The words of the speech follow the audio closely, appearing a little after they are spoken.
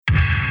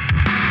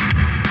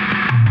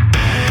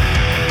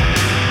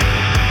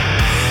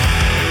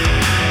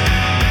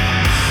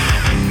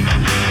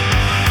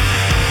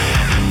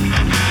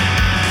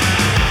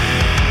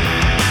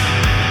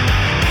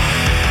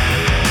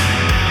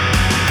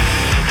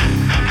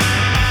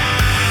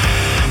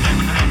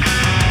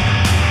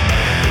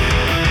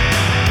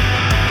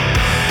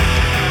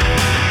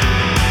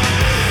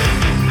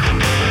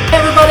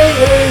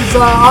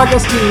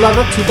August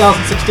 11th,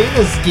 2016.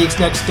 This is Geeks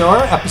Next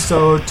Door,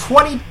 episode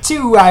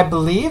 22, I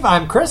believe.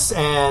 I'm Chris,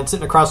 and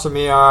sitting across from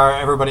me are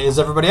everybody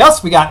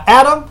else. We got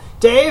Adam,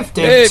 Dave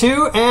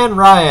 2, and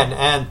Ryan.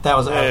 And that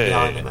was Adam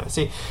yelling in there.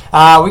 See, we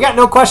got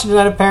no question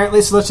tonight,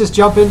 apparently, so let's just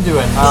jump into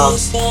it.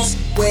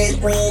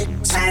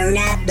 Turn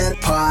up the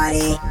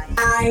party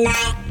all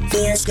night.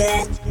 Feels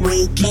good,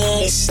 we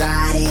can't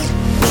start it.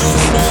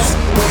 Turn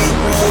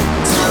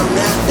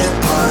up the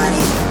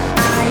party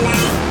all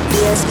night.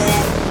 Feels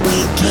good,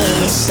 we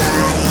can't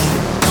start it.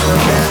 Turn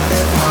up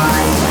the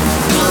party,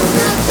 turn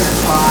up the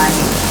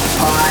party,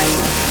 party.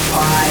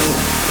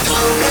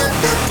 Turn up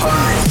the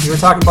party. You were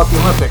talking about the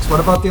Olympics. What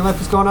about the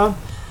Olympics going on?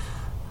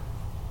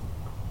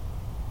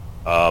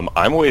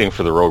 I'm waiting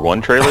for the Rogue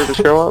One trailer to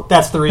show up.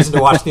 That's the reason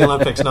to watch the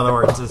Olympics, in other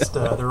words, is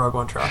the Rogue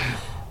One trailer.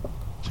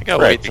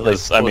 Right,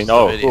 because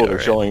they're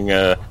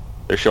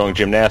showing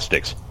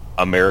gymnastics.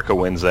 America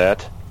wins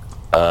that.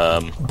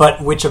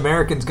 But which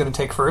American's going to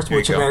take first?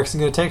 Which American's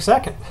going to take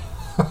second?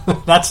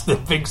 That's the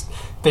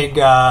big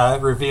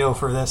reveal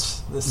for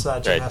this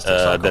gymnastics.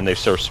 Right. Then they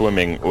start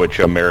swimming. Which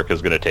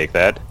America's going to take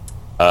that?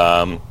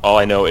 All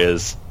I know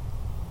is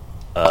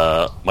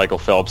Michael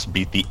Phelps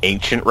beat the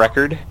ancient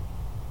record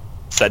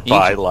set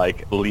by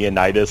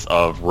Leonidas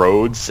of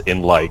Rhodes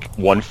in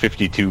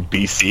 152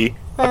 BC,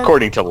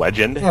 according to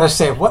legend. I was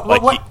saying, what?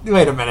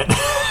 Wait a minute.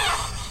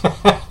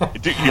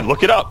 Dude, you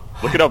look it up.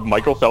 Look it up.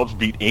 Michael Phelps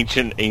beat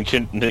ancient,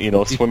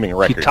 swimming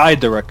record. He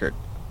tied the record.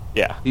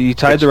 Yeah. He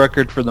tied the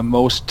record for the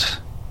most,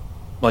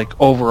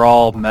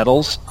 overall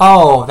medals.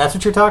 Oh, that's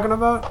what you're talking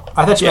about?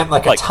 I thought you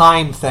meant a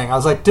time thing. I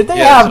was like, did they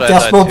have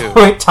decimal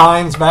point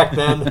times back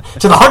then?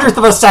 To the 100th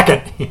of a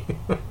second.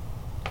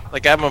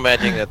 I'm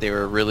imagining that they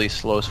were really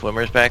slow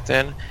swimmers back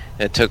then,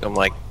 and it took them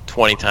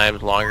 20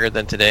 times longer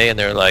than today, and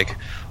they're like,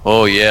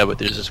 oh yeah, but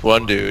there's this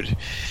one dude,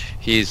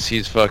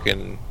 he's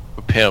fucking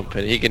a pimp,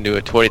 and he can do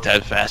it 20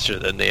 times faster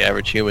than the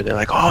average human. They're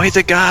like, oh, he's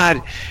a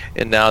god,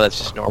 and now that's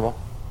just normal.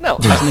 No,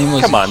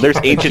 come on, there's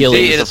ancient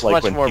days. It's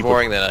much more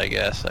boring than I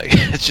guess.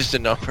 It's just a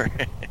number.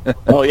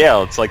 Oh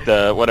yeah, it's like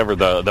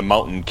the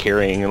mountain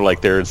carrying,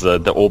 there's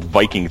the old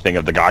Viking thing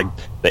of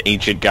the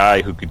ancient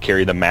guy who could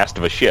carry the mast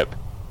of a ship.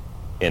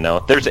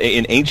 There's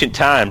in ancient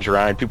times,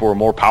 Ryan, people were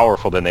more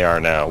powerful than they are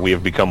now. We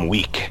have become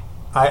weak.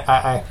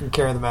 I can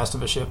carry the mast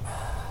of a ship.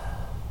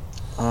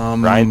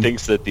 Ryan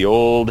thinks that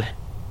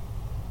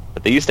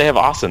but they used to have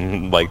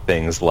awesome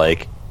things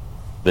like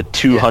the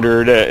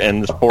 200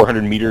 and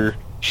 400 meter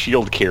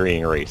shield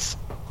carrying race.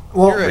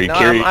 Well,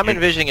 I'm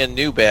envisioning a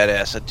new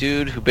badass, a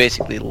dude who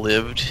basically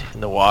lived in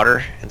the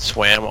water and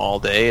swam all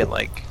day and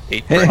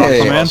ate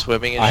breakfast while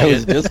swimming and shit. I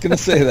was just gonna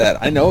say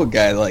that. I know a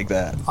guy like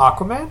that.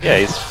 Aquaman? Yeah,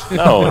 it's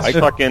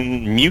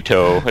fucking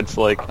Muto. It's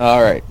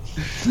all right.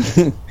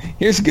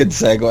 Here's a good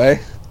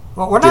segue.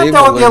 Well, we're not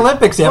done with the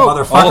Olympics yet,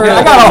 motherfucker.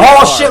 I got a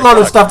whole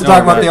shitload of stuff to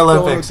talk about the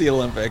Olympics. We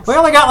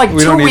only got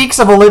 2 weeks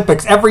of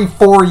Olympics every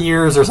 4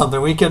 years or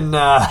something. We can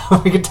talk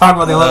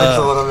about the Olympics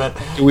a little bit.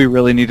 Do we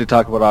really need to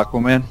talk about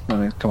Aquaman? I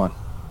mean, come on.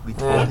 We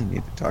totally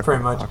need to talk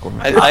pretty about much.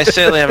 Aquaman. I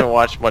sadly haven't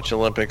watched much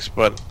Olympics,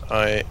 but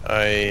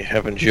I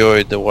have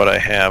enjoyed what I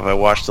have. I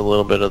watched a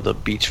little bit of the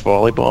beach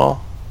volleyball.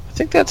 I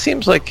think that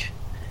seems like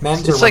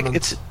men's it's or like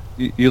women's? it's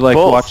you like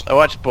both. watch. I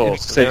watch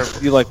both.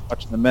 You like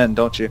watching the men,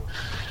 don't you?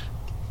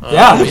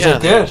 Yeah, they're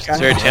good.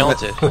 Very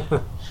talented.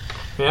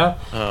 Yeah.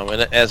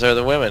 And as are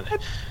the women.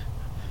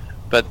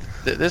 But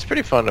it's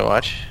pretty fun to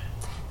watch.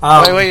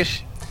 I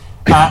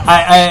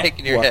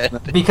shaking your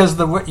head. Because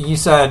you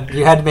said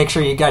you had to make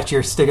sure you got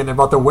your stick in there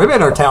about the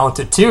women are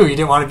talented too. You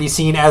didn't want to be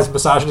seen as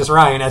misogynist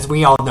Ryan, as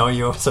we all know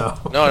you. So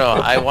no,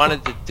 I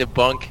wanted to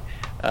debunk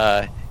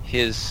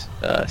his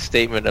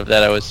statement of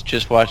that I was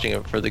just watching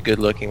him for the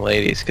good-looking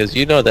ladies, because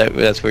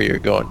that's where you're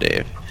going,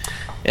 Dave.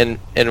 And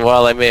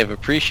while I may have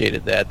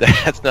appreciated that,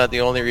 that's not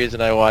the only reason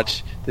I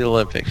watch the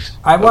Olympics.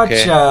 I watch.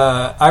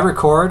 I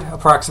record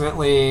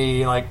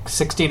approximately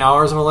 16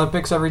 hours of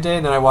Olympics every day,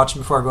 and then I watch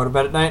them before I go to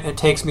bed at night. It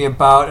takes me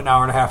about an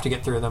hour and a half to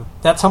get through them.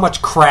 That's how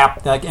much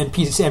crap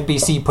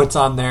NBC puts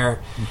on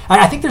there.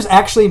 I think there's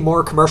actually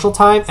more commercial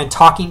time and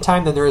talking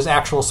time than there is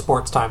actual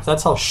sports time.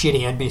 That's how shitty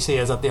NBC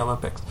is at the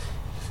Olympics.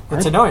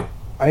 It's annoying.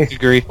 I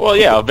agree. Well,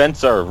 yeah,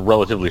 events are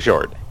relatively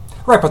short.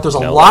 Right, but there's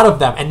a lot of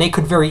them, and they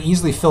could very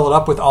easily fill it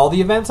up with all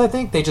the events, I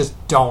think. They just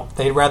don't.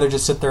 They'd rather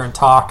just sit there and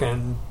talk,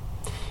 and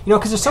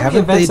because there's so many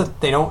events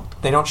that they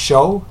don't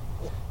show,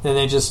 and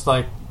they just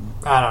I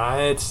don't know,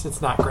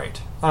 it's not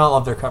great. I don't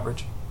love their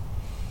coverage.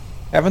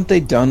 Haven't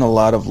they done a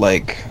lot of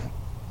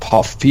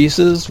puff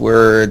pieces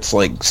where it's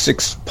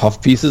 6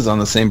 puff pieces on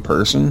the same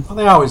person? Well,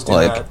 they always do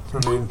that.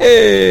 I mean,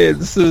 hey,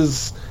 this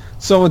is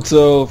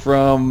so-and-so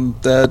from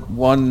that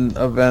one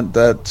event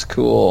that's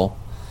cool.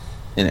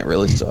 And it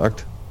really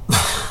sucked.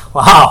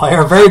 Wow,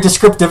 they're very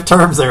descriptive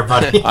terms there,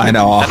 buddy. I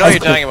know. I know what you're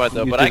talking about,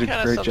 though, but I did a kind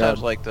of great sometimes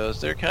job. like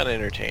those. They're kind of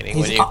entertaining.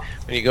 When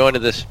you go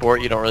into this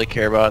sport you don't really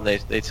care about, and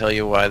they tell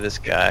you why this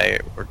guy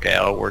or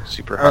gal worked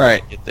super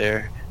hard to get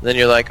there. And then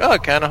you're like, oh, I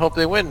kind of hope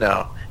they win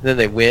now. And then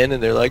they win,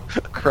 and they're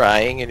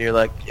crying, and you're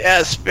like,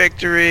 yes,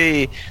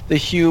 victory! The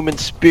human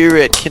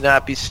spirit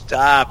cannot be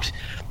stopped.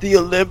 The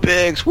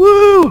Olympics,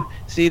 woo!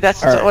 See,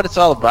 that's All right. what it's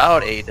all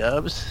about,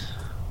 A-dubs.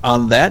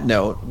 On that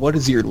note, what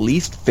is your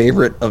least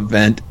favorite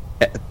event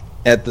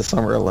at the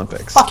Summer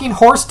Olympics? Fucking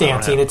horse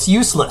dancing. It's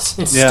useless.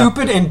 It's Yeah.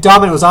 stupid and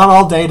dumb, and it was on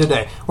all day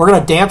today. We're going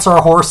to dance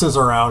our horses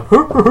around.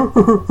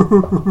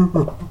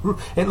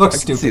 It looks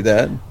I can see stupid.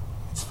 that.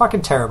 It's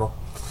fucking terrible.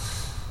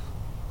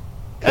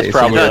 That's Okay, so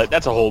probably you're-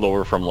 that's a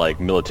holdover from like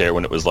military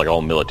when it was like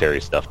all military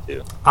stuff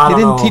too. I They don't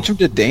didn't know. teach them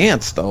to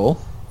dance, though.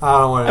 I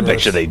don't know what it I bet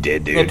is. you they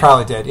did, dude. It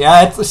probably did.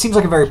 Yeah, it seems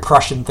like a very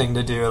Prussian thing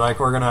to do. Like,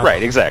 we're going to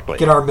Right, exactly.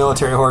 get our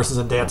military horses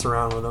and dance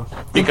around with them.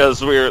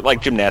 Because we were like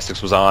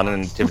gymnastics was on,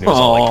 and Tiffany was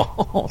all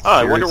like, Oh,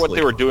 I wonder what seriously.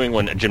 they were doing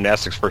when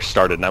gymnastics first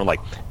started. And I'm like,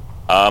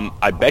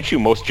 I bet you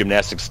most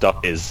gymnastics stuff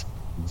is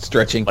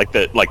Stretching. like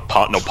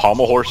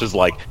pommel horses,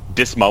 like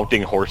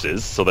dismounting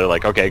horses. So they're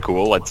like, okay,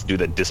 cool, let's do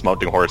the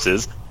dismounting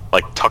horses.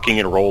 Like tucking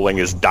and rolling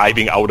is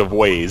diving out of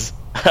ways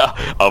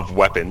of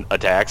weapon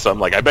attacks. So I'm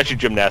like, I bet you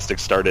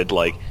gymnastics started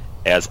like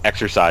as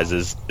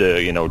exercises,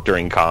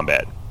 during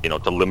combat,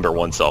 to limber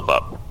oneself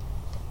up.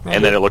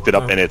 And then I looked it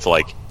up, and it's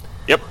like,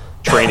 yep,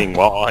 training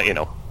while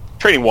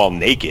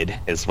naked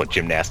is what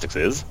gymnastics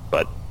is.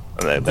 But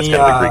that's kind of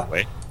the Greek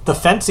way. The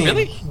fencing,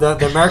 Really? the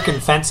American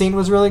fencing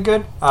was really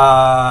good.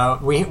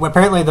 We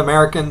apparently the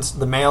Americans,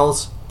 the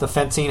males, the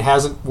fencing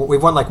hasn't.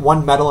 We've won like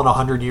one medal in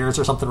 100 years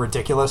or something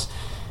ridiculous.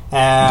 Don't you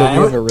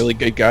And have a really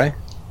good guy?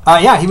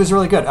 yeah, he was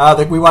really good.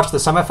 We watched the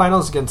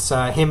semifinals against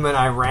him and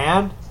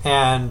Iran,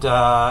 and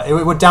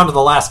it went down to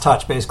the last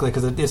touch basically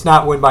because it's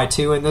not win by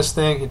 2 in this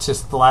thing. It's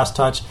just the last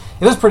touch.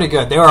 It was pretty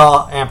good. They were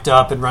all amped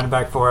up and running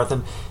back and forth,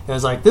 and it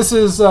was like, this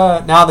is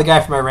now the guy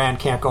from Iran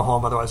can't go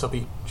home, otherwise he'll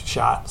be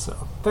shot. So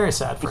very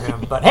sad for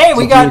him. But hey,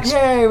 we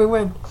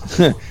win.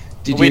 Did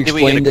Did you we get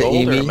explain a to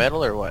gold or a Amy?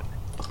 medal or what?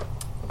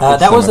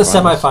 That was the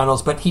Semifinals.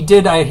 semifinals, but he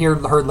did. I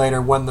heard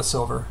later won the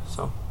silver.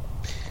 So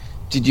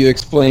Did you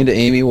explain to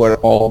Amy what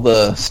all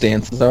the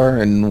stances are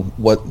and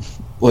what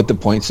the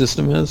point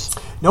system is?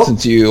 Nope.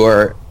 Since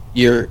you're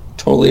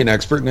totally an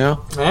expert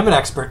now. I am an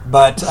expert,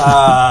 but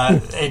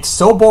it's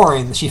so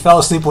boring that she fell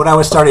asleep when I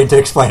was starting to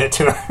explain it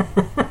to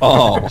her.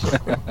 Oh.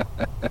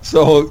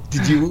 So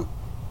did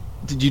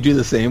you do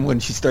the same when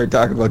she started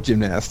talking about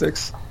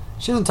gymnastics?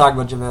 She doesn't talk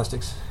about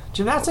gymnastics.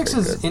 Gymnastics Okay,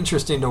 is good.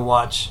 interesting to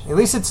watch. At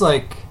least it's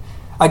like,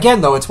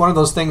 again though, it's one of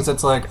those things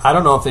that's like, I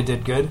don't know if they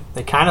did good.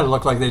 They kind of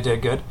look like they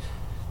did good.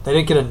 They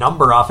didn't get a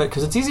number off it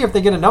because it's easier if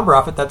they get a number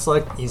off it. That's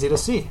like easy to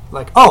see.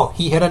 Like, oh,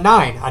 he hit a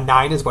 9. A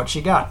 9 is what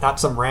she got, not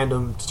some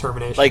random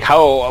determination. Like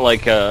how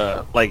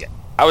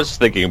I was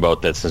thinking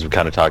about that since we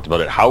kind of talked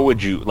about it. How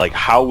would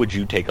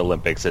you take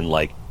Olympics and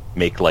like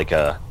make like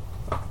a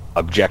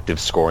objective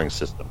scoring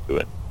system to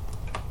it?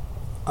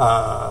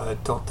 I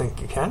don't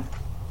think you can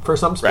for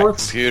some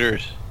sports.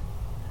 Computers.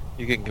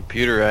 You can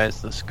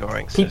computerize the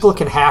scoring system. People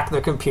can hack their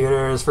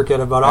computers, forget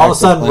about it. All of a Hack the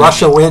sudden, planet.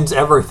 Russia wins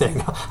everything.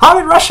 How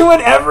did Russia win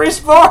every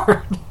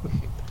sport?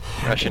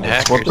 Russian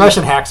hackers.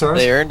 Russian hackers.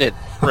 They earned it.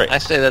 Right. I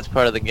say that's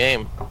part of the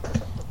game.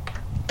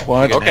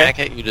 What? You can Okay. hack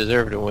it, you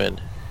deserve to win.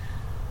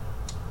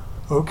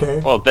 Okay.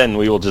 Well, then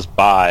we will just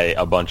buy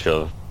a bunch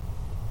of,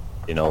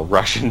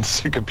 Russian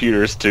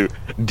computers to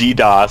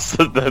DDoS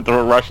the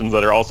Russians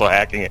that are also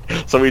hacking it.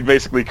 So we'd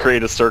basically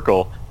create a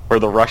circle where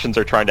the Russians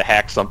are trying to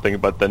hack something,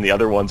 but then the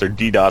other ones are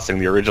DDoSing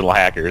the original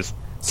hackers.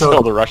 So-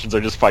 So the Russians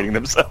are just fighting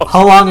themselves.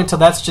 How long until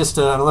that's just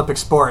an Olympic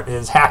sport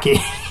is hacking?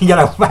 You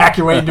gotta hack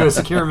your way into a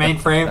secure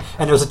mainframe,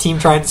 and there's a team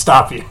trying to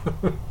stop you.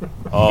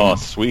 Oh,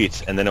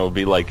 sweet. And then it would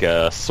be like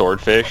a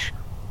swordfish,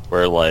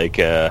 where like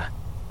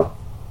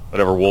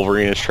whatever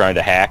Wolverine is trying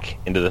to hack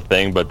into the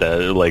thing, but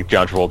like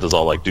John Travolta's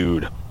all like,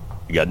 dude,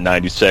 you got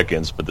 90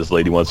 seconds, but this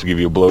lady wants to give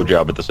you a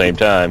blowjob at the same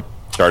time.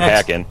 Start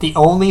That's hacking. the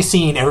only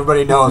scene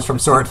everybody knows from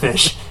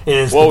Swordfish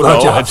is Whoa, the no,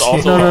 blowjob it's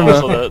also, scene.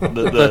 also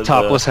The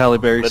topless Halle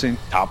Berry scene.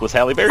 topless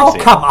Halle Berry Oh,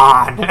 scene. come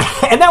on.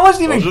 And that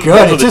wasn't even Those are- good. those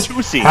are It's the just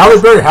two scenes.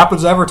 Halle Berry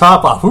happens to have her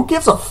top off. Who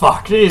gives a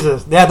fuck?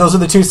 Jesus. Yeah, those are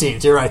the 2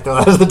 scenes. You're right,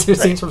 though. Those are the 2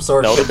 scenes from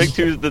Swordfish.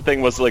 No, the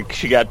thing was like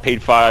she got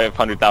paid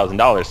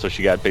 $500,000, so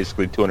she got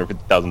basically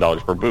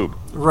 $250,000 per boob.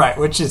 Right,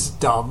 which is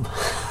dumb.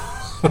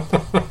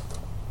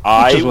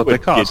 I is what they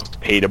would cost.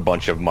 get paid a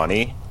bunch of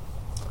money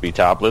to be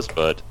topless,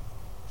 but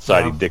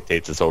society Yeah.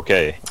 dictates it's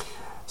okay.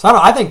 So I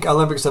don't know. I think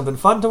Olympics have been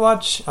fun to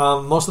watch.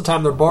 Most of the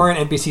time they're boring.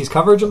 NBC's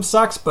coverage of them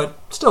sucks, but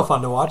still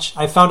fun to watch.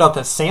 I found out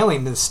that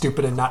sailing is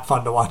stupid and not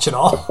fun to watch at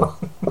all.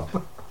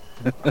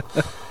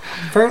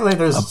 Apparently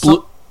there's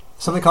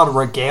something called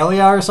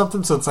regalia or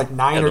something, so it's like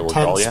 9 Yeah, or the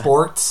 10 regalia.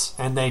 sports,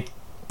 and they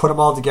put them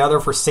all together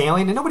for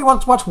sailing, and nobody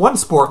wants to watch one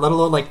sport, let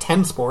alone like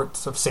 10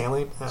 sports of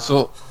sailing.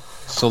 So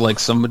like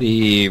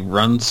somebody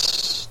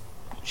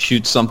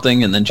shoots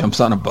something and then jumps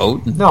on a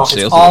boat and No,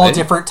 sails it's all away?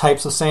 different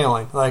types of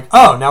sailing. Like,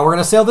 oh, now we're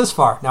going to sail this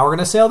far. Now we're going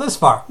to sail this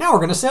far. Now we're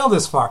going to sail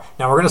this far.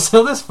 Now we're going to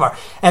sail this far.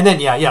 And then,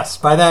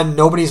 by then,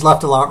 nobody's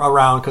left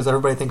around because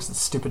everybody thinks it's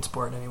a stupid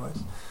sport anyways.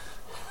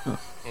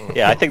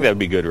 Yeah, I think that would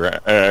be good,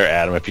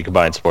 Adam, if you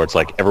combine sports.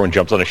 Like, everyone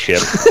jumps on a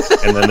ship,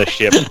 and then the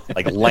ship,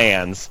 like,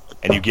 lands,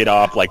 and you get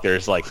off, like,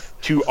 there's, like,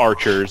 2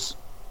 archers,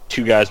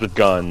 2 guys with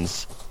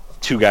guns,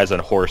 2 guys on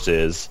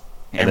horses,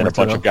 and then a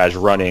bunch of guys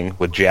running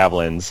with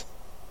javelins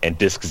and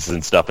discs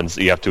and stuff, and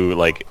so you have to,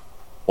 like,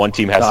 one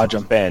team has Dodge to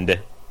 'em. defend,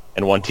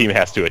 and one team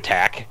has to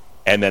attack,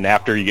 and then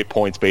after you get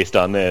points based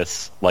on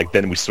this, like,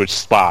 then we switch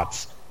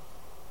spots,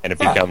 and it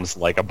becomes,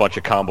 like, a bunch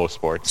of combo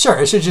sports. Sure,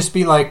 it should just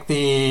be like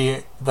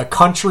the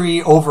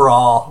country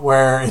overall,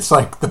 where it's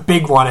like the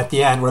big one at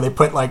the end, where they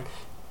put like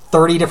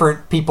 30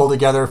 different people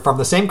together from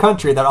the same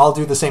country that all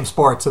do the same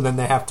sports, and then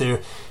they have to,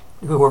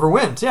 whoever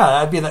wins. Yeah,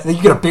 that'd be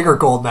you get a bigger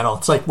gold medal.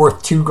 It's like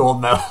worth 2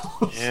 gold medals.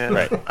 Yeah,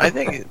 Right. I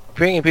think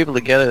bringing people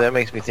together, that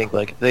makes me think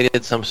like if they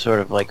did some sort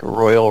of like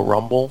Royal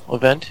Rumble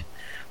event,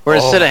 where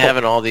instead of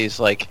having all these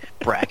like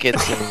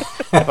brackets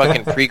and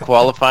fucking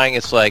pre-qualifying,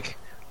 it's like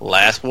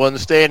last one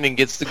standing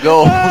gets the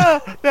gold.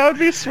 That would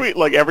be sweet.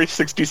 Like, every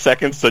 60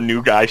 seconds, a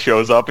new guy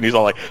shows up, and he's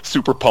all, like,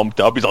 super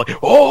pumped up. He's all like,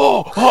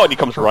 oh, and he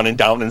comes running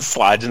down and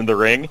slides into the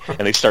ring,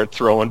 and they start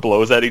throwing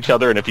blows at each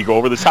other, and if you go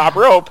over the top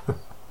rope,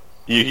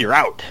 you're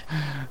out.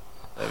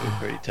 That'd be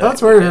pretty tough.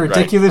 That's very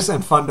ridiculous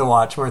and fun to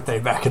watch, weren't they,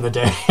 back in the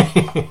day?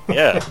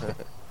 Yeah.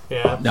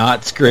 Yeah.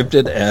 Not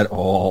scripted at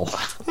all.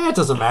 It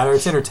doesn't matter.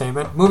 It's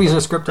entertainment. Movies are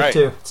scripted, Right.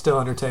 too. It's still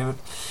entertainment.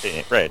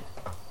 Right.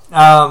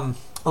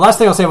 The last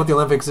thing I'll say about the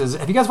Olympics is,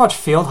 have you guys watched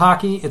field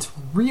hockey? It's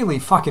really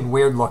fucking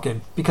weird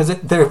looking because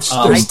their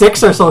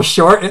sticks are so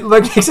short. It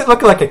makes it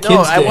look like a kid's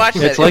No, I game. watched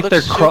It's It like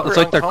looks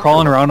they're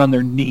crawling around on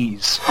their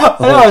knees. I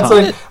know, it's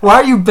like, why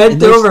are you bent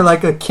And there's- over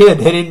like a kid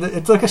hitting?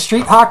 It's like a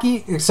street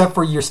hockey, except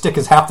for your stick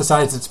is half the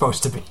size it's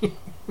supposed to be.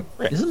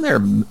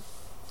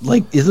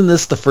 Isn't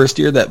this the first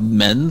year that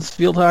men's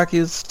field hockey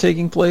is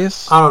taking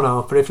place? I don't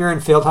know, but if you're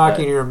in field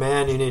hockey and you're a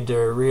man, you need to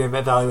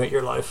reevaluate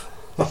your life.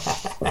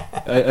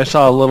 I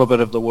saw a little bit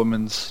of the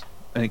women's,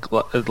 I think,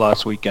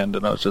 last weekend,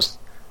 and I was just,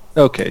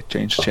 okay,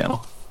 change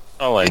channel.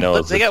 All I know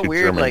But is they the got two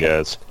weird, German like-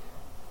 guys.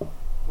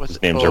 What's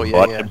His names oh, are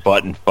yeah,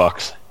 Butt and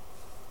Fucks.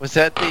 Was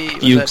that the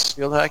Fuchs.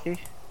 field hockey?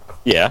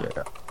 Yeah,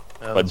 Oh,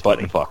 but that's Butt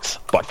funny. and Fucks.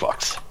 Butt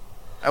Fucks.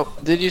 Oh,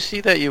 did you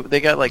see that? They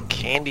got like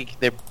candy.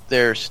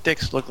 Their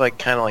sticks look like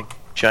kind of like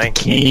giant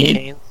candy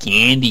canes.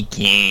 Candy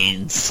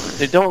canes.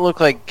 They don't look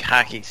like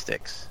hockey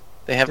sticks.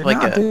 They have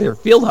They're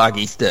field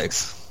hockey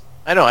sticks.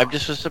 I know. I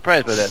just was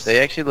surprised by that.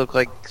 They actually look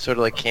like sort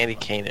of like candy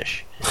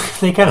cane-ish.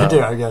 They kind of do,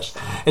 I guess.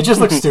 It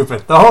just looks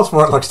stupid. The whole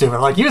sport looks stupid.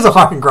 Like, use a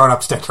fucking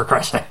grown-up stick, for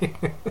Christ's sake.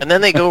 And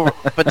then they go,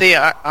 but they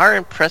are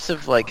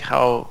impressive. Like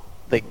how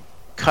they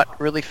cut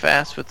really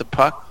fast with the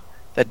puck.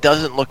 That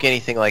doesn't look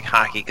anything like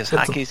hockey because It's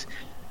a- hockey's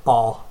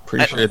Ball.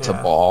 Pretty sure it's a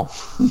Yeah. ball.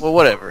 well,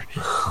 whatever.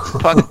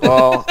 Puck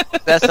ball.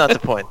 That's not the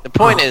point. The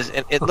point is,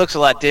 it looks a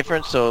lot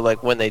different. So,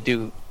 like when they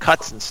do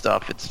cuts and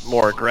stuff, it's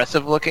more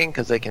aggressive looking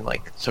because they can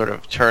like sort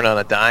of turn on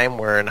a dime.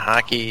 Where in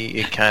hockey,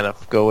 you kind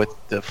of go with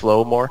the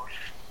flow more.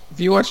 Have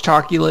you watched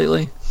hockey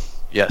lately?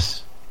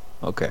 Yes.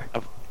 Okay.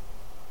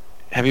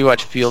 Have you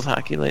watched field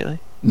hockey lately?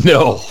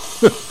 No.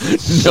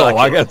 Suck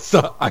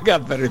I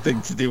got better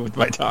things to do with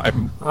my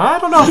time. I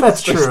don't know if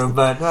that's true,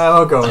 but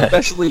I'll go with it.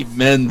 Especially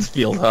men's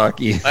field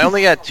hockey. I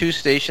only got 2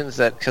 stations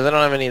because I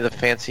don't have any of the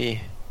fancy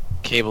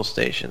cable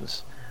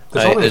stations.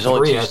 There's only there's three,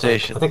 only 2 I think.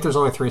 stations. I think there's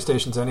only 3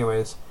 stations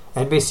anyways.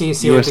 NBC,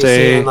 CNBC,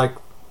 USA and like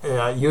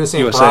USA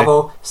and USA.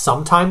 Bravo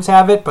sometimes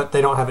have it, but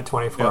they don't have it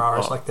 24 Yeah,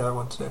 hours oh. like the other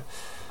ones do.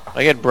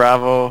 I get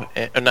Bravo,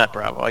 not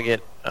Bravo. I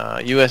get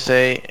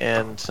USA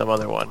and some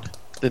other one,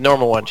 the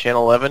normal one,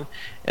 Channel 11,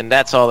 and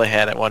that's all they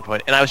had at one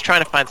point. And I was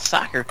trying to find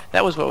soccer.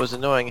 That was what was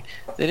annoying.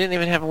 They didn't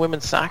even have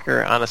women's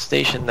soccer on a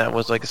station that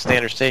was like a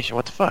standard station.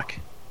 What the fuck?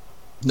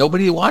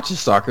 Nobody watches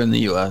soccer in the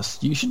U.S.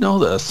 You should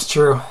know It's this.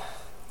 true.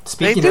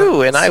 They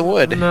do, and I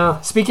would. No,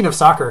 speaking of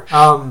soccer,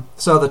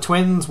 so the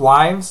twins'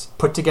 wives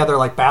put together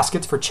like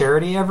baskets for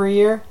charity every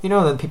year. You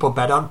know, then people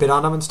bid on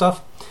them and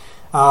stuff.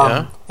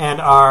 Yeah. And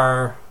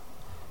our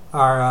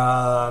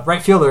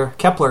right fielder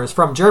Kepler is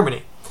from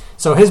Germany,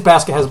 so his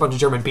basket has a bunch of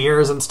German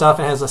beers and stuff,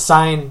 and has a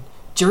signed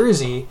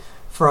jersey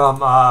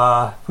from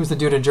who's the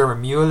dude in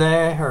German,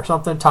 Müller or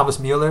something, Thomas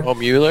Müller. Oh,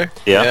 Mueller?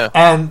 Yeah.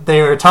 And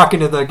they were talking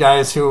to the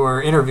guys who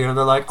were interviewing.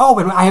 They're like, "Oh,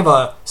 and I have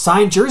a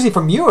signed jersey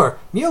from Mueller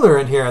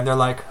in here." And they're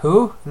like,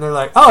 "Who?" And they're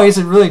like, "Oh, he's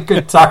a really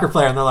good soccer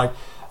player." And they're like,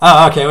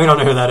 "Oh, okay, we don't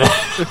know who that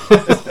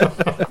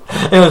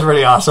is." It was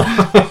pretty awesome.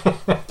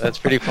 That's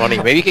pretty funny.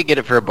 Maybe you could get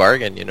it for a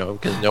bargain,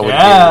 because nobody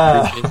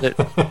Yeah. really appreciates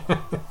it.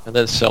 And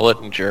then sell it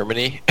in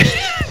Germany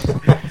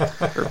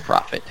for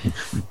profit.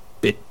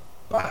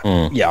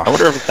 Yeah. I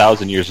wonder if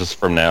 1,000 years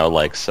from now,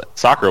 like,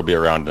 soccer will be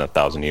around in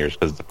 1,000 years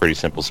because it's a pretty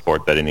simple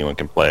sport that anyone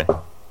can play.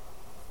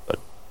 But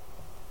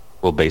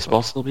will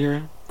baseball still be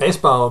around?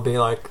 Baseball will be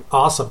like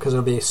awesome because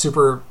it'll be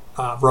super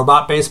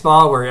robot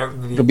baseball where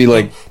It'll be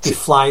like be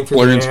flying through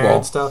Lawrence the air Ball.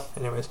 and stuff.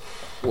 Anyways,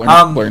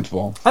 Lawrence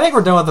Ball. I think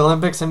we're done with the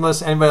Olympics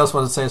unless anybody else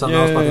wants to say something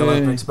else about the Yay.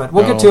 Olympics. But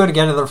we'll get No. to it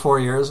again in another 4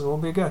 years and we'll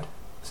be good.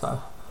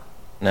 So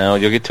No,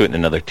 you'll get to it in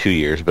another 2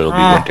 years, but it'll be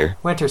winter.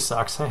 Winter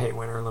sucks. I hate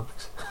Winter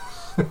Olympics.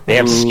 They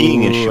have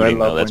skiing and Ooh, I shooting,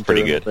 love though. That's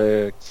pretty good. Winter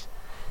Olympics.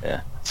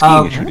 Yeah. Skiing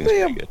and Why shooting is don't they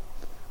pretty good.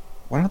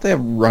 Why don't they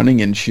have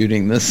running and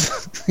shooting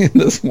this in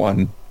this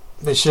one?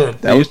 They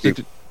should. That was They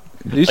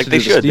used Like, to they do the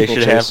should. They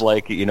should steeplechase. have,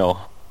 like,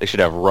 they should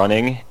have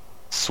running,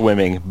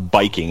 swimming,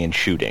 biking, and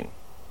shooting.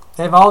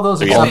 They have all those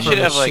So, except They for should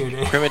the have like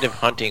shooting. primitive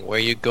hunting where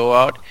you go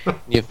out and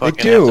you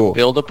fucking have do. to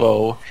build a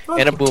bow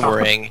and a Oh,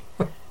 boomerang,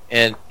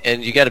 and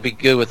you got to be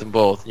good with them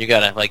both. You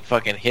got to like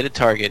fucking hit a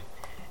target,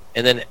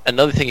 and then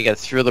another thing, you got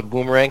to throw the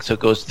boomerang so it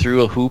goes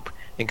through a hoop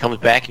and comes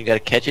back, and you got to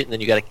catch it, and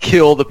then you got to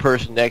kill the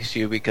person next to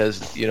you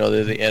because you know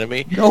they're the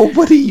enemy.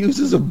 Nobody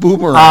uses a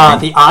boomerang.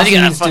 The Then you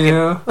gotta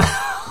Aussies do.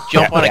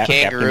 Jump on a Captain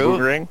kangaroo,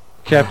 Boomerang?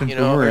 Captain you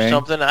know, or Boomerang.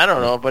 something. I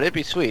don't know, but it'd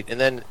be sweet. And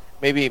then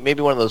maybe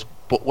one of those.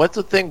 What's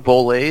the thing?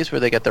 Boles, where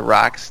they got the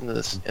rocks and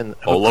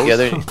hooked Bolos?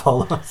 together.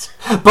 Bolos.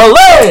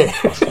 Belay!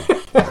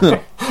 Bole.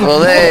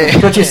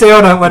 What you say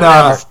when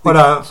a He's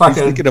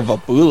fucking... thinking of a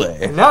boule.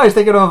 Now he's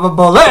thinking of a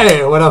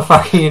belay when a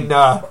fucking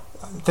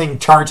thing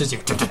charges you.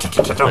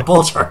 A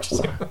bull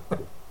charges you.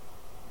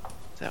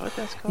 Is that what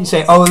that's called? You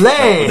say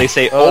olay! They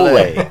say ole.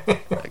 I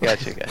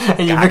got you.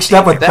 and you mixed it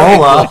up with That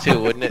would bola. be cool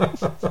too, wouldn't it?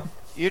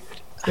 You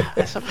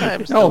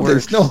sometimes No, the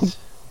there's works. no.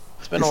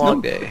 It's been a there's long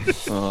no- day.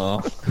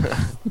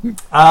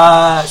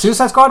 Oh,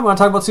 Suicide Squad? Want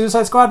to talk about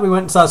Suicide Squad? We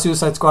went and saw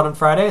Suicide Squad on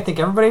Friday. I think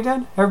everybody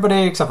did.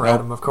 Everybody except for Nope.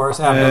 Adam, of course.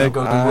 Adam doesn't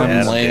go to the I'm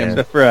movies lame.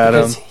 Except for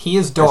Adam. because he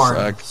is Dorn.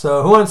 suck.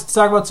 So who wants to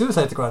talk about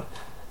Suicide Squad?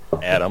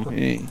 Adam.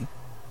 Hey.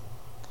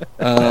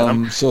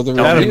 So the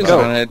Adam, reviews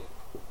go. on it,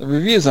 the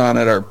reviews on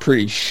it are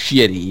pretty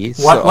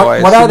shitty. What- so what-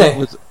 I what are assume they? it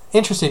was-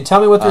 Interesting. Tell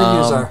me what the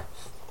reviews Um, are.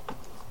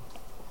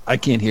 I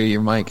can't hear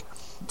your mic.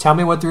 Tell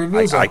me what the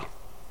reviews are.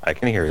 I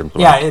can hear him.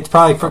 Yeah, it's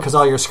probably because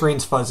all your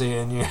screen's fuzzy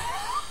and you,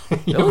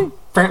 you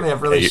apparently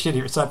have really Yeah,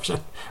 shitty reception.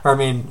 Or, I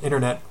mean,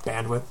 internet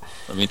bandwidth.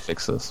 Let me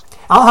fix this.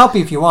 I'll help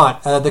you if you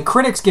want. The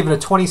critics give it a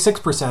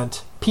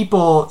 26%.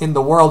 People in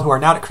the world who are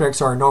not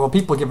critics or are normal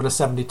people give it a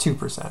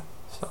 72%.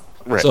 So,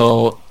 Right.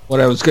 So what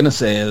I was gonna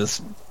say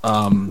is,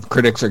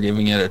 critics are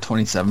giving it a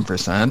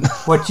 27%.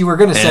 what you were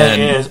going to say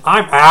And- is,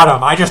 I'm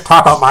Adam. I just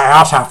talk out my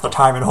ass half the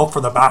time and hope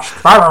for the best.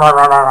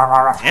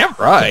 Damn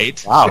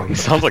right. Wow, he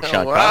sounds like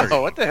Sean Oh, wow,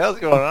 Connery. what the hell's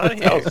going on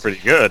That here? was pretty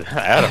good,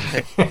 Adam.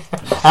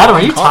 Adam,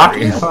 are you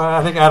Connery. talking?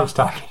 I think Adam's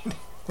talking.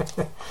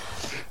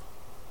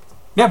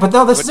 Yeah, but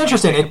no, this What is do you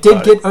interesting. think It did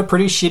about get a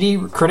pretty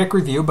shitty critic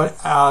review,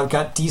 but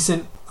got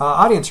decent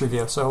audience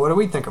review. So what do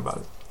we think about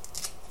it?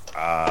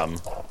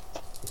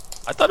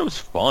 I thought it was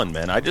fun,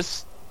 man. I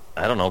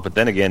don't know, but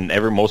then again,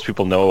 most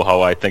people know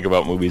how I think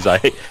about movies.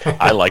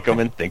 I like them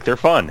and think they're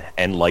fun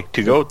and like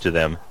to go to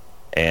them.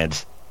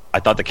 And I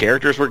thought the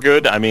characters were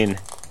good. I mean,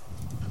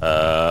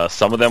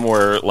 some of them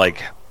were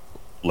like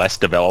less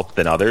developed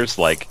than others,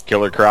 like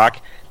Killer Croc,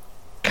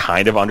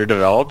 kind of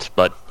underdeveloped,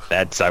 but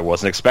I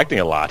wasn't expecting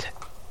a lot.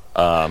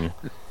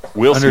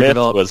 Will Smith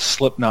Underdeveloped was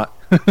Slipknot.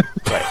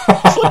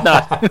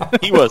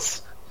 Slipknot.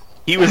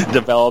 He was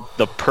developed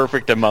the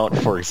perfect amount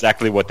for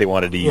exactly what they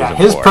wanted to use Yeah, him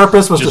his for.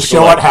 purpose was to Just show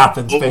go what like,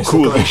 happens, oh,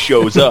 basically. cool, he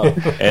shows up,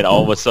 and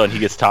all of a sudden he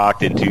gets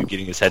talked into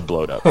getting his head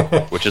blowed up,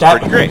 which is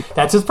That- pretty great.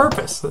 That's his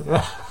purpose.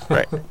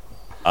 Right.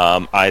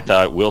 I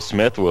thought Will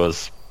Smith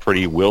was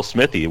pretty Will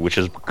Smithy, which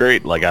is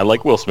great. Like, I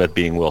like Will Smith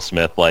being Will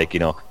Smith, like,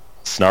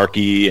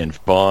 snarky and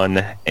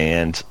fun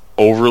and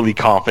overly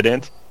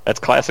confident. That's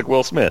classic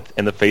Will Smith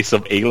in the face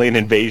of alien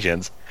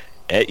invasions.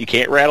 You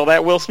can't rattle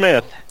that Will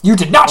Smith. You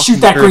did not shoot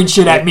that green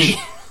shit at me.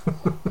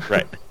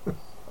 Right.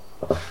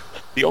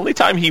 The only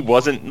time he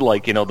wasn't,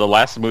 like, the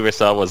last movie I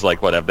saw was,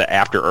 like, whatever, the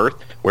After Earth,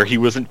 where he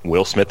wasn't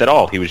Will Smith at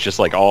all. He was just,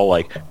 like, all,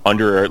 like,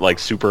 under, like,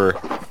 super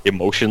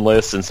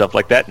emotionless and stuff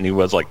like that, and he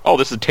was like, oh,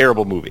 this is a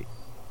terrible movie.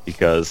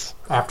 Because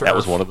After that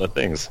was Earth. one of the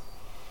things.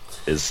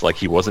 Is, like,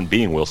 he wasn't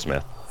being Will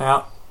Smith.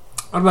 Yeah.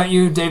 What about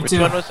you, Dave? Which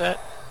Too? one was that?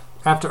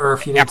 After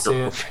Earth, you didn't After see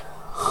it. Earth.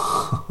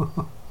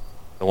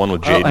 The one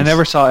with Well, Jaden. I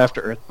never saw After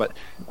Earth, but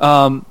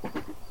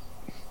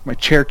my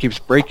chair keeps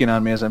breaking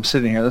on me as I'm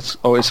sitting here. That's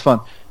always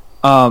fun.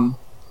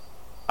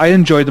 I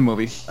enjoyed the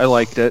movie. I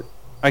liked it.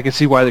 I can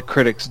see why the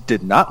critics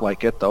did not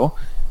like it, though.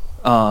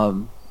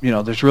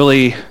 There's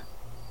really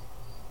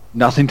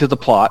nothing to the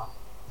plot.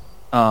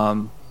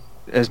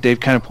 As Dave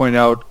kind of pointed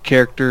out,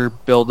 character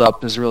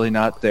build-up is really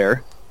not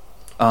there.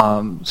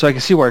 So I can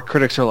see why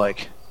critics are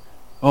like,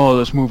 oh,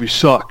 this movie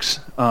sucks.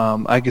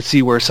 I could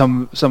see where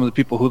some of the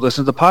people who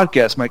listen to the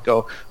podcast might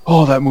go,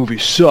 oh, that movie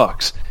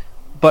sucks.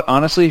 But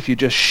honestly, if you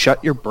just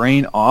shut your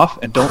brain off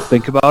and don't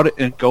think about it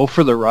and go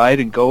for the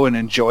ride and go and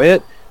enjoy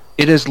it,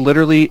 it is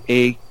literally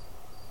a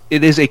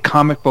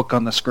comic book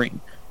on the screen.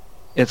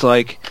 It's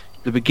like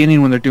the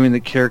beginning when they're doing the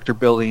character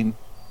building.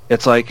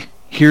 It's like,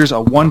 here's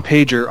a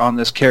one-pager on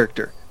this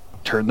character.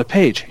 Turn the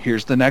page.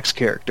 Here's the next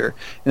character.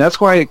 And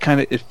that's why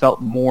it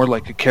felt more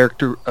like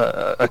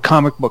a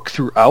comic book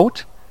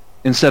throughout,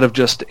 instead of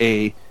just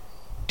a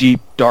deep,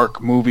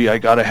 dark movie. I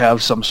got to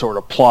have some sort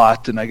of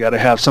plot, and I got to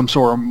have some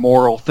sort of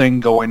moral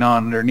thing going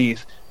on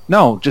underneath.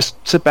 No, just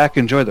sit back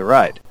and enjoy the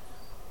ride.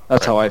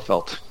 That's how I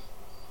felt.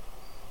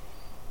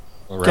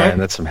 Well, Ryan,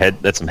 that's some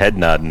head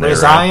nodding there.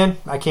 Ray Ryan.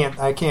 Zion?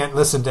 I can't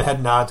listen to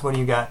head nods. What do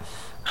you got?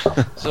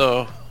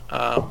 So,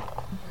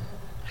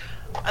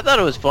 I thought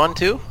it was fun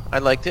too. I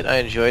liked it. I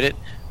enjoyed it.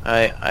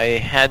 I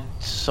had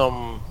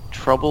some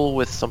trouble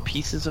with some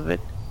pieces of it.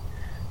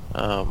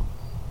 I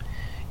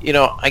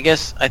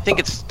think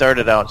it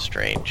started out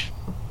strange.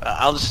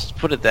 I'll just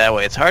put it that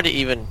way. It's hard to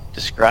even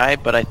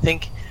describe, but I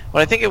think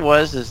what I think it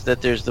was is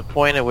that there's the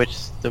point at which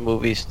the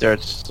movie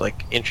starts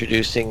like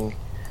introducing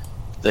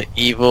the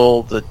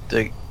evil, but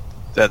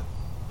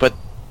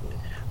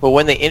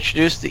when they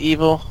introduced the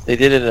evil, they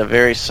did it in a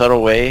very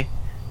subtle way.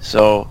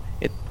 So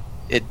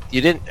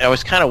I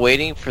was kind of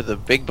waiting for the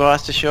big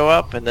boss to show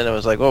up, and then it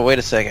was like, oh, wait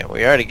a second,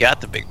 we already got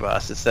the big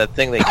boss. It's that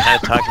thing they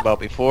kind of talked about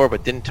before,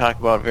 but didn't talk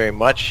about very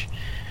much,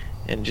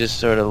 and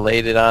just sort of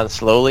laid it on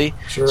slowly.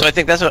 Sure. So I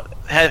think that's what,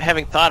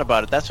 having thought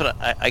about it, that's what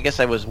I guess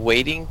I was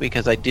waiting,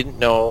 because I didn't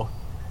know.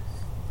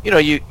 You know,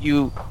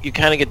 you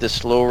kind of get this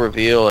slow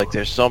reveal, like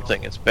there's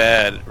something, it's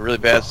bad, really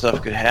bad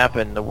stuff could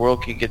happen, the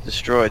world could get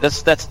destroyed.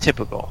 That's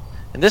typical.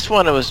 And this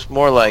one, it was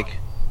more like,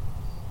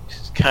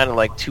 kind of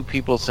like two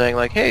people saying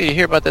like, hey, you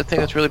hear about that thing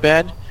that's really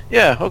bad?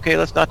 Yeah, okay,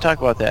 let's not talk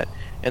about that.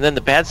 And then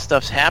the bad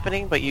stuff's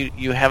happening, but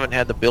you haven't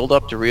had the build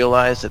up to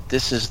realize that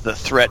this is the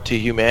threat to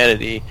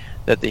humanity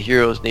that the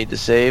heroes need to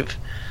save.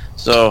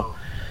 So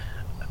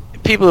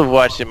people who've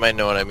watched it might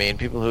know what I mean.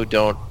 People who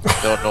don't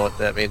know what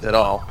that means at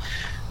all.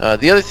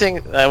 The other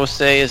thing I will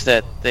say is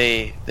that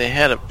they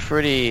had a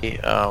pretty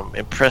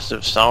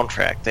impressive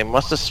soundtrack. They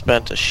must have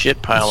spent a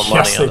shit pile of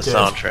money on the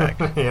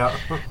soundtrack. Yeah.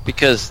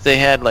 Because they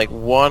had like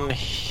one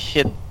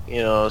hit,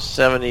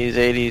 70s,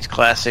 80s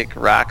classic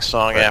rock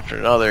song after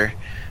another,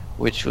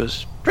 which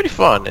was pretty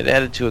fun. It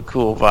added to a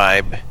cool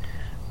vibe.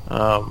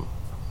 And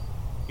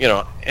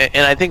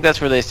I think that's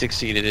where they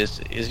succeeded,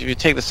 is if you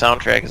take the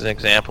soundtrack as an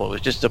example, it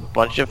was just a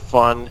bunch of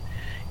fun.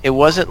 It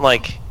wasn't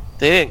like,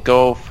 they didn't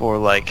go for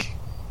like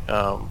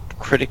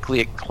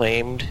critically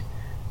acclaimed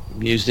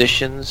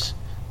musicians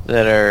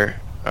that are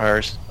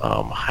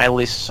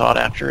highly sought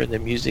after in the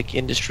music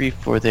industry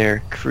for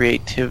their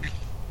creative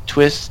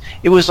twists.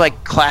 It was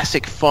like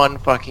classic fun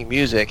fucking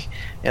music,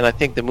 and I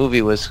think the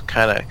movie was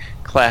kind of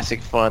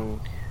classic fun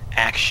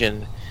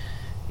action,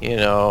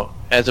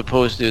 as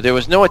opposed to, there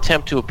was no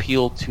attempt to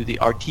appeal to the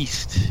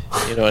artiste,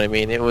 you know what I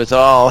mean? It was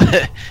all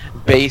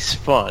bass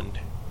fun,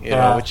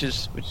 which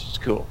is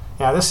cool.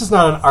 Yeah, this is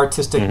not an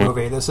artistic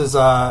movie. This is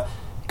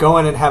go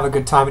in and have a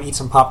good time and eat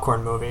some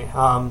popcorn movie.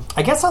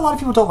 I guess a lot of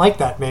people don't like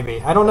that, maybe.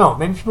 I don't know.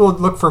 Maybe people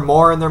look for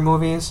more in their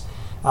movies.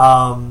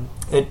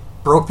 It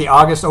broke the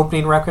August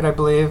opening record, I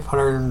believe,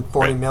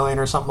 140 million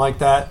or something like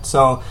that.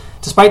 So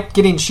despite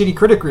getting shitty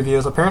critic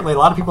reviews, apparently a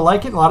lot of people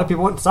like it and a lot of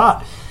people went and saw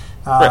it.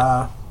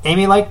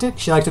 Amy liked it.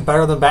 She liked it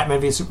better than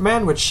Batman v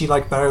Superman, which she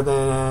liked better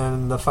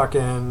than the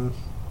fucking...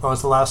 What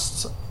was the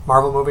last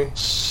Marvel movie?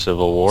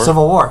 Civil War.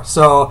 Civil War.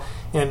 So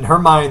in her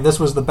mind, this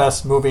was the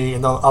best movie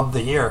of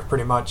the year,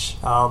 pretty much,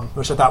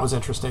 which I thought was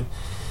interesting.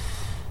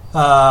 Go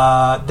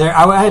ahead,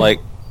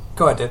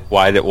 Dave.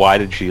 Why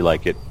did she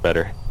like it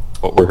better?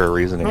 What were her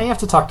reasoning? Now you have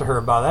to talk to her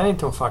about it.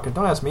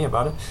 Don't ask me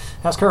about it.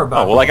 Ask her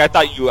about it. Oh, well, like I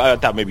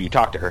thought maybe you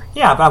talked to her.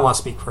 Yeah, but I want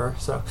to speak for her.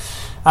 So,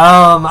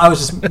 I was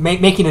just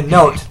making a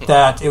note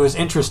that it was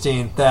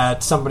interesting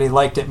that somebody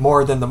liked it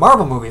more than the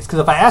Marvel movies. Because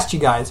if I asked you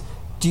guys,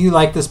 do you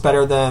like this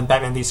better than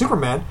Batman v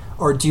Superman,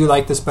 or do you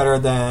like this better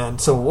than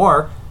Civil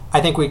War,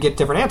 I think we'd get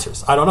different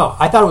answers. I don't know.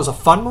 I thought it was a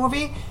fun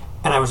movie,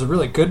 and it was a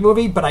really good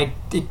movie, but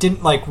it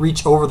didn't like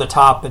reach over the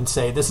top and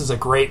say this is a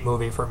great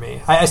movie for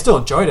me. I still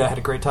enjoyed it. I had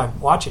a great time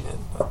watching it.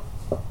 But.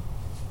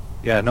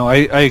 Yeah, no, I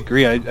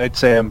agree. I'd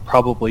say I'm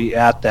probably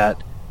at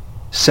that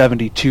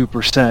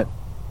 72%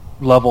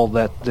 level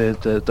that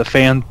the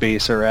fan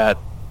base are at,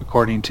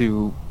 according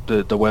to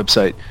the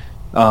website.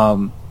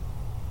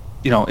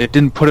 It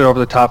didn't put it over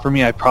the top for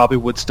me. I probably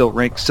would still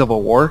rank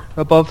Civil War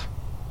above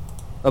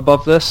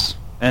this,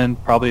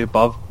 and probably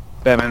above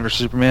Batman vs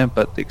Superman,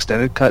 but the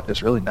extended cut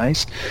is really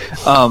nice.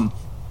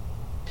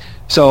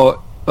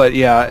 So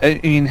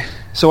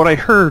what I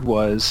heard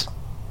was,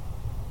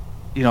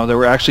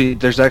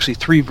 there's actually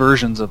three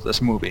versions of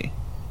this movie.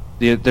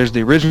 There's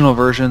the original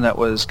version that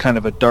was kind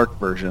of a dark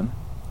version,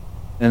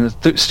 and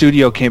the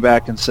studio came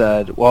back and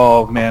said,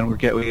 "Well, man, we're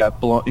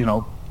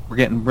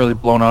getting really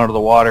blown out of the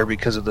water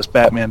because of this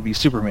Batman v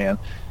Superman.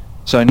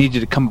 So I need you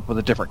to come up with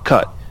a different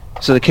cut."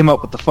 So they came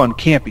up with the fun,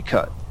 campy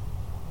cut,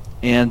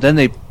 and then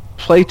they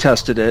play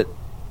tested it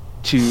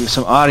to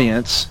some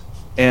audience,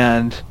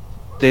 and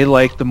they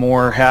liked the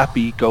more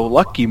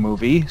happy-go-lucky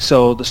movie.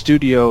 So the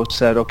studio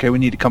said, "Okay, we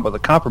need to come up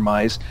with a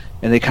compromise,"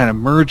 and they kind of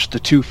merged the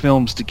two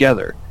films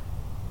together.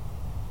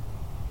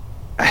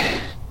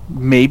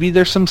 Maybe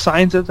there's some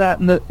signs of that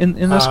in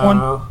this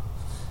one.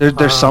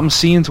 There's some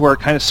scenes where it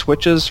kind of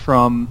switches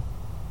from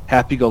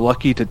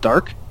happy-go-lucky to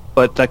dark,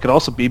 but that could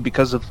also be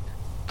because of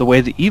the way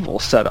the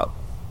evil's set up,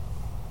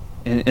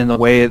 in the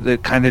way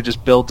that kind of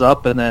just builds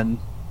up and then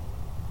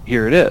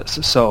here it is.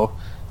 So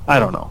I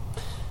don't know.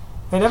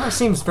 It never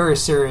seems very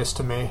serious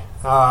to me.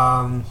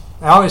 It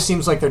always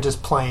seems like they're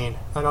just playing.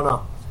 I don't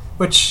know,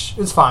 which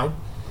is fine.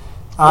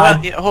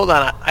 Hold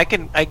on, I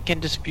can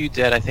dispute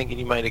that. I think, and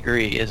you might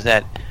agree, is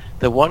that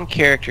the one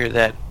character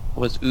that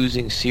was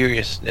oozing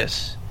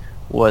seriousness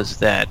was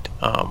that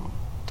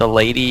the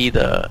lady,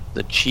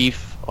 the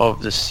chief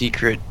of the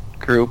secret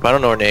group. I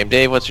don't know her name.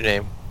 Dave, what's her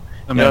name?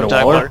 Amanda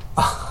Waller.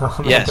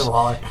 Yes.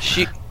 Waller.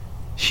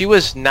 She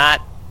was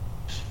not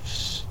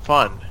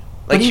fun.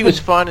 But Like she even- was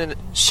fun and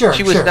Sure,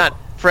 she was sure. not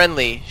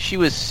friendly. She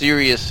was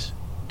serious.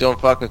 Don't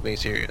fuck with me,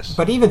 serious.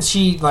 But even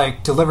she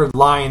like delivered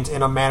lines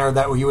in a manner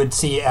that you would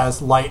see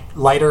as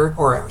lighter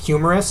or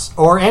humorous,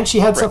 and she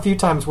had a few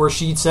times where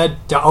she said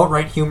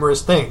outright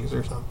humorous things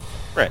or something.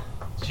 Right.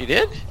 She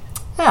did?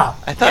 Yeah,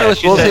 I thought Yeah, it was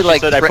she mostly said- she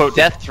like said, I quote-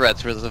 death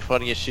threats were the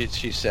funniest shit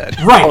she said.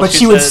 right. Oh, But she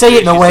she would said- say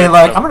it in a she way said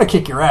like, no. "I'm going to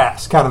kick your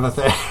ass," kind of a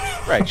thing.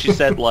 Right. She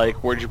said, like,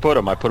 where'd you put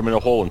him? I put him in a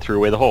hole and threw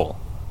away the hole.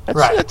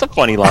 Right. That's a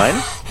funny line.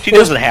 She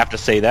doesn't have to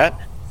say that.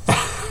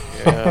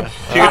 Yeah.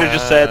 She could have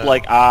just said,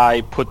 like,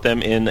 I put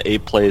them in a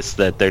place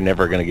that they're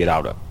never going to get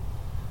out of.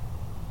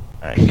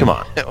 All right, come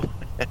on.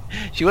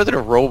 She wasn't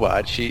a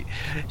robot.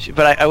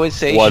 But I would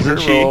say Wasn't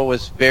her she? role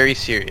was very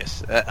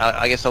serious.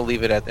 I guess I'll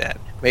leave it at that.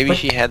 Maybe But-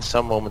 she had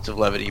some moments of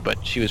levity,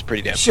 but she was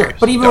pretty damn Sure, serious.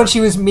 but even when she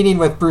was meeting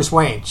with Bruce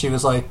Wayne, she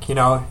was like, you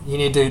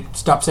need to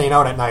stop staying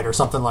out at night or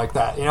something like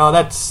that.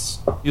 That's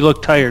You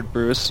look tired,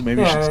 Bruce.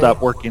 Maybe you Yeah, should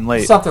stop working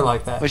late. something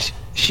like that. But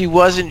she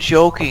wasn't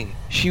joking.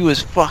 She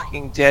was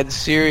fucking dead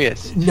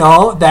serious.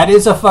 No, that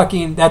is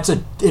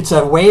it's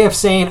a way of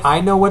saying I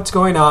know what's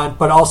going on,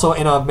 but also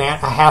in a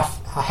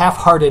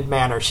half-hearted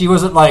manner. She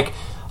wasn't like,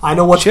 I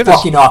know what's She had a-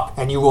 fucking up,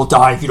 and you will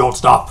die if you don't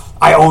stop.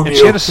 I own And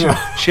you.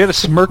 she had a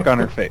smirk on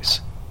her face,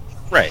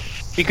 Right.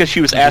 Because she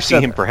was You asking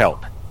said him that. for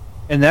help.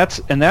 and that's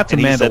And he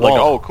Amanda said, like,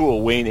 Waller. oh,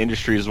 cool, Wayne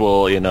Industries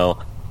will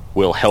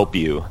help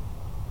you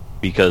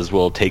because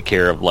we'll take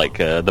care of, like,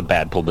 the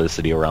bad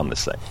publicity around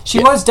this thing. She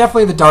was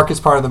definitely the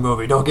darkest part of the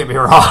movie, don't get me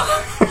wrong.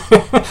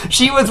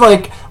 She was,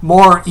 like,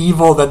 more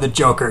evil than the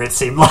Joker, it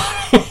seemed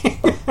like.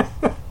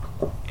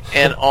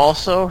 And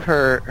also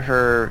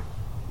her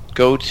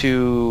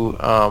go-to,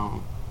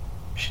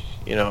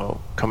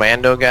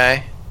 commando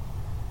guy,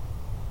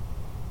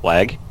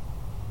 Flag?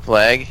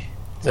 Flag.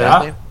 Is that his Yeah.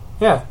 name?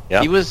 Yeah.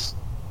 Yeah. He was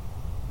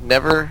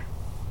never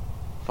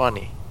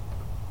funny.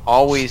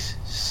 Always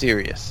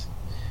serious.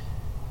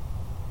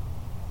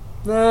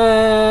 I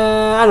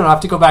don't know. I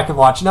have to go back and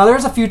watch. Now,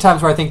 there's a few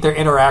times where I think they're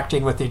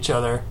interacting with each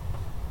other.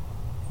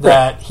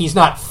 That he's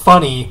not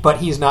funny, but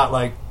he's not,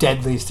 like,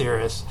 deadly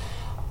serious.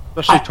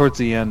 Especially towards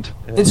the end.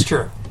 It's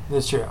true.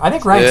 It's true. I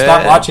think Ryan Yeah.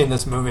 stopped watching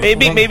this movie.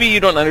 Maybe you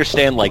don't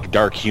understand, like,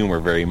 dark humor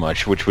very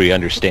much, which we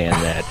understand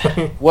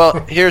that. Well,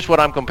 here's what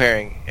I'm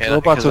comparing. And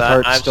Robots with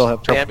hearts I still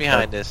have trouble stand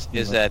behind this,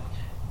 is that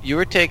you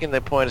were taking the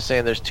point of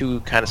saying there's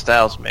two kind of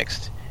styles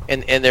mixed.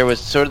 And there was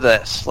sort of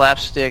that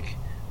slapstick,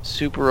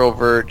 super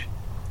overt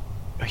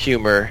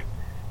humor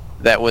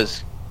that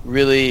was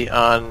really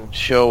on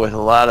show with a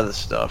lot of the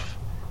stuff.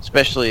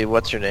 Especially,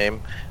 what's her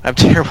name? I'm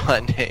terrible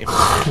at names.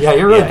 Yeah,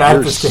 you're really Yeah, bad you're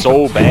at this game.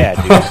 so bad,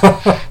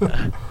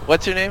 dude.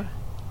 What's her name?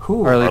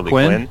 Who? Harley, Harley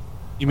Quinn? Quinn?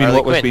 You mean Harley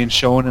what was Quinn. being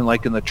shown in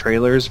the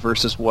trailers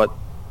versus what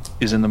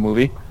is in the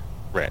movie?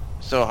 Right.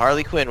 So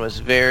Harley Quinn was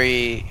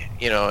very,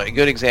 a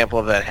good example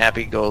of that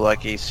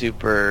happy-go-lucky,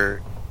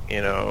 super,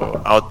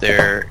 out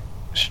there,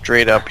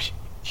 straight-up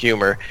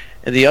humor.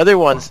 And the other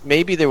ones,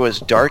 maybe there was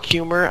dark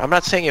humor. I'm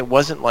not saying it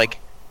wasn't like,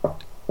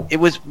 it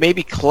was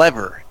maybe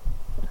clever,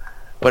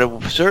 but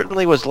it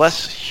certainly was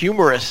less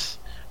humorous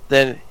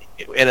than,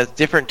 in a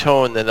different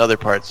tone than other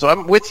parts. So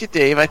I'm with you,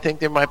 Dave. I think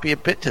there might be a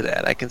bit to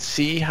that. I can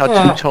see how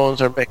Yeah. two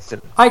tones are mixed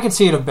in. I can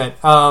see it a bit.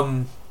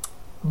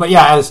 But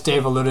yeah, as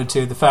Dave alluded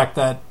to, the fact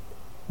that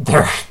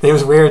it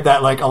was weird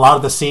that like a lot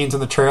of the scenes in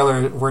the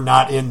trailer were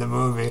not in the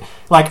movie.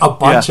 Like a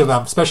bunch of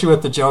them, especially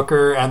with the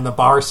Joker and the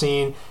bar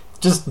scene,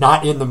 just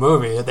not in the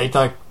movie.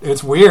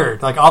 It's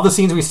weird. Like all the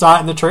scenes we saw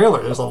in the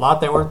trailer, there's a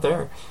lot that weren't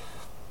there.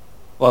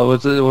 Well,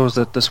 what was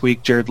it this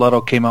week? Jared Leto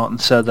came out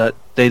and said that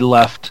they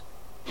left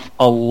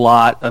a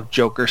lot of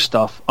Joker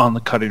stuff on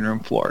the cutting room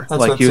floor. That's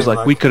Like what he it was seemed like,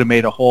 like. we could have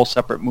made a whole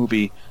separate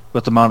movie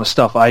with the amount of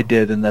stuff I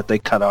did, and that they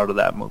cut out of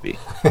that movie.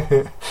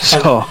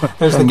 So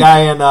There's the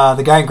guy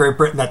in Great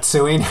Britain that's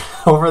suing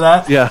over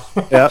that. yeah.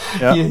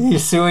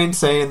 He's suing,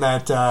 saying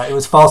that it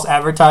was false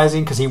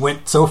advertising because he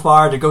went so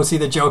far to go see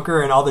the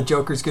Joker, and all the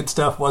Joker's good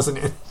stuff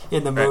wasn't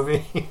in the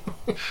movie.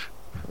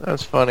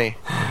 That's funny.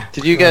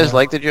 Did you guys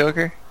like the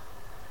Joker?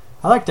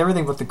 I liked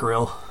everything but the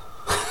grill.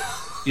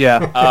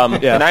 Yeah.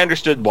 Yeah. And I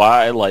understood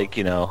why, like,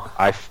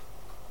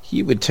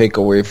 He would take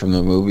away from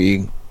the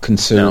movie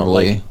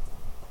considerably.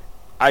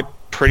 I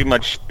pretty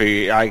much,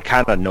 I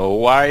kind of know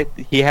why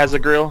he has a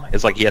grill.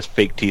 It's like he has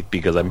fake teeth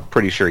because I'm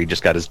pretty sure he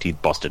just got his teeth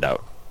busted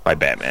out by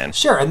Batman.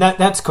 Sure, and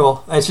that's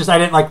cool. It's just I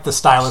didn't like the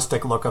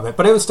stylistic look of it,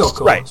 but it was still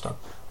cool Right. and stuff.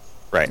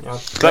 Right. Yeah.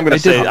 So I'm going I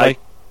to did say, like.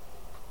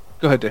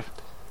 Go ahead, Dave.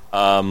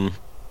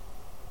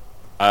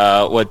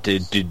 what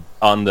did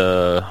on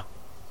the,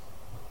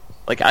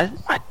 like, I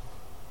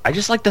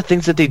just like the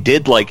things that they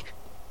did. Like,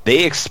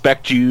 they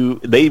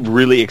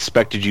really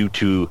expected you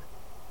to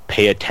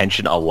pay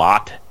attention a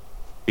lot,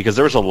 because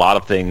there was a lot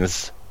of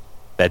things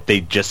that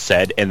they just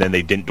said and then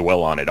they didn't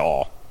dwell on at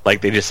all.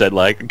 Like, they just said,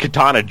 like,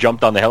 Katana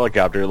jumped on the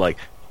helicopter, like,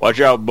 watch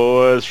out,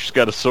 boys, she's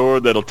got a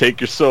sword that'll take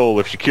your soul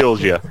if she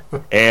kills you.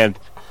 And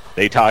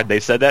they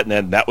said that, and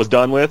then that was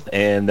done with,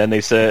 and then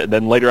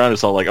then later on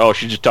it's all like, oh,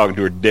 she's just talking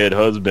to her dead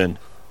husband.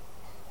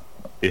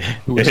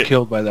 who was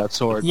killed by that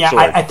sword. Yeah,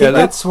 Sword. I think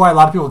that's why a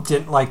lot of people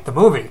didn't like the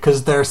movie,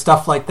 because there's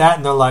stuff like that,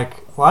 and they're like,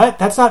 what?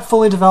 That's not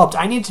fully developed.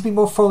 I need it to be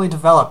more fully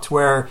developed,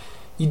 where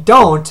you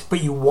don't,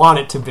 but you want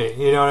it to be.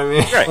 You know what I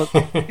mean?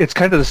 Right. It's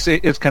kind of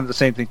the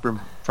same thing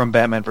from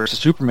Batman versus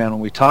Superman.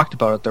 When we talked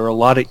about it, there were a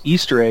lot of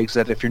Easter eggs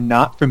that if you're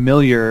not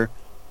familiar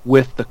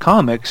with the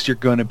comics, you're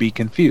going to be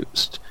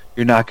confused.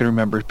 You're not going to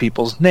remember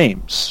people's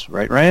names,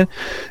 right, Ryan?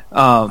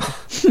 I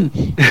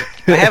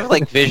have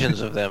like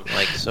visions of them,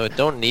 like so.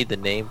 Don't need the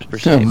names per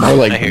se. More I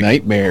like hear you.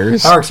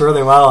 nightmares. That works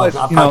really well on a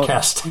But, you know,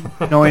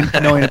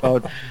 podcast. knowing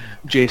about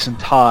Jason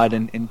Todd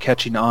and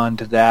catching on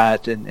to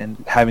that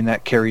and having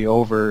that carry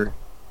over,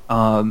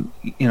 all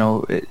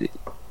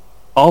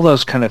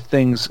those kind of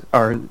things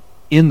are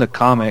in the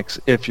comics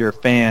if you're a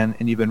fan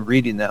and you've been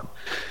reading them.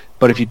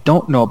 But if you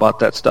don't know about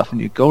that stuff and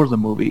you go to the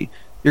movie,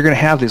 you're going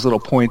to have these little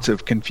points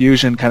of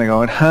confusion, kind of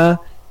going, huh?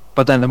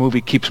 But then the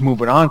movie keeps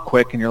moving on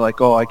quick, and you're like,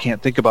 oh, I can't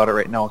think about it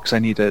right now because I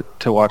need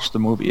to watch the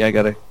movie. I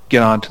got to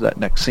get on to that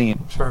next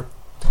scene. Sure.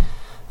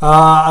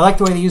 I like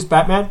the way they used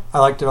Batman. I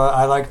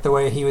liked the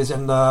way he was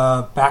in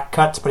the back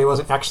cuts, but he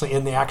wasn't actually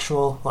in the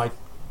actual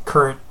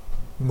current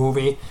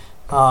movie.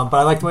 But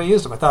I liked the way he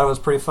used him. I thought it was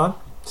pretty fun.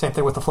 Same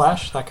thing with the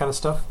Flash, that kind of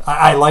stuff.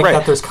 I like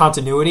that there's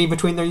continuity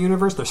between their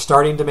universe. They're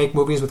starting to make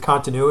movies with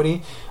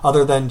continuity,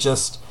 other than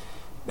just,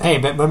 hey,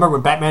 remember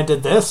when Batman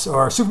did this,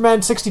 or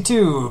Superman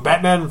 62,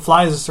 Batman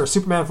flies, or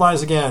Superman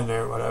flies again,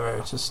 or whatever.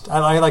 It's just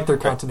I like their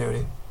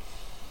continuity.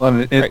 Well,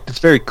 and it's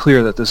very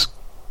clear that this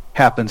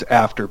happens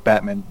after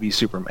Batman v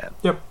Superman.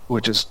 Yep.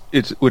 Which is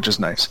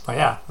nice. Oh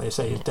yeah, they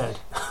say he's dead.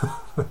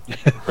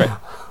 Right.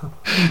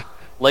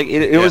 Like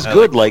it was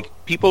good. Like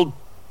people,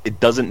 it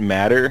doesn't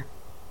matter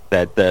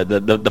that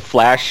the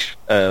Flash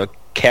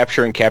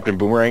capturing Captain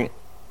Boomerang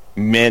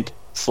meant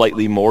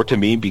slightly more to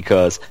me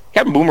because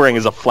Captain Boomerang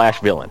is a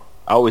Flash villain.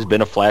 I've always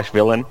been a Flash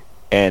villain,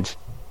 and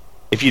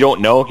if you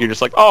don't know, you're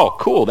just like, oh,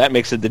 cool, that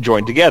makes it to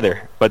join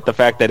together. But the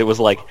fact that it was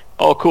like,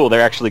 oh, cool,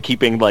 they're actually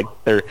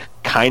they're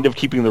kind of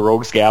keeping the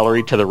Rogues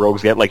Gallery to the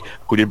Rogues Gallery. Like,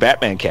 who did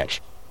Batman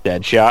catch?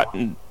 Deadshot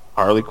and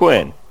Harley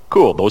Quinn.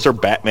 Cool, those are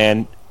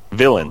Batman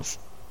villains.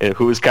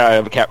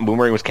 Captain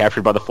Boomerang was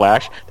captured by the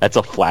Flash. That's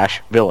a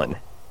Flash villain.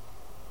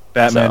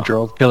 Batman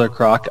drove Killer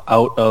Croc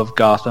out of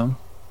Gotham.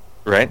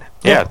 Right?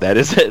 Yeah, that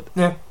is it.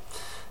 Yeah.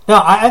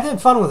 No, I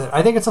had fun with it.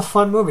 I think it's a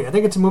fun movie. I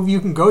think it's a movie you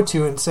can go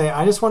to and say,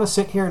 I just want to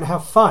sit here and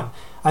have fun.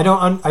 I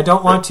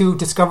don't want to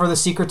discover the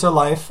secrets of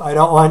life. I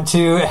don't want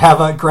to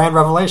have a grand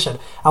revelation.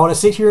 I want to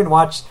sit here and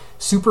watch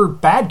super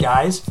bad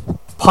guys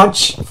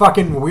punch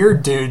fucking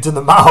weird dudes in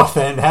the mouth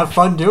and have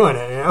fun doing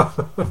it, you know?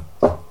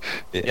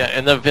 Yeah,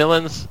 and the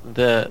villains,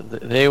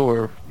 they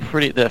were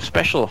pretty. The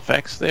special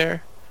effects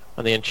there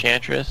on the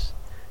Enchantress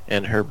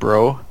and her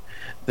bro,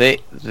 they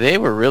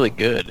were really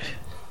good.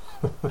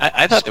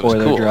 I thought it was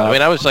Spoiler cool. drop. I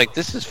mean, I was like,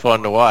 this is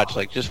fun to watch.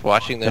 Like just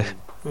watching them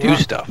do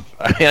stuff.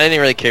 I mean, I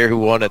didn't really care who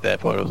won at that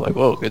point. I was like,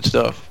 whoa, good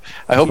stuff.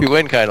 I hope you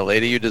win, kind of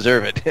lady. You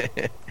deserve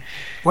it.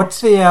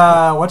 What's the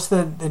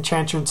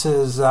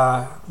Enchantress's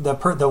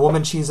the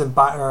woman she's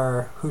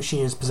or who she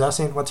is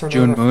possessing? What's her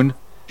June name? Moon.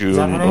 Is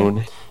that her name?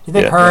 Do you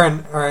think her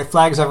and or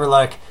Flag's ever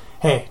like,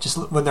 hey, just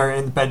when they're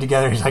in bed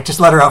together, he's like, just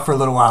let her out for a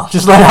little while.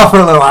 Just let her out for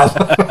a little while.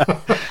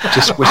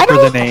 Just whisper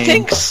the name. I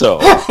think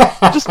so.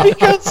 Just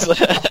because.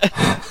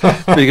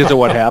 Because of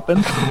what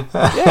happened?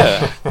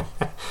 Yeah.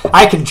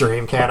 I can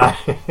dream, can't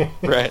I?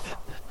 Right.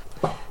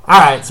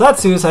 Alright, so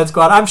that's Suicide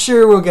Squad. I'm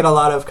sure we'll get a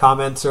lot of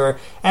comments, and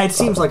it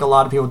seems like a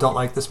lot of people don't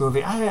like this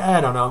movie. I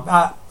don't know.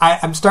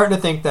 I'm starting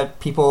to think that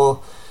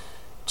people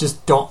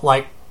just don't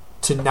like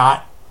to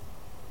not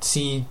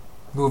see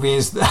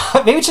movies.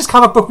 Maybe it's just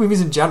comic book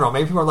movies in general.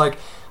 Maybe people are like,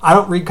 I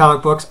don't read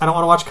comic books. I don't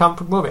want to watch a comic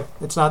book movie.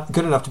 It's not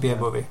good enough to be a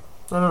movie.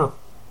 I don't know.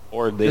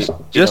 Or they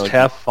Just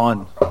have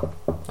fun.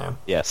 Yeah.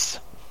 Yes.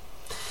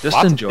 Just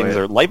Lots of enjoy things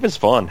it. life is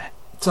fun.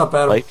 What's up,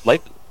 Adam?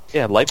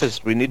 Life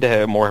is. We need to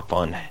have more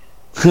fun.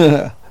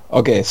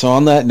 Okay, so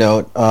on that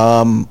note,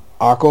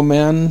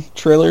 Aquaman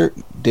trailer.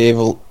 Dave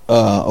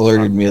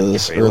alerted me to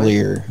this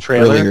earlier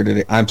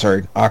today. I'm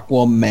sorry,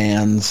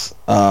 Aquaman's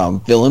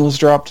villain was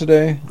dropped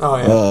today. Oh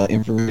yeah.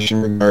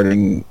 Information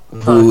regarding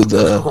who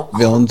the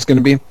villain's going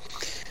to be.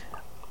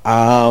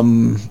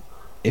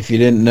 If you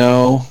didn't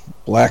know,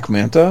 Black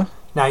Manta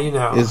Now you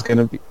know. is going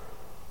to be.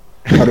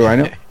 How do I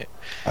know?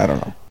 I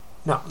don't know.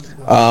 No.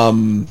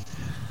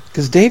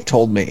 Because Dave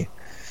told me.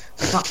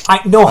 No,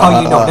 I know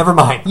how you know. Never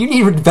mind. You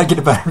need to get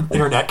a better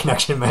internet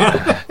connection,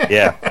 man.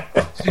 Yeah.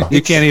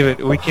 You can't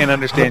even. We can't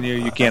understand you.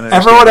 You can't. Understand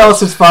Everyone us.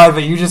 else is fine,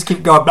 but you just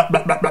keep going. Blah,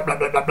 blah, blah, blah,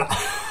 blah, blah,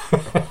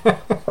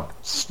 blah.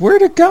 Swear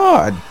to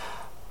God.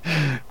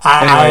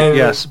 Anyway,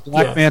 yes,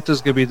 Black yeah.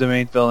 Manta's going to be the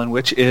main villain,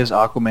 which is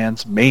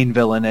Aquaman's main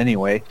villain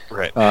anyway.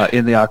 Right.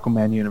 In the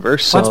Aquaman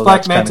universe. So What's Black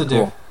that's Manta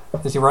kinda do?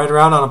 Does he ride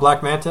around on a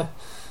Black Manta?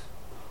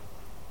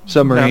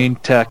 Submarine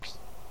tech.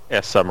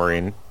 Yeah.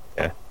 Submarine.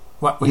 Yeah.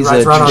 What? He He's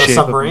rides a around on a shape of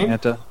submarine?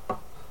 Manta.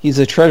 He's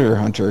a treasure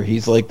hunter.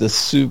 He's like the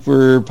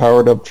super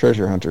powered up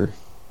treasure hunter.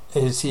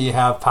 Does he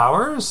have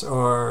powers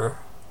or?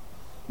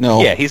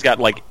 No. Yeah. He's got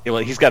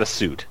he's got a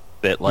suit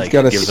that he's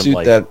got a gives suit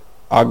him that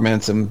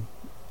augments him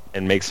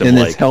and makes him And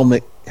like his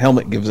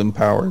helmet gives him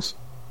powers.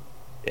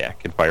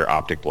 can fire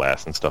optic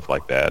blasts and stuff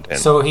like that. And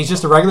So he's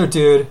just a regular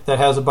dude that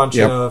has a bunch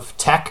Yep. of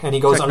tech, and he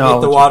goes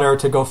underneath the Technology. water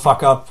to go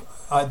fuck up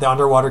the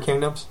underwater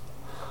kingdoms.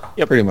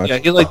 Yeah, pretty much.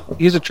 Yeah,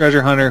 he's a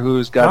treasure hunter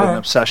who's got an Alright.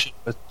 obsession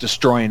with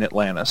destroying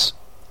Atlantis.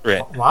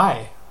 right.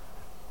 Why?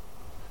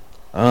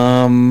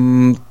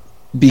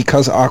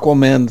 Because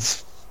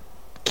Aquaman's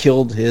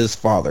killed his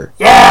father.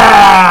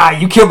 Yeah,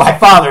 you killed my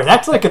father.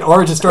 That's like an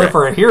origin story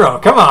for a hero.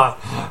 Come on.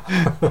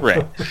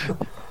 Right.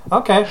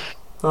 Okay.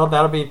 Well,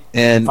 that'll be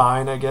And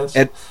fine, I guess.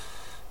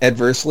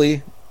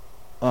 adversely,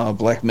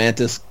 Black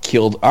Mantis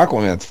killed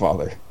Aquaman's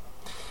father.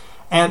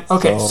 And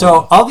okay,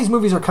 so all these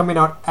movies are coming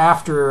out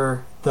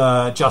after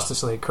the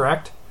Justice League,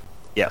 correct?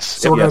 Yes.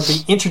 So we're going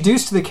to be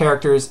introduced to the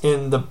characters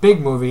in the big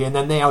movie, and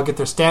then they all get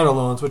their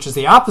standalones, which is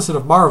the opposite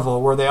of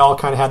Marvel, where they all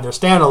kind of had their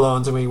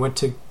standalones, and we went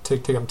to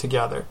them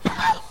together.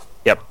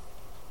 Yep.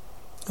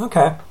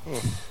 Okay,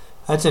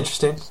 that's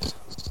interesting.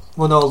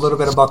 We'll know a little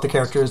bit about the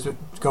characters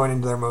going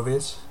into their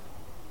movies.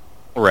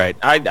 Right.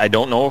 I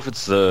don't know if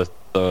it's the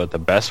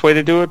best way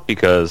to do it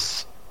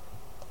because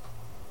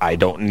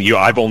I've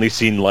only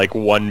seen like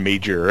one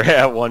major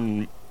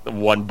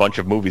one bunch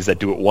of movies that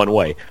do it one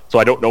way, so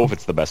I don't know if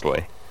it's the best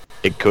way.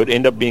 It could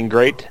end up being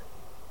great.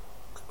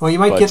 Well, you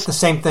might get the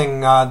same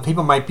thing.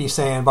 People might be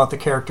saying about the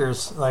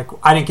characters, like,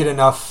 I didn't get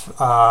enough.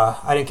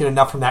 I didn't get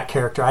enough from that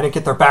character. I didn't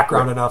get their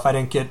background enough. I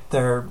didn't get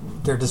their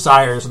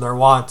desires and their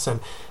wants, and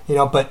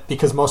but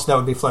because most of that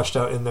would be fleshed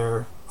out in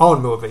their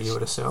own movie, you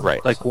would assume.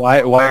 Right. Like,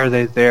 why are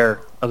they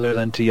there other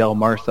than to yell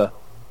Martha?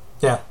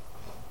 Yeah,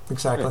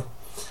 exactly.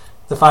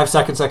 The 5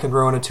 seconds that can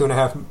ruin a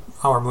 2.5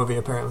 hour movie,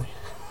 apparently.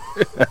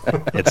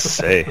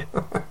 It's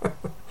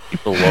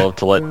people love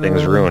to let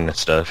things ruin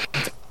stuff.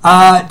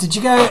 Did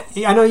you guys?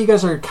 I know you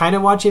guys are kind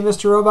of watching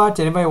Mr. Robot.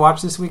 Did anybody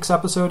watch this week's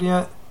episode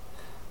yet?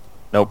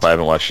 Nope, I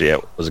haven't watched it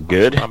yet. Was it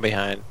good? I'm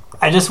behind.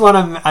 I just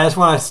want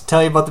to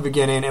tell you about the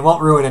beginning. It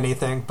won't ruin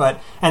anything,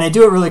 and they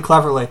do it really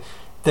cleverly.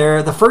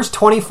 The first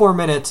 24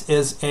 minutes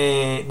is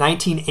a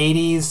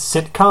 1980s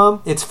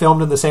sitcom. It's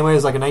filmed in the same way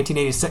as like a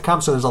 1980s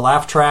sitcom, so there's a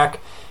laugh track,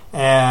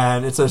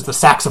 and there's the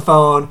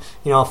saxophone,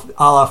 a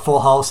la Full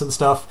House and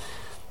stuff.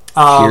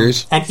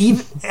 Cheers. And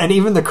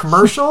even the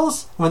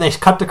commercials, when they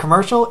cut the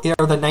commercial,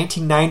 are the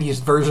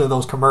 1990s version of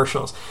those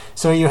commercials.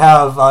 So you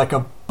have like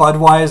a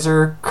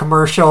Budweiser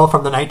commercial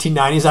from the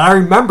 1990s, and I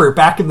remember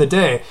back in the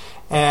day.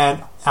 And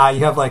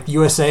you have like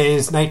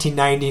USA's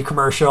 1990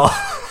 commercial.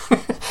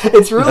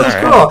 It's really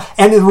cool.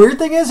 And the weird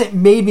thing is, it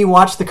made me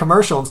watch the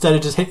commercial instead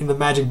of just hitting the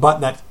magic button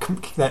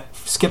that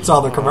skips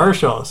all the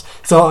commercials.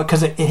 So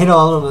because it hit a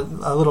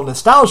little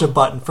nostalgia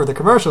button for the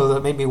commercials,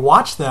 that made me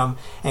watch them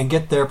and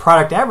get their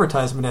product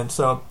advertisement in.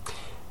 So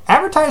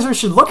advertisers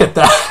should look at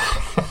that.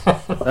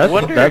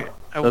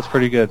 That's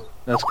pretty good.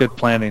 That's good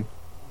planning.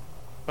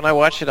 When I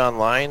watch it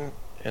online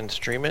and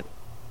stream it,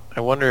 I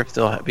wonder if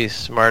they'll be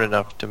smart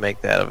enough to make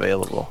that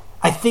available.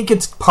 I think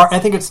it's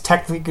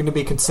technically going to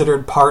be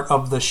considered part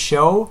of the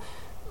show,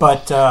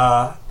 but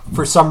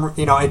for some,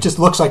 it just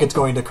looks like it's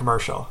going to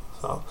commercial.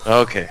 So.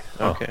 Okay.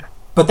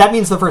 But that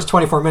means the first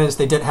 24 minutes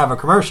they didn't have a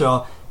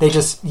commercial. They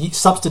just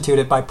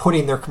substituted by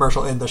putting their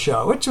commercial in the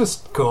show, which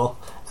was cool.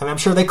 I mean, I'm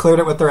sure they cleared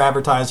it with their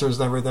advertisers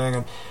and everything.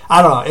 And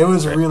I don't know. It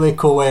was a really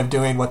cool way of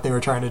doing what they were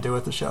trying to do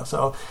with the show.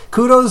 So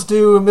kudos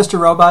to Mr.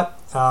 Robot.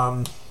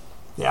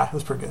 Yeah, it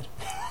was pretty good.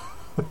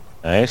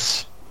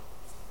 Nice.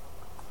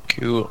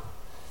 Cool.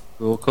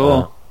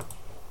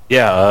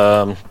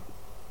 Yeah.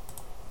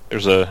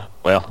 There's I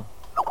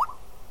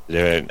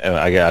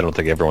don't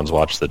think everyone's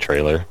watched the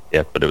trailer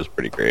yet, but it was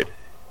pretty great.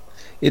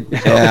 It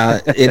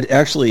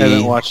actually. I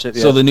haven't watched it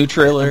yet. So the new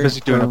trailer I'm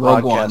busy doing for a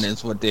Rogue podcast. One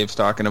is what Dave's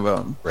talking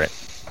about. Right.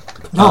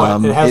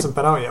 No, it hasn't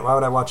been out yet. Why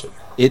would I watch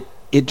it?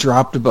 It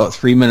dropped about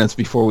 3 minutes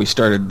before we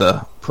started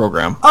the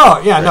program. Oh,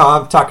 yeah, no,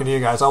 I'm talking to you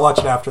guys. I'll watch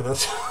it after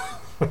this.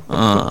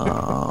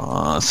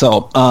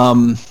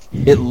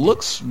 It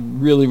looks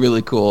really,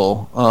 really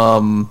cool.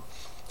 Oh,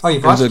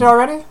 you've watched it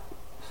already?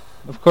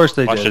 Of course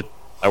they Watched did. it.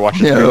 I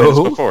watched it 3 minutes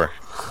before.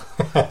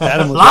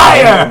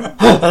 Liar!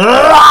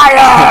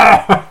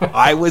 Liar!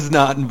 I was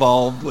not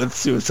involved with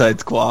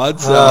Suicide Squad,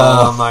 so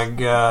Oh my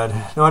god.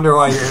 No wonder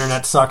why your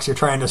internet sucks. You're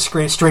trying to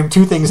stream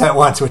two things at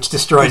once, which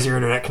destroys your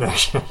internet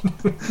connection.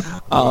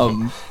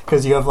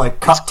 Because you have like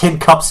tin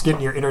cups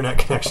getting your internet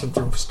connection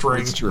through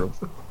string. it's true.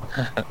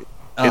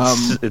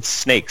 It's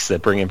snakes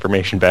that bring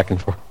information back and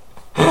forth.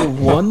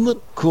 One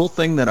cool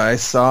thing that I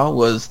saw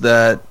was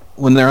that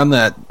when they're on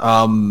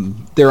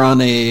they're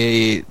on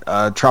a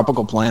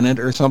tropical planet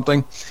or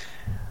something.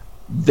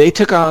 They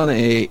took on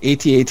a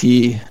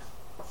AT-AT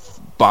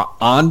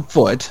on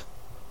foot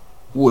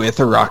with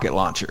a rocket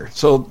launcher.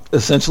 So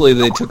essentially,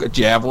 they took a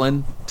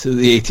javelin to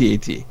the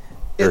AT-AT.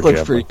 It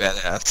looks pretty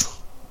badass.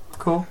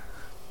 Cool.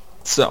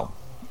 So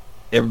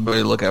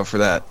everybody look out for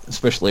that,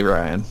 especially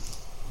Ryan.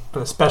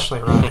 But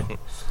especially Ryan.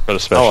 But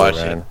especially watch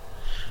Ryan. it.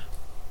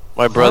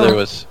 My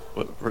brother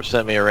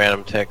sent me a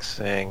random text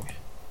saying,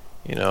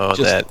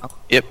 that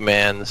Ip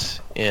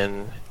Man's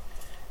in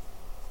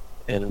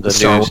in the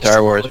Star new Wars.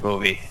 Star Wars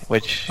movie,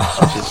 which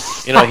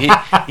is, you know, he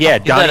Yeah,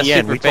 he's not a Donnie Yen.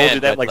 super We told fan, you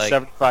that but, like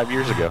 75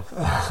 years ago.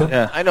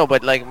 Yeah. I know,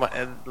 but like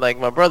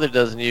my brother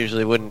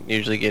wouldn't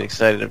usually get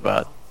excited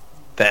about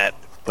that.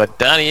 But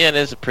Donnie Yen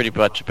is a pretty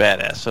much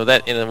badass, so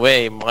that in a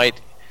way might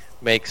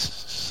make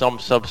some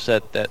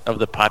subset of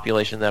the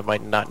population that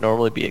might not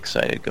normally be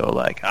excited go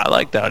like, I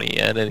like Donnie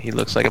Yen and he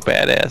looks like a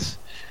badass.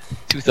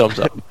 2 thumbs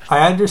up.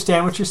 I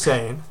understand what you're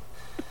saying.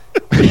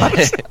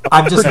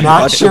 I'm just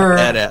not sure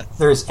Badass.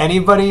 there's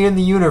anybody in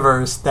the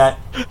universe that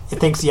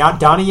thinks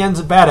Donnie Yen's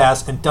a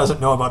badass and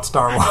doesn't know about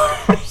Star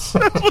Wars.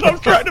 That's what I'm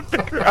trying to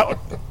figure out.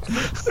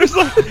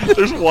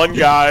 There's one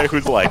guy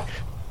who's like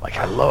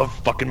I love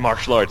fucking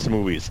martial arts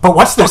movies. But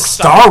what's this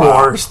Star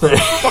Wars thing?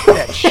 Fuck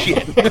that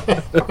shit.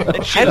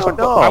 That shit I don't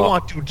know. I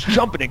want dudes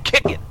jumping and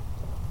kicking.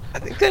 I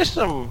think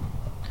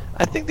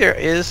there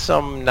is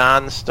some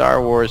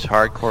non-Star Wars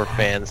hardcore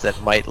fans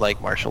that might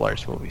like martial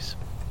arts movies.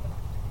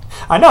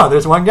 I know,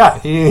 there's one guy.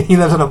 He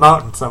lives on a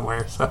mountain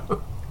somewhere, so...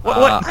 What?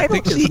 I I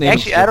think don't his see.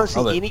 name's Actually, I don't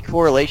Brother. see any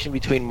correlation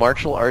between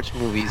martial arts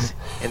movies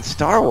and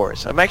Star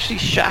Wars. I'm actually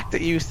shocked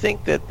that you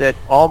think that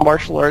all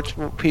martial arts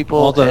people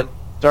All the- and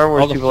Star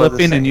Wars All the people are the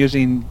flipping same. and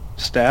using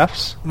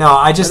staffs. No,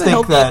 I just Where the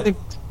hell think do you that...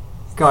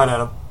 think- Go ahead,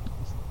 Adam.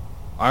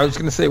 I was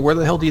going to say, where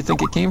the hell do you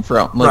think it came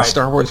from? Like Right.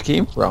 Star Wars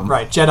came from?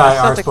 Right, Jedi not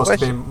are the supposed to be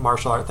question.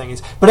 martial art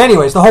thingies. But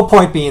anyways, the whole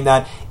point being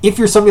that if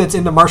you're somebody that's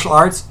into martial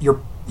arts,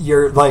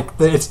 you're like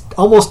it's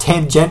almost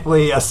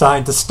tangentially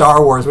assigned to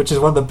Star Wars, which is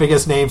one of the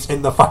biggest names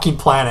in the fucking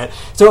planet.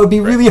 So it would be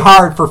really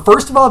hard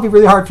first of all, it'd be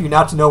really hard for you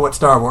not to know what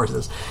Star Wars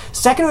is.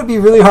 Second, it would be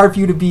really hard for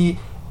you to be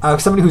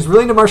somebody who's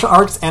really into martial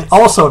arts and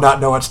also not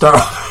know what Star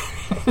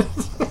Wars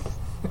is.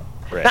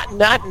 Right.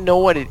 Not know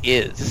what it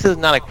is. This is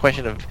not a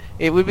question of.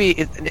 It would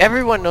be.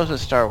 Everyone knows what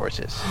Star Wars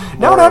is.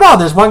 No.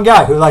 There's one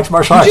guy who likes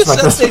martial arts. just like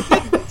said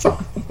this. they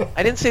didn't.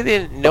 I didn't say they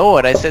didn't know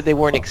it. I said they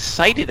weren't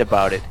excited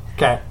about it.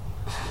 Okay.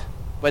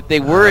 But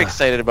they were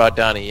excited about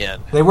Donnie Yen.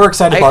 They were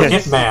excited I about could-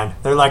 Ip Man.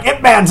 They're like,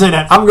 Ip Man's in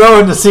it. I'm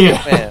going to see it.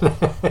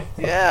 Man.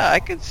 Yeah, I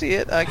could see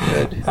it. I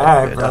could. All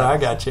right, brother. I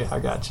got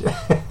you.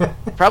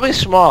 Probably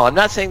small. I'm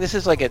not saying this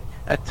is like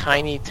a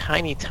tiny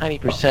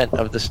percent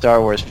of the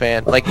Star Wars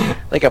fan, like a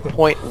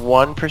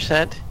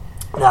 0.1%.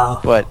 No.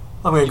 But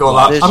I'm going to go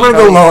lower. There's I'm going to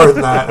go probably- lower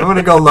than that. I'm going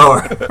to go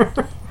lower.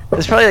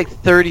 there's probably like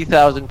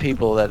 30,000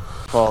 people that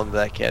fall into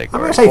that I'm category.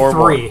 going to say or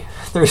more. 3.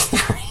 There's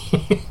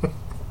 3.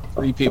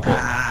 3 people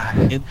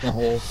in the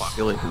whole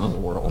population of the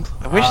world.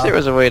 I wish there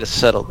was a way to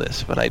settle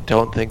this, but I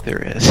don't think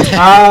there is.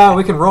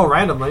 We can roll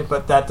randomly,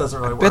 but that doesn't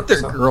really I work. bet they're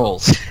so.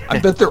 girls. I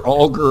bet they're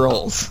all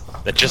girls.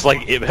 That just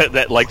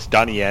that likes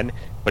Donnie Yen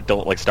but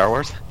don't like Star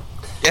Wars.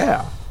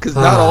 Yeah, because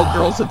not all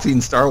girls have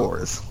seen Star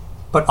Wars.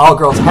 But all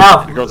girls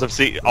have. Girls have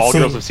seen Ip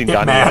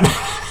Donnie Man.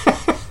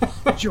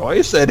 Yen.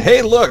 Joy said,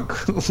 "Hey,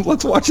 look,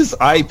 let's watch this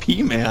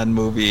IP Man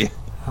movie."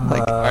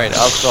 Like, All right,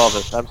 I'll solve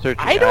this. I'm searching.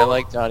 I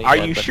like Donnie Are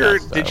Yen, you but sure?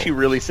 not Star Did she Wars.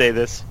 really say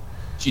this?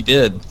 she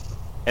did.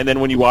 And then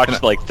when you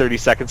watched like 30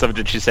 seconds of it,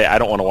 did she say, "I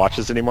don't want to watch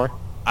this anymore"?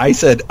 I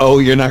said, "Oh,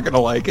 you're not gonna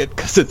like it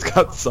because it's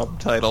got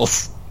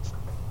subtitles,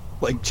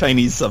 like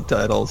Chinese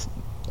subtitles,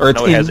 or it's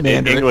No, it has in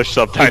Mandarin." English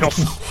subtitles.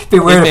 Be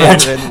weird if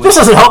Mandarin it, with- this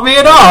doesn't help me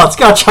at all. It's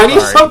got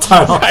Chinese Sorry.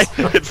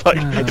 subtitles. It's like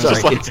it's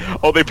just Sorry, like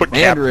it's they put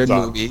Mandarin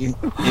captions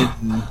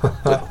on.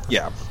 movie,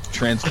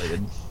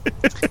 translated.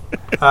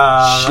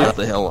 Uh, Shut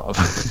the hell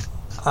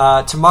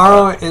up.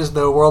 Tomorrow is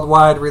the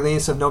worldwide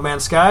release of No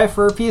Man's Sky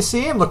for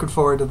PC. I'm looking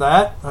forward to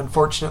that.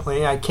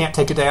 Unfortunately, I can't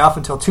take a day off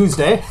until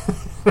Tuesday.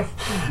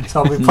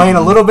 So I'll be playing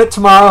a little bit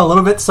tomorrow, a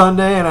little bit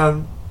Sunday, and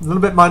a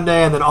little bit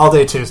Monday, and then all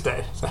day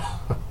Tuesday. So,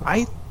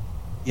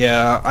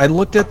 I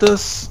looked at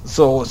this.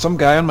 So some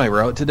guy on my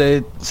route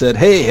today said,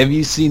 "Hey, have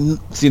you seen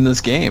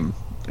this game?"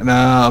 And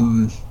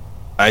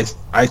I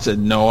said,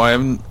 "No, I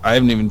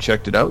haven't even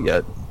checked it out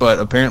yet." But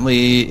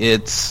apparently,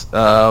 it's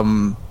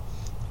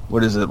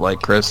what is it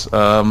like, Chris?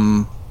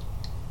 Fucking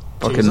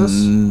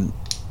Jesus?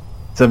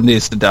 7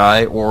 Days to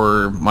Die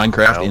or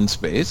Minecraft No. in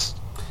space.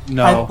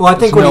 No, I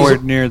think it's when nowhere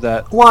he's- near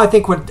that. well, I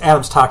think what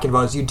Adam's talking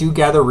about is you do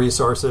gather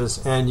resources,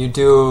 and you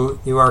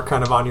are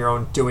kind of on your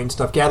own doing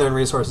stuff, gathering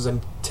resources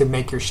and to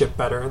make your ship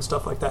better and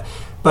stuff like that.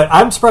 But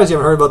I'm surprised you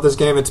haven't heard about this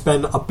game. It's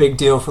been a big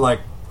deal for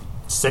like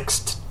 6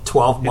 to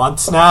 12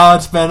 months now.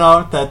 It's been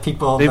out that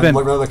people have been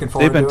really looking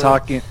forward They've been to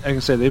talking. Like I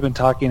said, they've been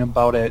talking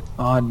about it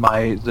on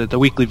the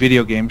weekly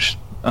video game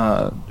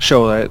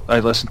show that I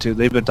listen to.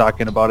 They've been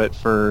talking about it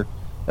for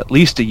at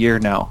least a year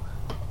now.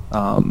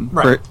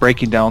 Right.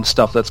 Breaking down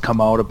stuff that's come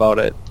out about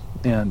it,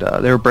 and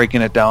they were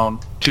breaking it down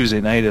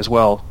Tuesday night as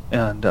well.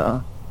 And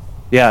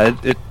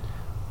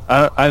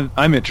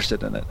I'm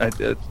interested in it.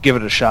 I'd give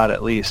it a shot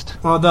at least.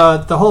 Well,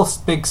 the whole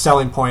big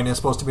selling point is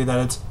supposed to be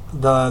that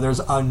there's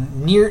a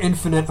near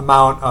infinite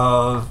amount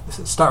of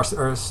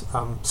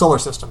solar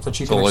systems that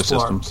you can Solar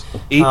explore. systems.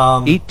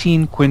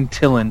 18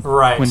 quintillion.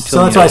 Right.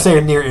 So that's why I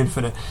say near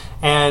infinite.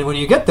 And when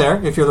you get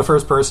there, if you're the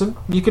first person,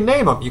 you can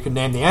name them. You can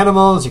name the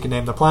animals, you can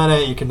name the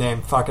planet, you can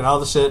name fucking all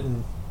the shit,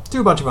 and do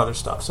a bunch of other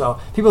stuff.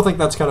 So people think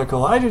that's kind of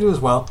cool. I do as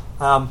well.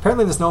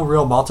 Apparently there's no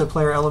real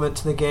multiplayer element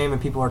to the game,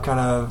 and people are kind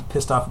of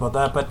pissed off about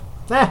that. But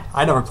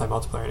I never play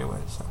multiplayer anyway.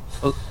 So.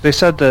 Well, they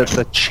said that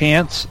the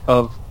chance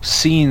of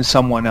seeing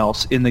someone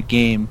else in the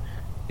game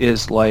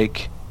is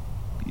like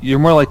you're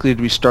more likely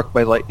to be struck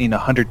by lightning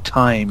 100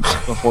 times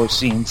before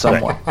seeing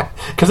someone.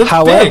 Because it's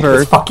big.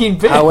 It's fucking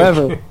big.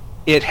 However,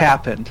 it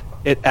happened.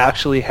 It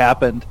actually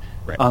happened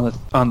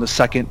on the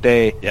second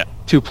day. Yeah.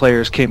 2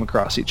 players came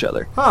across each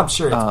other. Well, I'm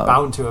sure it's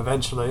bound to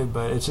eventually,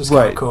 but it's just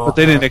kind of cool. But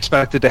they didn't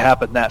expect it to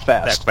happen that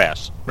fast.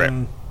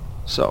 Right.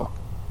 So,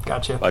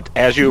 gotcha. But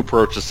as you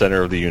approach the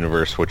center of the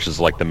universe, which is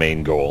like the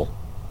main goal,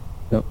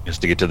 is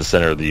to get to the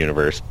center of the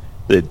universe,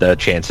 the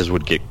chances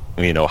would get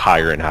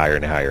higher and higher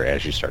and higher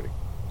as you started.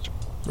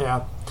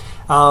 Yeah.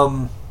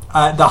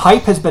 The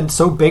hype has been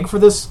so big for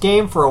this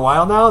game for a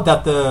while now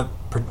that the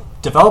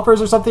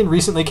developers or something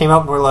recently came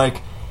out and were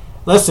like,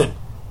 listen,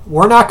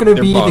 we're not going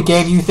to be the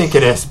game you think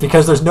it is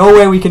because there's no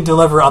way we can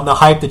deliver on the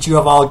hype that you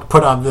have all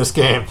put on this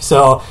game.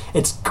 So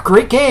it's a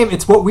great game.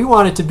 It's what we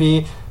want it to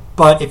be.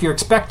 But if you're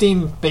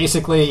expecting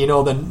basically,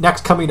 the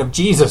next coming of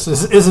Jesus,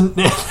 isn't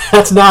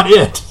that's not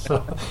it.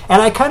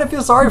 And I kind of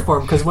feel sorry for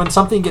him because when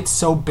something gets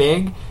so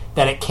big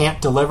that it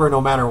can't deliver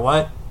no matter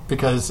what,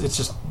 because it's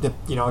just, it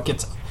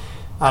gets,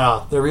 I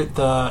don't know,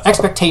 the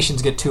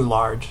expectations get too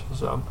large.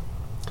 So,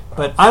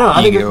 but I don't know.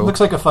 I think it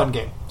looks like a fun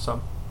game.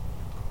 So.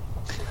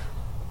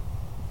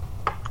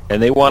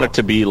 And they want it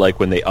to be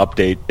like when they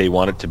update, they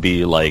want it to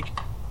be like,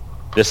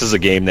 this is a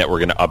game that we're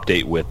going to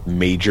update with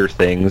major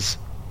things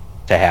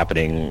to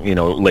happening,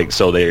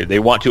 so they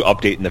want to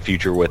update in the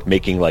future with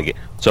making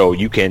so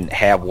you can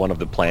have one of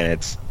the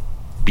planets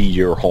be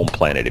your home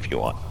planet if you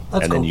want.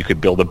 That's cool. Then you could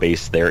build a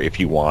base there if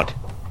you want,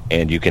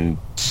 and you can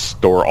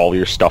store all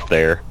your stuff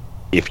there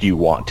if you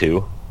want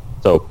to.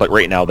 So, but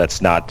right now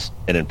that's not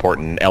an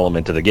important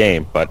element of the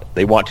game, but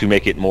they want to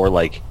make it more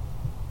like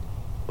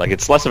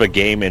it's less of a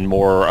game and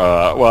more,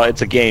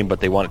 it's a game,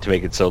 but they want it to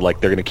make it so they're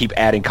going to keep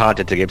adding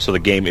content to the game so the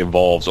game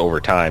evolves over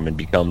time and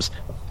becomes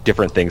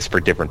different things for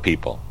different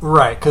people.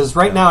 Right, because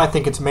right now I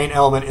think its main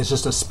element is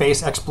just a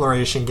space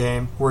exploration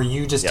game where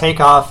you just take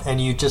off and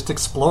you just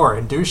explore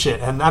and do shit.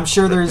 And I'm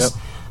sure there's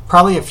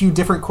probably a few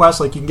different quests,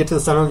 like you can get to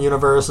the center of the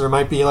universe, there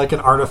might be an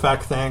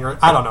artifact thing, or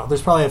I don't know.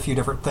 There's probably a few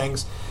different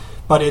things.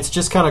 But it's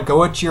just kind of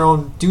go at your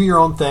own, do your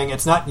own thing.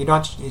 It's not, you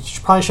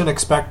probably shouldn't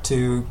expect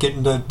to get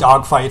into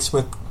dogfights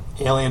with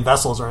alien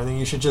vessels or anything.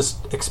 You should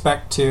just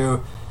expect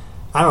to,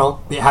 I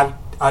don't know, have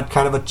a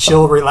kind of a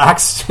chill,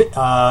 relaxed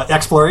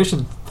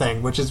exploration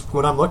thing, which is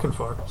what I'm looking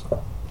for.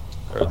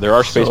 So. There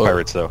are space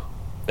pirates though.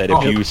 That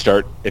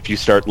if you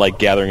start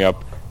gathering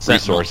up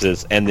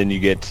resources and then you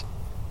get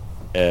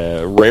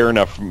rare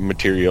enough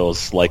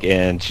materials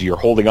and you're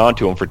holding on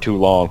to them for too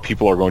long,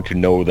 people are going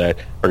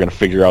to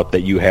figure out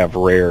that you have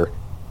rare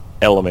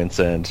elements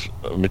and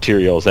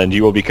materials, and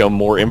you will become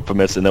more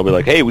infamous, and they'll be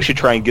like, hey, we should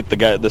try and get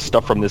the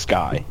stuff from this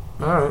guy.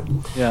 All right.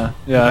 Yeah.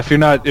 If you're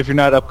not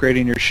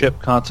upgrading your ship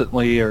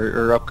constantly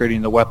or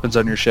upgrading the weapons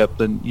on your ship,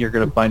 then you're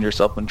going to find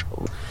yourself in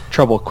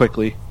trouble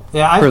quickly.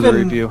 Yeah, I've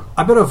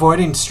been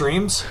avoiding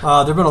streams.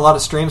 There've been a lot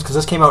of streams because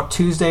this came out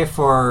Tuesday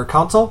for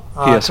console.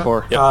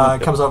 PS4.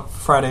 It comes out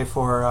Friday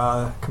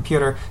for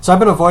computer. So I've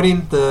been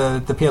avoiding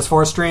the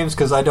PS4 streams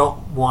because I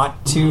don't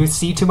want to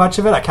see too much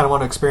of it. I kind of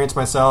want to experience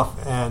myself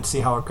and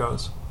see how it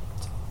goes.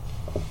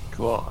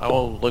 Cool. I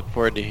will look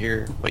forward to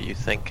hear what you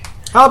think.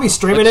 I'll be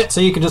streaming it,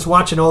 so you can just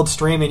watch an old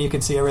stream and you can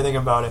see everything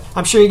about it.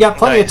 I'm sure you got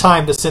plenty of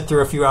time to sit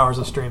through a few hours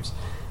of streams.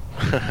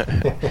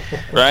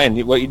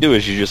 Ryan, what you do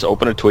is you just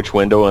open a Twitch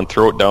window and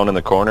throw it down in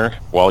the corner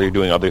while you're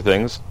doing other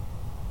things,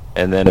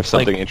 and then if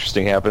something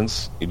interesting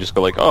happens, you just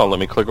go let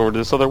me click over to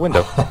this other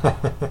window.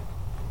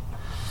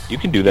 You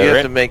can do that, you right?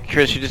 Have to make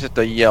Chris. You just have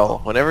to yell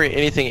whenever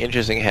anything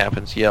interesting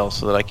happens. Yell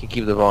so that I can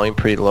keep the volume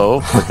pretty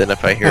low. But then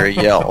if I hear a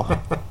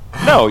yell,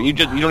 no, you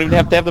don't even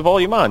have to have the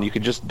volume on. You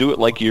can just do it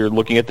like you're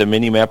looking at the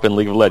mini map in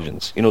League of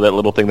Legends. You know that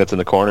little thing that's in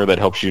the corner that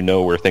helps you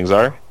know where things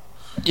are.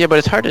 Yeah, but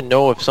it's hard to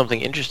know if something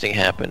interesting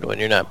happened when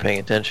you're not paying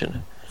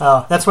attention.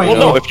 Oh, that's why. Well,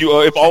 no.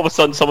 If all of a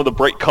sudden some of the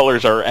bright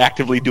colors are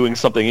actively doing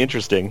something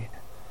interesting,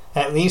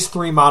 at least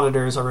 3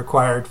 monitors are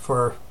required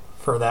for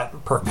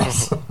that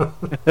purpose.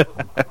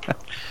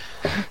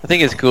 I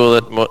think it's cool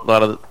that a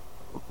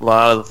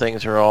lot of the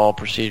things are all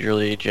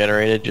procedurally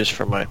generated, just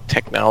from a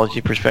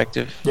technology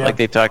perspective. Yeah. Like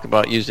they talked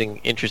about using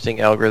interesting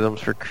algorithms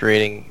for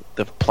creating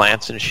the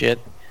plants and shit.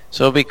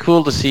 So it'd be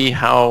cool to see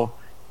how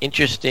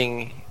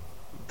interesting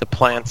the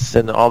plants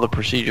and all the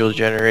procedural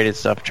generated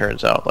stuff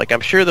turns out.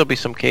 I'm sure there'll be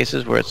some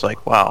cases where it's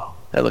wow,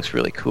 that looks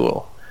really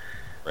cool.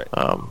 Right.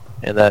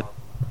 And that,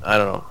 I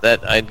don't know,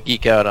 that I'd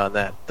geek out on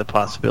that, the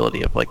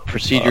possibility of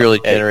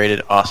procedurally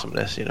generated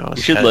awesomeness. You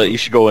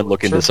should go and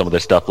look into some of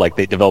this stuff.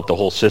 They developed a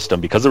whole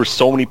system because there were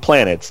so many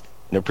planets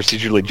and they're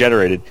procedurally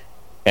generated,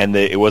 and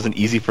it wasn't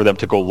easy for them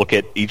to go look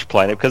at each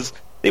planet because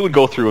they would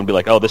go through and be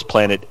like, oh, this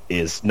planet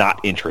is not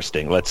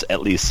interesting. Let's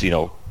at least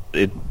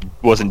it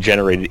wasn't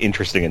generated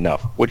interesting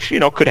enough, which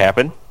could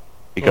happen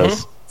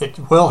because it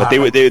will. But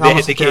happen.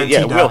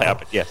 It will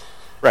happen. Yes,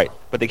 right.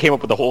 But they came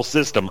up with a whole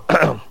system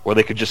where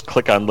they could just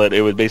click on.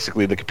 It would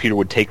basically the computer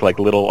would take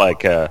little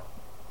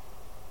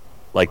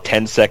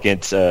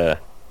 10-second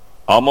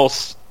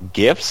almost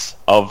GIFs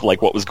of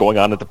like what was going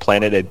on at the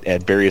planet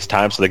at various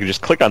times, so they could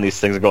just click on these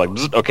things and go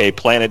like, okay,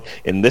 planet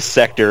in this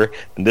sector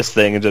and this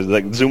thing, and just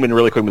like zoom in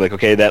really quick and be like,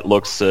 okay, that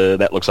looks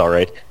all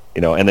right,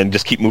 and then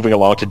just keep moving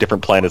along to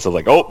different planets. I was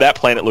like, oh, that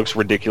planet looks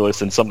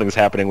ridiculous, and something's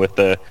happening with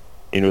the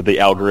the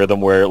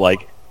algorithm where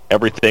like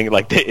everything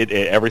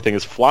everything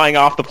is flying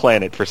off the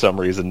planet for some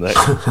reason.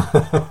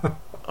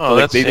 Oh,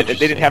 like that's they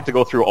didn't have to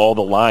go through all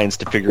the lines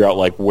to figure out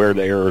like where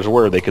the errors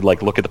were. They could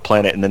like look at the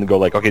planet and then go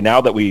like, okay, now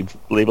that we've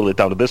labeled it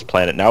down to this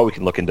planet, now we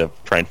can look into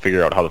try and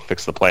figure out how to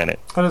fix the planet.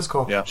 That is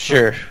cool. Yeah.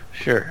 Sure.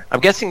 I'm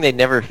guessing they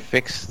never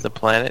fix the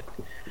planet,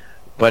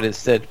 but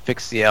instead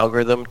fix the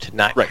algorithm to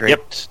not create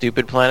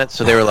stupid planets.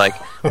 So they were like,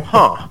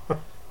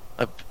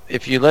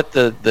 if you let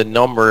the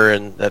number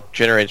and that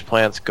generates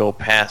planets go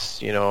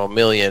past, 1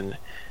 million,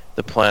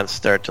 the planets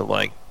start to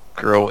like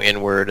grow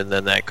inward, and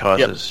then that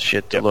causes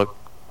shit to look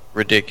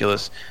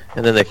ridiculous,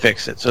 and then they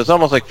fix it. So it's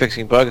almost like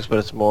fixing bugs, but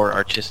it's more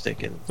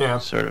artistic and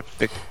sort of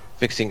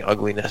fixing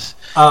ugliness.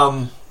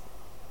 But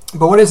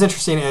what is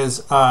interesting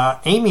is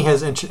Amy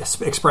has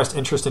expressed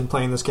interest in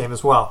playing this game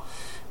as well,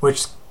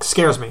 which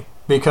scares me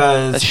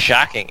because that's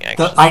shocking.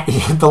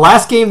 Actually, the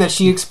last game that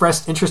she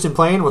expressed interest in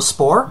playing was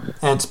Spore,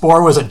 and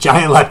Spore was a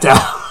giant letdown.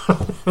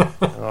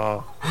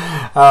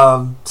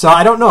 So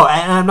I don't know,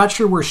 and I'm not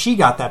sure where she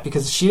got that,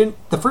 because she didn't.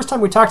 The first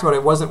time we talked about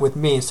it wasn't with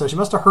me, so she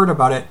must have heard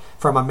about it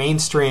from a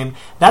mainstream.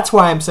 That's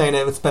why I'm saying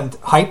it's been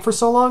hyped for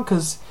so long,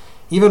 because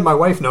even my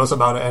wife knows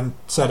about it and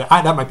said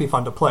that might be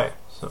fun to play.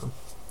 So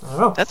I don't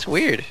know. That's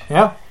weird.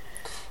 Yeah.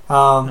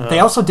 They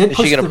also did. Is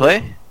she gonna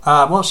play?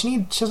 Well, she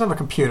doesn't have a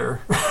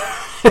computer,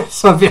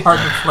 so it'd be hard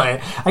to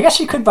play. I guess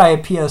she could buy a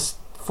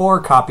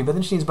PS4 copy, but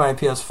then she needs to buy a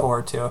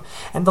PS4 too,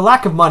 and the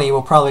lack of money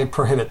will probably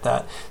prohibit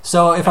that.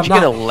 So if I'm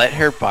not gonna let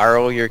her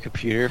borrow your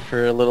computer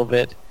for a little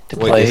bit to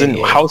play,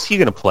 how's he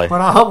gonna play? What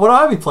do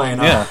I be playing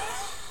on? Yeah,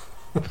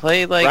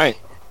 play like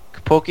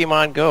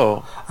Pokemon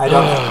Go. I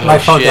don't. My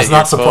phone does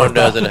not support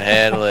that. Your phone doesn't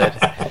handle it.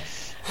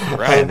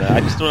 Right.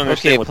 I just don't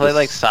understand. Okay, play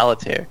like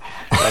Solitaire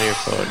on your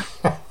phone.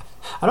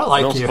 I don't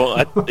like you.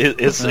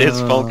 His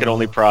phone can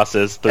only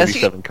process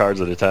 37 cards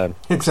at a time.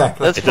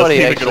 Exactly. That's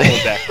funny, actually.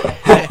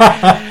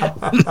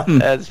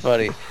 That's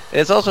funny.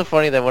 It's also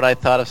funny that when I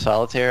thought of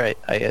Solitaire,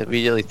 I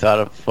immediately thought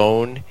of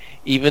phone,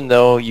 even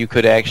though you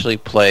could actually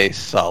play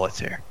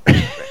Solitaire.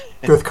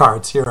 With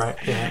cards, you're right.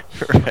 Yeah.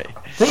 Right.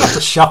 They have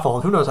to shuffle.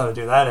 Who knows how to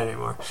do that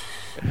anymore?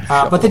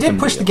 But they did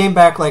push the game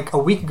back like a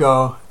week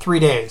ago, 3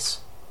 days.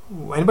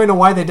 Anybody know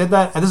why they did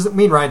that? And this is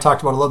me and Ryan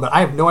talked about it a little bit.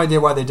 I have no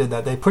idea why they did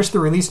that. They pushed the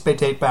release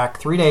date back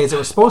 3 days. It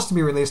was supposed to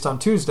be released on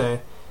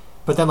Tuesday,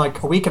 but then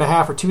like a week and a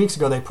half or 2 weeks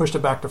ago, they pushed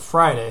it back to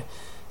Friday.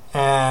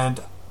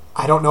 And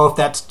I don't know if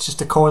that's just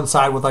to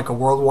coincide with like a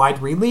worldwide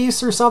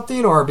release or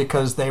something, or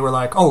because they were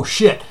like, oh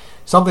shit,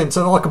 something's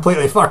all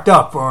completely fucked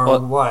up, or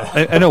what.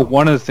 I know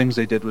one of the things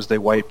they did was they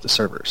wiped the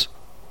servers.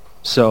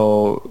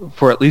 So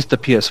for at least the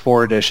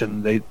PS4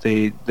 edition,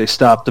 they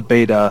stopped the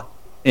beta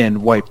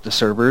and wiped the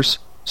servers.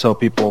 So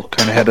people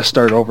kind of had to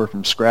start over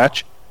from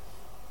scratch.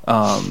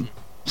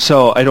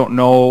 So I don't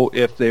know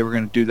if they were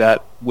going to do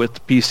that with the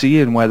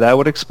PC and why that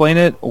would explain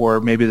it,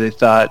 or maybe they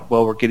thought,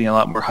 well, we're getting a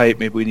lot more hype.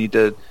 Maybe we need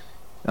to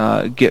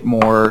get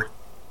more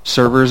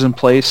servers in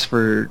place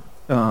for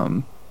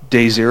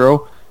day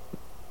zero.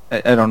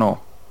 I don't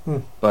know,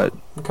 but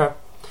okay.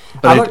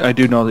 But I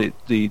do know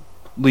the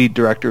lead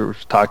director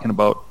was talking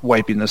about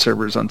wiping the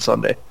servers on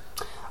Sunday.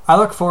 I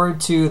look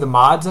forward to the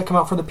mods that come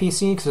out for the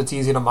PC, because it's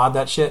easy to mod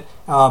that shit,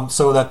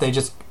 so that they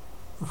just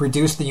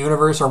reduce the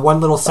universe, or one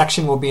little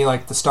section will be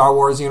like the Star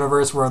Wars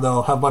universe, where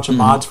they'll have a bunch of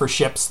mods for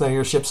ships.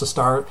 Your ship's a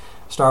Star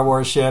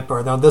Wars ship,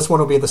 or this one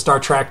will be the Star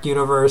Trek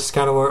universe,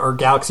 kind of, or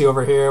galaxy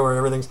over here, where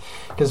everything's,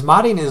 because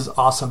modding is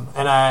awesome.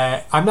 And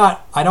I'm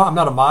not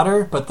a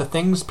modder, but the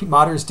things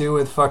modders do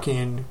with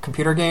fucking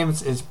computer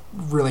games is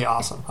really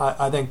awesome.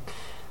 I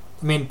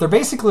mean, they're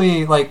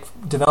basically like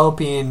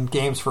developing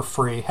games for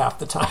free half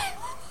the time.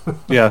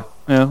 Yeah.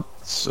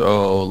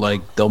 So,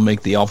 like, they'll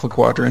make the Alpha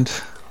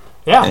Quadrant.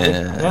 Yeah,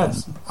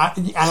 yes.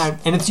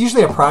 And it's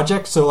usually a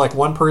project, so, like,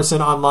 one person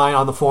online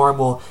on the forum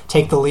will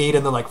take the lead,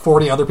 and then, like,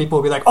 40 other people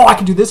will be like, oh, I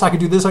can do this, I can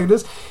do this, I can do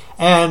this.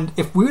 And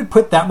if we would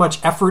put that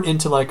much effort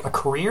into, like, a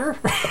career,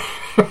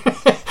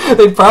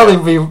 they'd probably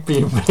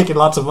be making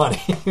lots of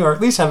money, or at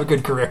least have a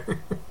good career.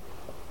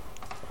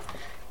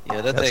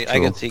 Yeah, I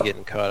can see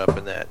getting caught up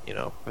in that,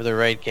 for the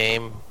right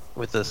game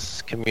with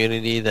this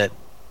community that,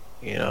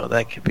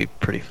 that could be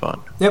pretty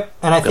fun. Yep,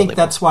 and I think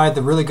that's why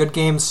the really good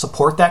games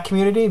support that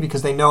community,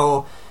 because they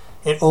know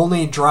it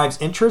only drives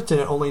interest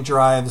and it only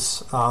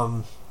drives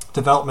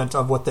development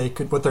of what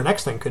their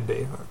next thing could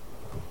be.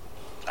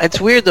 It's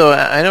weird though.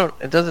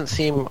 It doesn't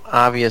seem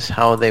obvious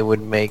how they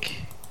would make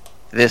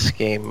this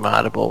game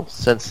moddable,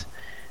 since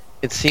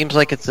it seems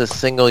like it's a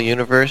single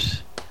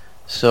universe.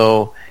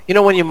 So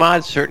when you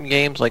mod certain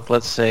games, like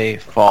let's say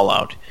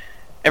Fallout.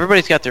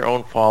 Everybody's got their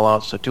own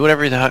Fallout, so do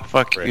whatever the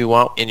fuck you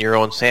want in your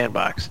own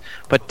sandbox.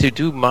 But to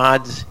do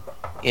mods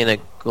in a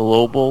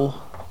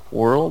global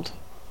world?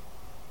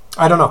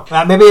 I don't know.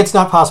 Maybe it's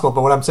not possible,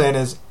 but what I'm saying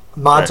is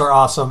Mods are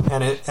awesome,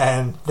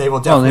 and they will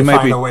definitely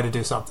find a way to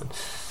do something.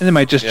 And they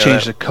might just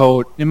change the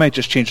code. They might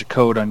just change the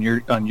code on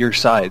your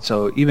side.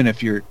 So even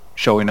if you're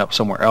showing up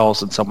somewhere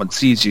else and someone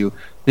sees you,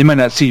 they might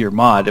not see your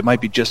mod. It might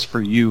be just for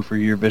you, for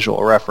your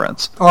visual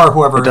reference, or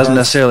whoever. It doesn't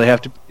necessarily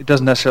have to. It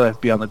doesn't necessarily have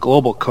to be on the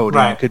global coding.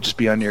 Right. It could just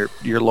be on your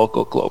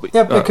local coding.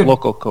 Yep, it could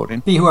local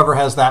coding. Be whoever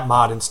has that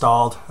mod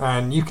installed,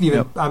 and you could even.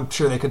 Yep. I'm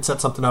sure they could set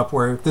something up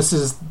where this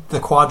is the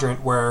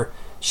quadrant where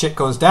shit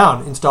goes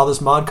down. Install this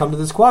mod, come to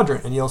this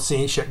quadrant, and you'll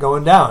see shit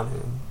going down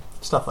and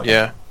stuff like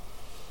that.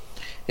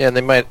 Yeah, and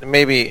they might,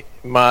 maybe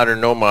mod or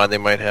no mod, they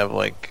might have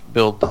like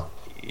build,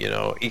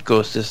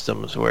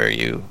 ecosystems where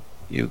you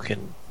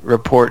can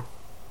report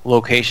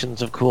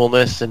locations of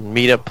coolness and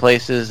meet up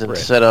places and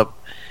set up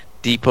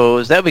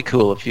depots. That'd be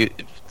cool to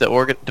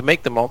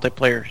make the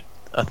multiplayer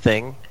a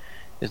thing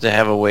is to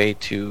have a way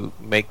to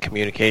make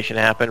communication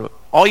happen.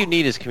 All you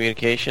need is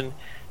communication,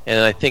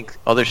 and I think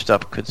other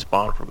stuff could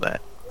spawn from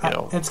that.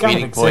 It's got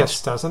to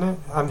exist, doesn't it?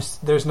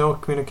 There's no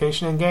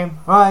communication in game.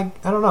 I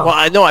don't know. Well,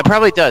 I know it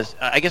probably does.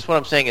 I guess what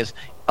I'm saying is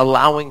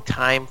allowing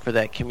time for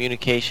that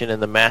communication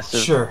and the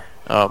massive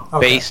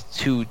base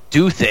to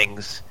do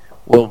things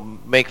will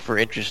make for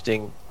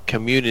interesting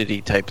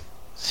community type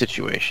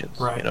situations.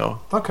 Right.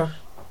 Okay.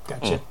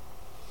 Gotcha.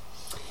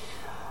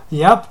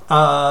 Yep.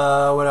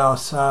 What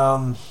else?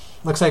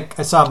 Looks like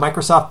I saw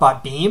Microsoft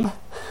bought Beam.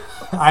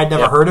 I had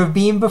never heard of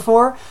Beam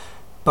before.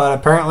 But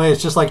apparently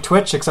it's just like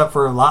Twitch, except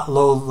for a lot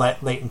low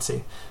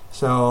latency.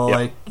 So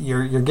like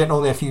you're getting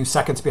only a few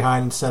seconds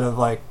behind instead of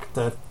like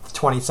the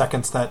 20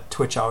 seconds that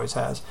Twitch always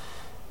has.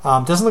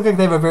 Doesn't look like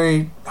they have a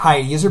very high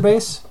user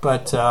base,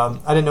 but I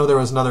didn't know there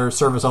was another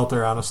service out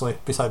there, honestly,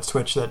 besides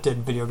Twitch that did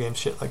video game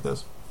shit like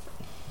this.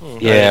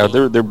 Yeah,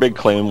 their big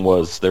claim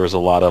was there was a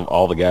lot of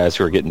all the guys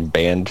who are getting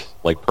banned,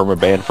 like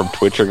perma-banned from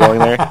Twitch, are going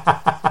there.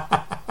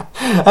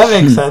 That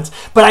makes sense.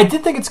 But I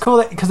did think it's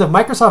cool because if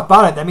Microsoft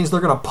bought it, that means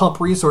they're going to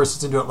pump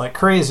resources into it like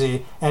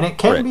crazy, and it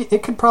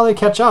could probably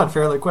catch on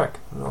fairly quick.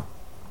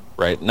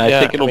 Right, and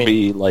I think it'll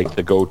be like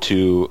the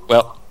go-to.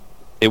 Well,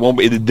 it won't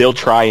be. They'll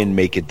try and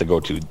make it the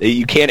go-to.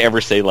 You can't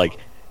ever say like,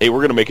 "Hey, we're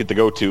going to make it the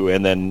go-to,"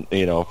 and then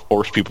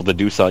force people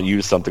to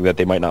use something that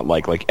they might not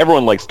like. Like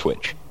everyone likes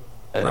Twitch.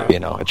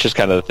 It's just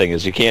kind of the thing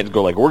is you can't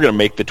go like, "We're going to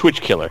make the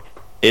Twitch killer."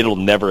 It'll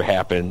never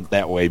happen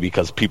that way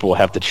because people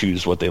have to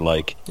choose what they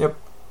like. Yep.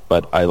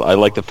 But I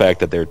like the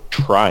fact that they're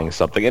trying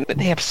something, and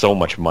they have so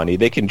much money.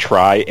 They can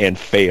try and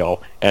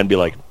fail and be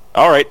like,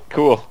 all right,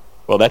 cool.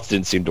 Well, that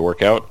didn't seem to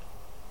work out.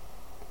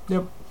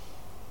 Yep.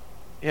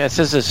 Yeah, it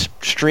says a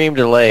stream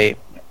delay.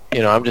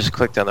 I'm just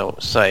clicked on the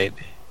site,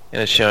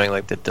 and it's showing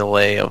like the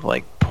delay of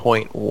like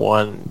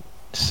 0.1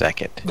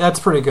 second.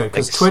 That's pretty good,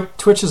 because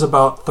Twitch is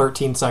about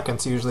 13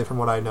 seconds usually from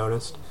what I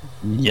noticed.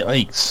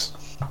 Yikes.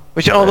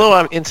 Which,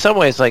 although in some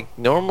ways, like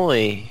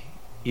normally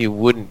you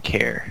wouldn't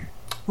care.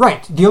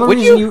 Right. The only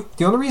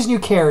reason you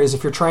care is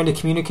if you're trying to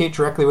communicate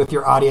directly with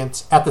your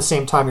audience at the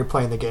same time you're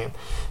playing the game.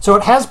 So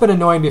it has been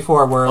annoying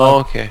before where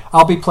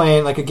I'll be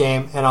playing like a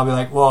game and I'll be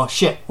like, well,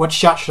 shit, what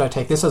shot should I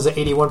take? This has an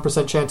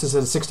 81% chance, this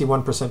has a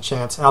 61%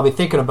 chance. And I'll be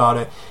thinking about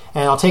it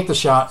and I'll take the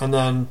shot, and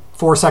then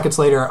 4 seconds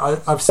later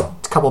a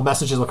couple of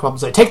messages will come up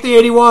and say, take the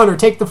 81 or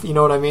take the... You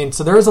know what I mean?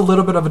 So there is a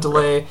little bit of a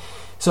delay.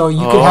 So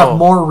you could have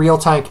more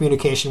real-time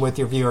communication with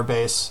your viewer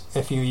base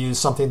if you use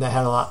something that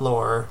had a lot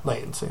lower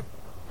latency.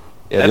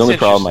 Yeah, the only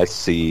problem I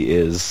see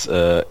is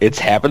it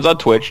happens on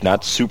Twitch,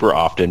 not super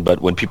often,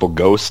 but when people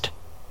ghost,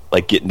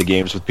 like get into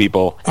games with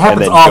people. It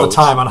happens all the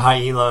time on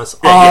high elos.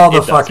 All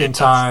the fucking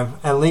time.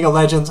 And League of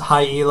Legends,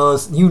 high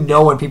elos,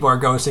 when people are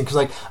ghosting.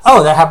 Because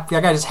that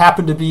guy just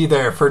happened to be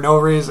there for no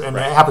reason, and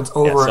it happens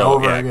over and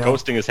over again.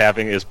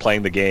 Ghosting is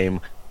playing the game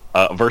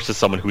versus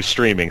someone who's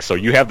streaming. So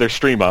you have their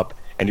stream up,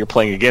 and you're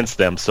playing against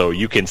them, so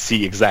you can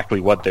see exactly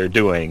what they're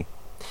doing.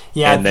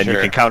 Yeah, and then you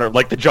can counter,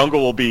 like the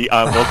jungle will be,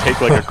 they'll take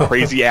like a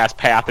crazy ass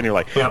path, and you're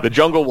like, the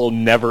jungle will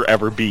never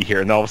ever be here,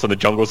 and then all of a sudden the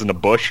jungle's in the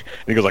bush,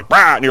 and he goes like,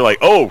 bah! And you're like,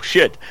 oh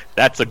shit,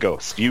 that's a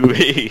ghost.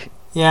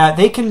 Yeah,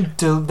 they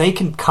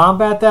can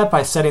combat that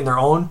by setting their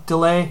own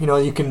delay.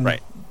 You can, at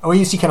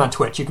least you can on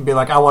Twitch. You can be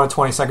like, I want a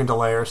 20-second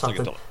delay or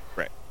something.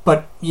 Right.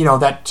 But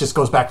that just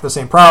goes back to the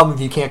same problem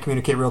if you can't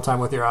communicate real time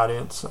with your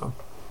audience. So.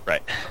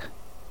 Right.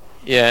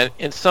 Yeah,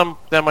 and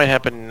that might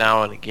happen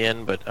now and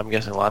again, but I'm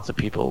guessing lots of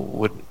people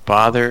wouldn't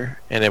bother,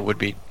 and it would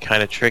be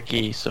kind of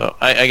tricky. So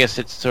I guess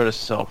it's sort of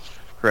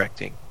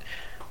self-correcting.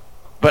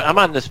 But I'm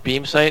on this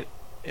Beam site.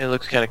 It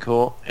looks kind of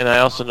cool, and I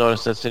also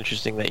noticed that's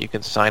interesting that you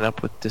can sign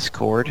up with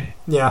Discord.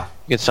 Yeah,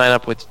 you can sign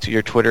up with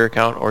your Twitter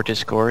account or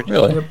Discord.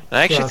 Really? And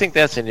I actually think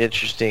that's an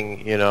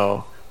interesting,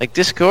 like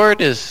Discord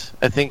is,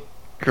 I think,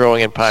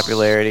 growing in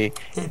popularity.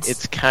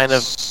 It's kind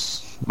of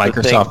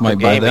Microsoft might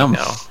buy them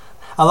now.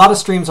 A lot of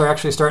streams are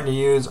actually starting to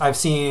use... I've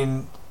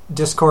seen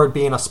Discord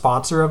being a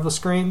sponsor of the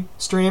stream,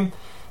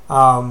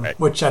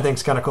 which I think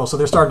is kind of cool. So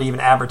they're starting to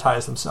even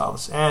advertise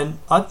themselves. And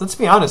let's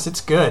be honest,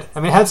 it's good. I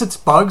mean, it has its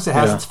bugs, it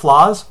has its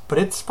flaws, but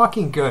it's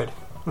fucking good.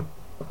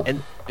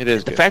 And it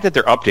is the fact that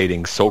they're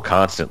updating so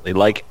constantly.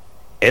 Like,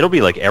 it'll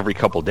be like every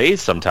couple days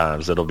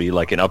sometimes. It'll be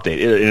like an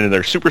update. And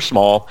they're super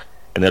small.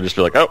 and they'll just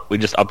be like, "Oh, we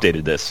just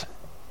updated this."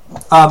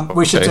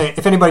 We should say,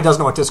 if anybody doesn't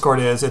know what Discord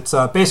is, it's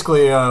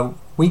basically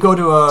we go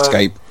to a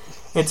Skype.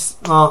 It's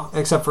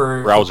except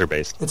for Browser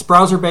based. It's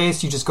browser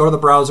based. You just go to the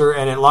browser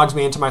and it logs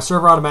me into my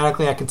server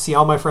automatically. I can see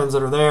all my friends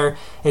that are there.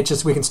 It's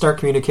just we can start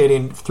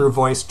communicating through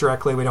voice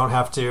directly. We don't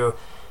have to,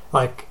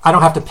 I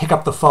don't have to pick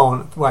up the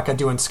phone like I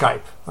do in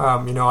Skype.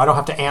 I don't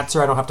have to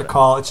answer. I don't have to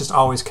call. It's just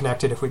always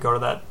connected if we go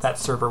to that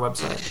server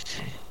website.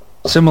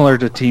 Similar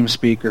to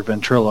TeamSpeak or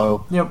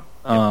Ventrilo. Yep.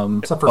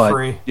 Except for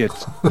free.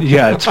 It's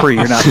free.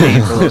 You're not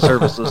paying for those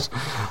services.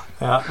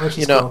 Yeah, which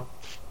is cool.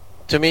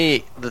 To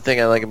me, the thing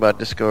I like about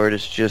Discord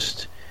is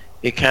just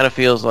it kind of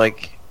feels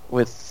like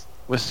with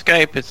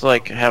Skype, it's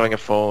like having a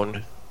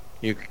phone.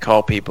 You can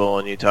call people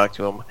and you talk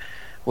to them.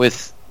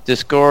 With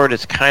Discord,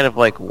 it's kind of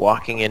like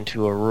walking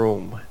into a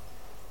room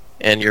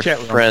and your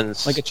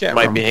friends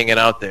might be hanging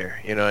out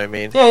there. You know what I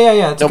mean?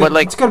 Yeah. It's a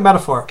good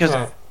metaphor.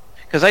 Because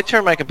I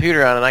turn my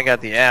computer on and I got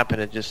the app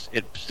and it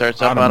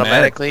starts up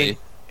automatically.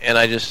 And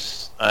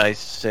I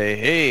say,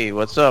 hey,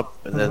 what's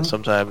up? And then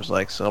sometimes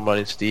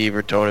somebody, Steve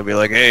or Tony, will be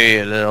like, hey,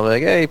 and then I'll be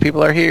like, hey,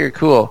 people are here,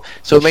 cool.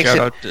 So it makes shout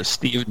out to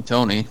Steve and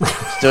Tony.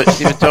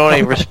 Steve and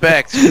Tony,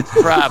 respect,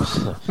 props.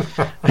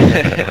 Fuck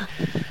but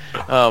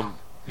Timmy.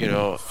 you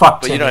know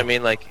what I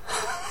mean, what's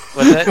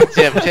that?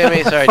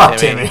 Timmy, sorry, Fuck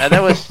Timmy. Timmy.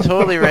 That was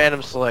totally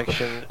random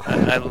selection.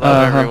 I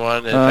love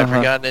everyone. If I've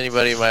forgotten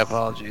anybody, my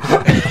apologies.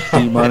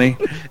 D-Money.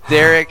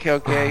 Derek,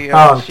 okay.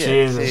 Shit.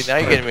 Jesus. See, now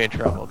you're getting me in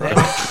trouble. Damn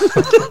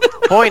it.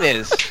 Point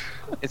is,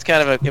 it's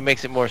kind of it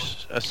makes it more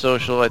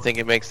social. I think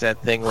it makes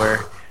that thing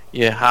where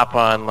you hop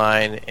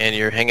online and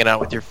you're hanging out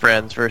with your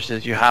friends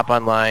versus you hop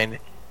online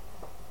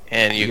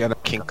and you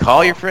can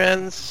call your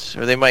friends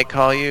or they might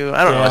call you.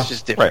 I don't know. It's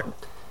just different. Right.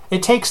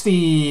 It takes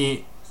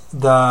the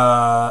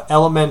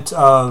element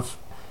of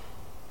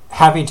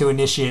having to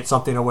initiate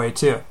something away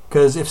too,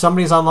 because if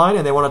somebody's online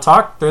and they want to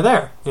talk, they're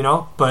there,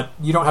 but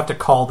you don't have to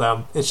call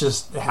them. It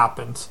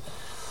happens.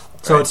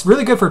 So it's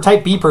really good for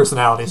type B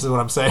personalities is what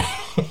I'm saying.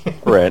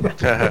 Right.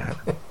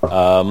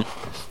 I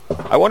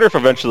wonder if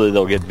eventually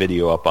they'll get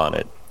video up on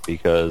it,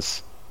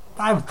 because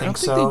I would I think don't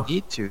so. think they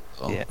need to.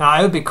 So. Yeah. Nah,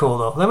 it would be cool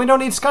though. Then we don't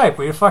need Skype.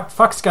 We fuck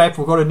Skype.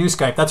 We'll go to New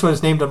Skype. That's what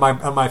it's named on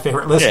my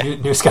favorite list. Yeah.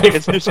 New Skype.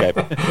 it's new Skype.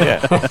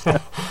 Yeah.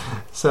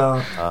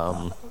 So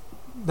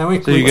then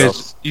we. So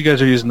you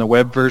guys are using the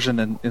web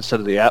version instead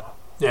of the app?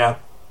 Yeah.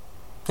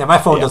 My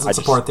phone Yeah, doesn't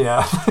support the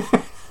app.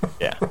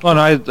 Yeah. Well,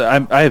 no,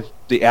 I have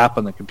the app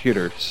on the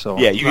computer, so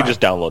Yeah, you can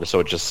just download it, so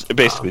it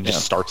basically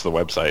just starts the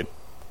website.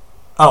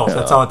 Oh,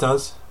 that's all it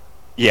does.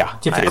 Yeah.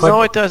 Do you have to click?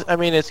 No, it does. I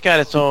mean, it's got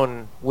its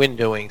own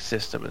windowing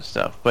system and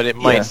stuff, but it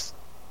might.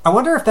 I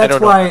wonder if that's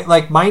why,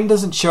 mine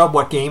doesn't show up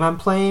what game I'm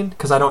playing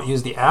because I don't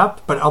use the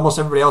app, but almost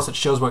everybody else it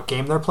shows what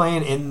game they're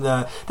playing in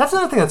the. That's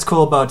another thing that's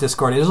cool about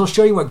Discord. It'll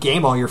show you what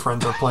game all your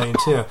friends are playing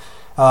too,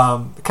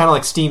 kind of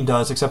like Steam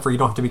does, except for you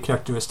don't have to be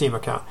connected to a Steam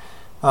account.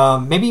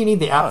 Maybe you need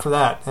the app for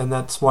that, and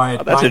that's why.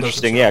 That's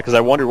interesting. Yeah, because I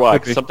wonder why.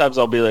 Cause sometimes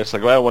I'll be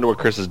I wonder what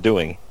Chris is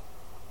doing,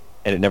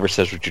 and it never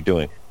says what you're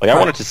doing. I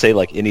want it to say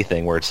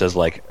anything where it says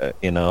Ryan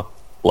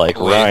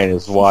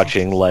is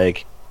watching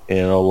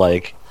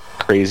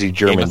crazy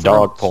German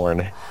dog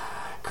porn.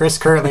 Chris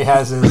currently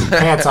has his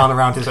pants on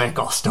around his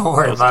ankles. Don't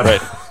worry about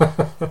it.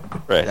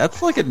 Right. That's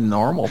a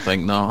normal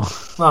thing, though.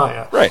 Oh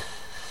yeah. Right.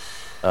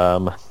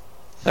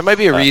 That might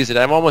be a reason.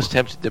 I'm almost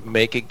tempted to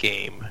make a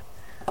game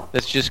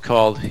that's just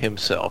called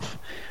Himself,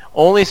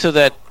 only so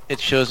that it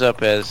shows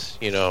up as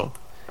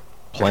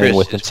Playing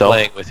with himself.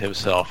 Playing with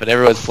himself, and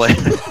everyone's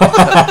playing. That's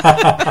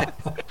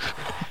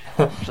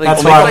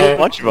why why a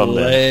bunch of them.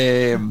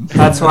 Then.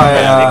 That's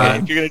why.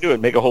 If you're gonna do it,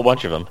 make a whole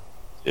bunch of them.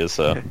 That's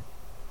why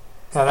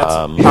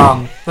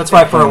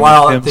for a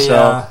while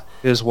himself,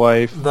 his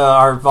wife,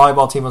 our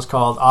volleyball team was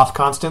called Off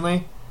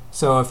Constantly.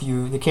 So if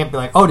you can't be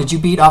like, oh, did you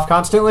beat Off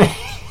Constantly?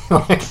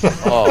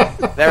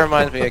 That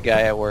reminds me of a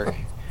guy at work.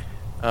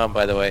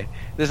 By the way,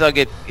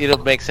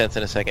 it'll make sense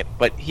in a second.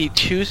 But he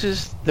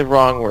chooses the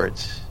wrong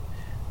words,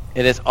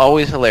 and it's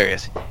always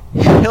hilarious.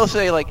 He'll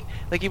say like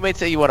you might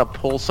say you want to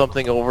pull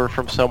something over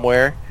from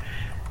somewhere.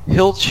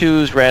 He'll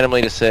choose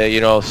randomly to say,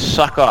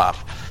 suck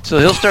off. So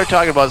he'll start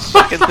talking about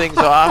sucking things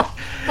off,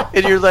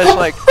 and you're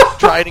less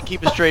trying to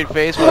keep a straight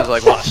face. But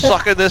it's well,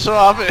 sucking this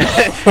off,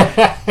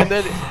 and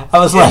then I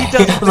was oh no. He's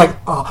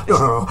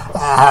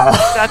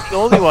not the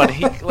only one.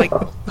 He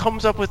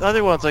comes up with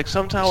other ones.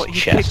 Somehow he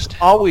picks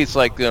always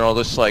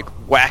just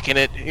whacking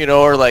it,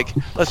 or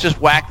let's just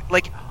whack.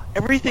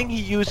 Everything he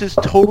uses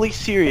totally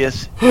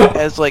serious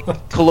as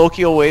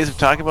colloquial ways of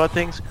talking about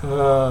things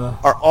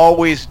are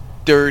always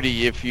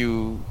dirty. If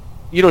you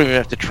don't even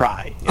have to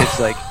try. It's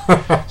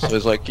so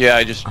it's yeah,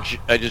 I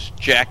just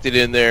jacked it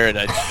in there and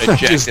I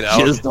jacked it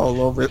out. Jizzed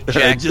all over it.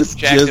 Jacked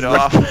it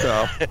off.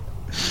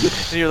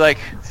 And you're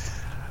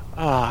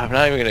I'm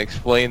not even going to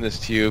explain this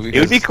to you. It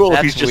would be cool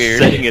if he's just weird.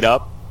 setting it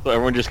up so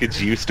everyone just gets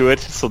used to it,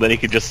 so then he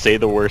could just say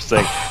the worst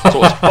thing. So I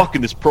was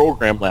fucking this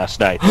program last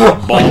night.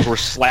 Balls were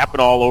slapping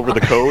all over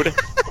the code.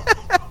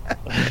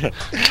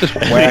 just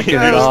whacking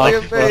it off.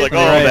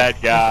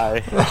 That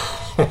guy.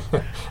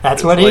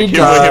 That's what Like he him,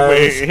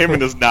 does. him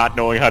and his not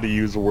knowing how to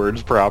use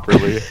words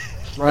properly. And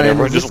Ryan,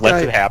 everyone is just this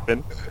lets guy- it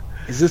happen.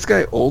 Is this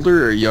guy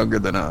older or younger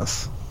than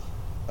us?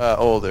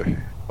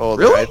 Older.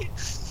 Really?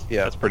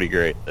 Yeah. That's pretty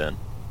great then.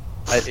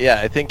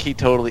 I think he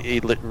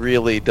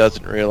really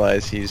doesn't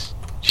realize he's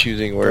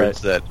choosing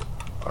words that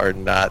are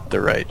not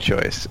the right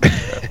choice.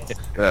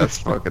 That's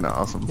fucking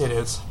awesome. It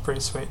is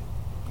pretty sweet.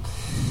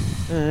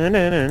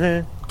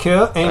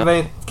 Cool.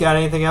 Anybody got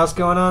anything else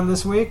going on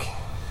this week?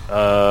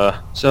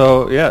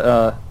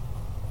 So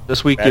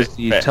this week is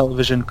the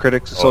Television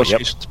Critics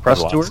Association's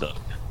press tour.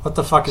 What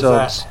the fuck is So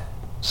that?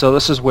 So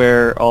this is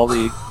where all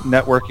the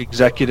network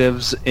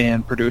executives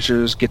and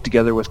producers get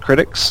together with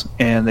critics,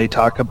 and they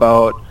talk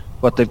about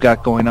what they've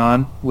got going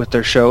on with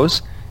their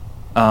shows.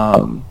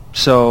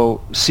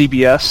 So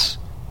CBS,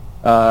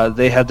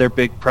 they had their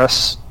big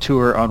press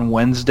tour on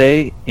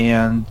Wednesday,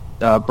 and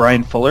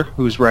Brian Fuller,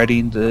 who's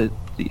writing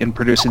and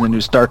producing the new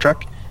Star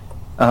Trek,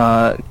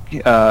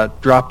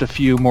 dropped a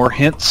few more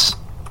hints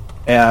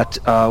at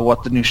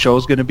what the new show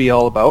is going to be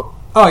all about.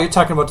 Oh, you're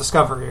talking about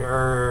Discovery,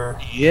 or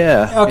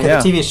Yeah. okay,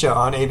 yeah. the TV show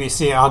on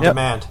ABC on Yep.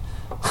 demand,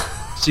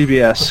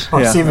 CBS.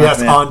 or yeah, CBS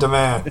man. on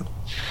demand.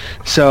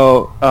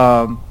 So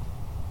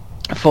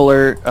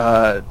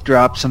Fuller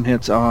dropped some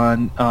hints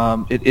on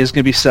it is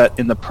going to be set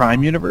in the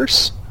Prime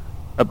universe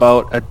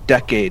about a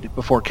decade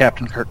before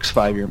Captain Kirk's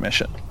 5-year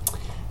mission.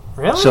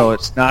 Really? So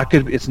it's not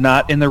good. It's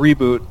not in the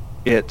reboot.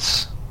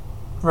 It's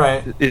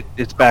right.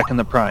 it's back in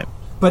the Prime.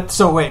 But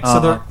so wait, so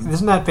Uh-huh.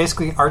 isn't that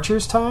basically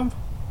Archer's time?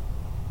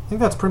 I think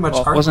that's pretty much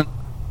Well, Archer.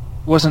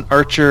 wasn't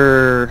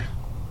Archer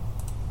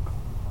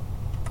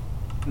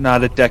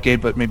not a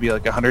decade, but maybe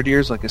like 100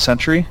 years, like a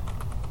century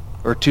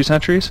or 2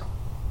 centuries?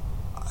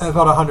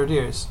 About 100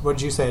 years. What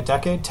did you say? A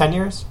decade? 10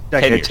 years?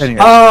 Decade, years. 10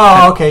 years.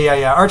 Oh, okay,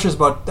 yeah. Archer's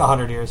about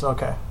 100 years.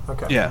 Okay.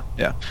 Yeah.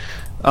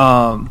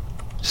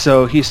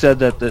 So he said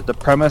that the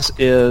premise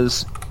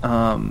is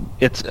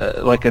it's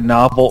like a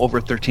novel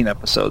over 13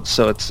 episodes.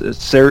 So it's a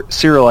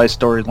serialized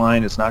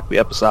storyline. It's not going to be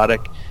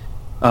episodic.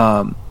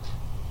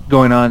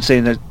 Going on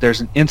saying that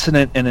there's an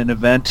incident and an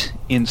event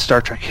in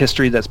Star Trek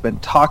history that's been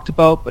talked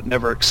about but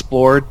never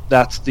explored.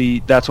 That's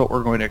what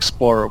we're going to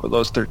explore over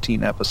those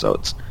 13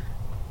 episodes.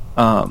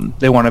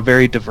 They want a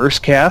very diverse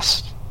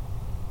cast.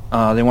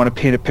 They want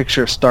to paint a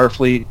picture of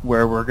Starfleet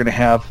where we're going to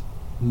have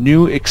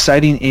new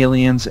exciting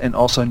aliens and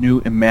also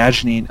new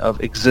imagining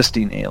of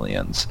existing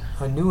aliens.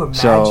 A new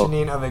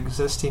imagining of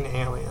existing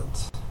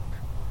aliens.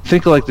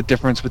 Think of like the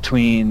difference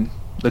between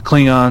the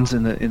Klingons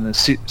in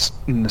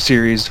the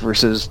series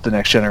versus the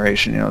Next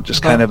Generation.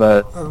 Just kind of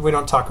a We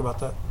don't talk about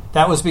that.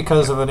 That was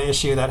because of an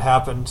issue that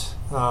happened.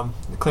 The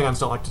Klingons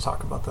don't like to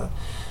talk about that.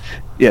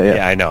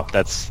 Yeah, I know.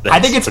 That's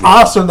I think it's pretty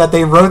awesome that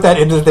they wrote that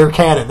into their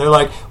canon. They're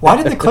like,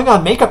 why did the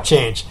Klingon makeup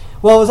change?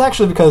 Well, it was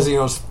actually because it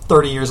was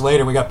 30 years later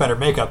and we got better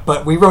makeup.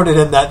 But we wrote it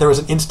in that there was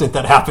an incident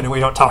that happened and we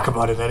don't talk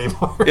about it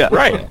anymore. yeah,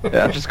 Right,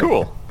 Yeah. which is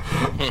cool.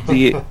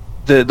 the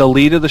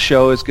lead of the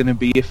show is going to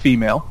be a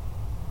female,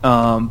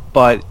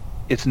 but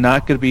it's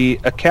not going to be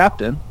a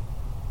captain.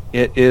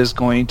 It is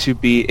going to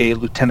be a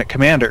lieutenant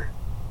commander.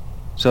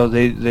 So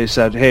they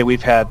said, hey,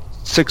 we've had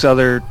 6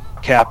 other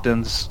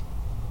captains'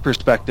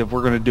 perspective.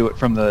 We're going to do it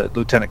from the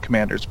lieutenant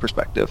commander's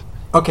perspective.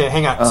 Okay,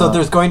 hang on. So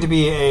there's going to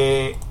be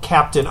a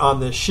captain on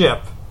this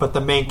ship, but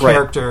the main Right.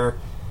 character...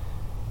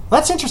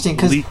 That's interesting,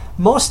 because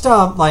most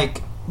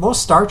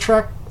Star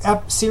Trek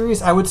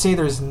series, I would say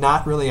there's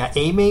not really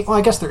a main... Well,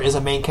 I guess there is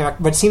a main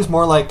character, but it seems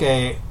more like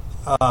a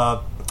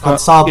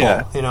ensemble,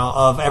 yeah.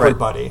 of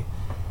everybody.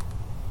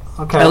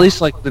 Okay. At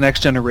least like the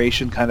Next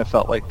Generation kind of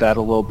felt like that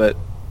a little bit,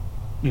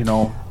 but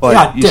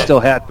Yeah, it you did. still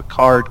had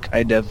Picard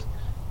kind of.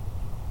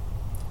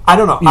 I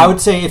don't know. Yeah. I would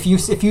say if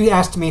you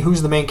asked me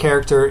who's the main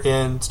character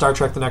in Star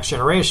Trek: The Next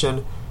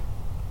Generation,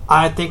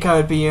 I think I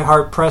would be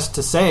hard pressed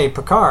to say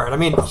Picard. I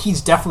mean,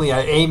 he's definitely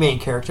a main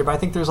character, but I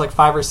think there's like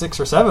 5 or 6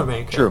 or 7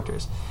 main True.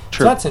 characters.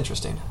 True. So that's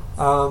interesting.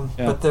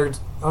 But they're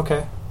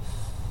okay.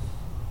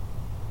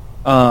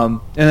 And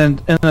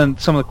then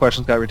some of the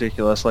questions got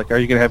ridiculous. Like, are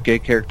you going to have gay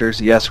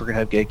characters? Yes, we're going to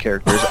have gay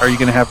characters. Are you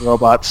going to have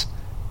robots?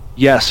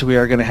 Yes, we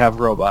are going to have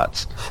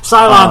robots.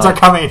 Cylons are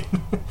coming.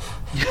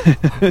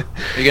 You're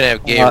gonna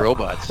have gay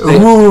robots.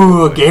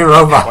 Ooh, gay Quite,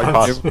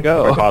 robots. Here we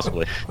go. quite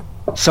possibly.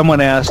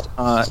 Someone asked,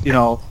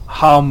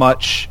 how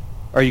much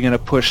are you going to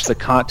push the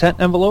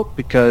content envelope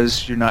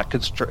because you're not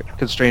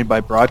constrained by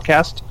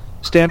broadcast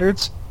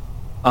standards?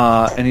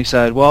 And he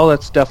said, well,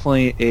 that's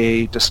definitely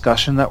a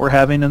discussion that we're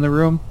having in the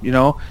room.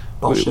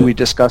 Bullshit. We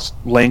discuss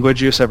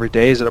language use every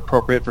day. Is it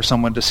appropriate for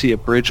someone to see a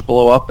bridge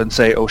blow up and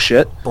say, oh,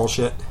 shit?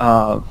 Bullshit.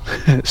 So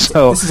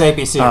This is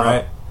ABC,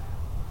 right?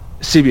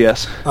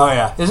 CBS, Oh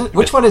yeah. Is it?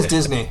 Which one is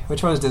Disney?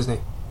 Which one is Disney?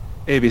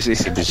 ABC.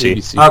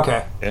 ABC.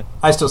 Okay. Yeah.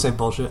 I still say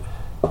bullshit.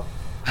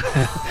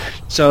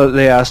 So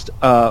they asked,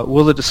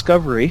 will the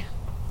Discovery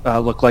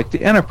look like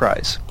the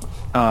Enterprise?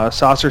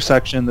 Saucer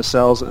section, the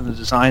cells, and the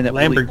design that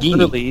Lamborghini.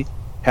 literally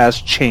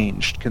has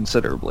changed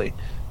considerably.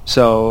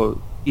 So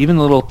even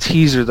the little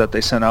teaser that they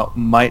sent out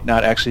might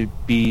not actually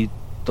be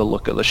the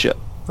look of the ship.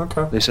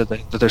 Okay. They said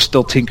that they're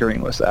still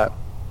tinkering with that.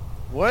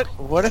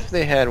 What if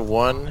they had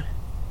one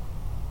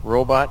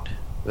robot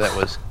that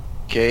was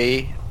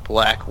gay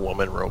black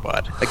woman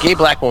robot, a gay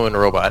black woman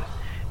robot,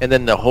 and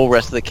then the whole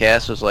rest of the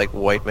cast was like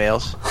white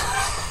males?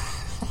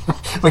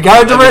 We got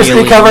our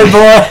diversity covered,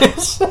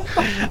 boys.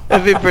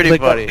 That'd be pretty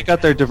funny. They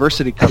got their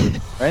diversity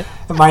covered, right?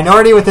 A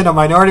minority within a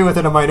minority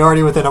within a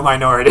minority within a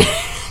minority.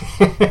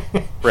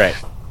 Right.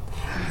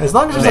 As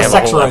long as They there's a have a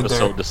sex whole right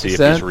episode there. to see Is if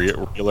that- he's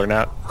real or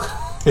not.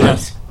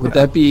 Yes. Would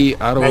that be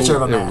Measure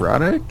of a man.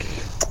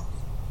 autoerotic?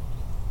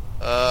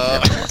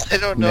 I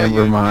don't know. Never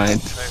your mind.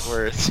 exact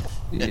words.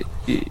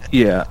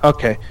 Yeah.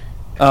 Okay.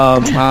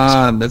 Come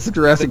on, that's a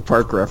Jurassic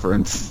Park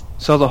reference.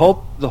 So the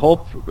whole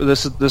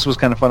this was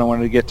kind of fun. I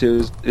wanted to get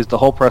to is the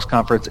whole press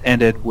conference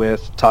ended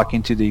with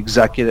talking to the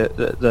executive,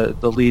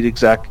 the lead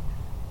exec,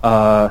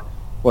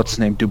 what's his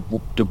name, Du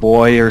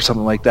Bois or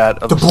something like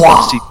that of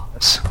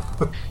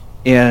CBS,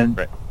 and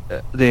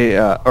Right.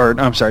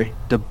 I'm sorry,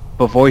 Du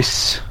Bois,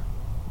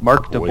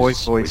 Mark Du Bois,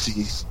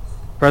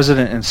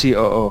 president and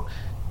COO.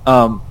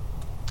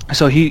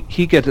 So he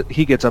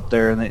gets up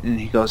there and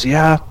he goes,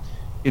 yeah.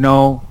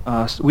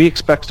 We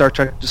expect Star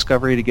Trek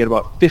Discovery to get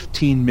about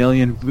 15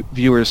 million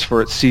viewers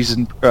for its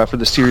season for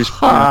the series.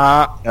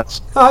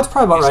 That's No, that's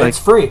probably about It's right. like- it's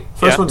free.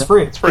 First one's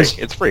free. It's free.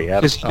 It's free.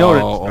 Yeah. because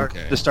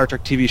okay. the Star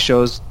Trek TV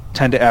shows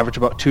tend to average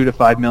about 2 to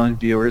 5 million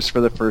viewers for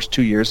the first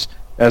 2 years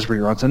as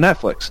reruns on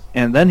Netflix.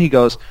 And then he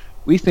goes,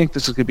 "We think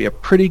this is going to be a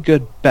pretty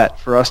good bet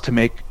for us to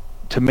make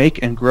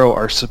and grow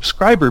our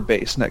subscriber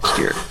base next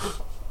year."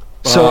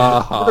 So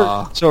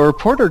a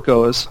reporter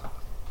goes,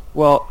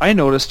 "Well, I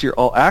noticed your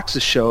All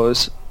Access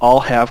shows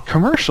all have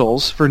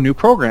commercials for new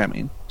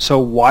programming. So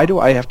why do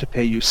I have to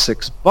pay you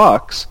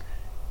 $6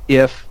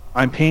 if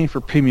I'm paying for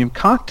premium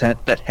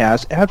content that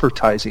has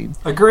advertising?"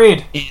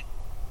 Agreed.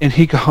 And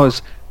he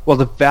goes, "Well,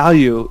 the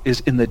value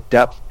is in the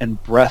depth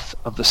and breadth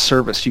of the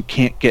service you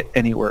can't get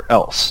anywhere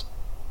else."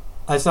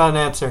 That's not an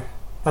answer.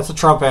 That's a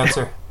Trump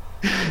answer.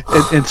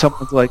 And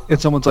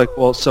someone's like,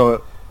 "Well,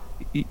 so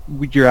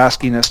you're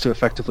asking us to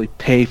effectively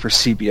pay for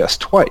CBS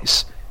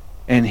twice?"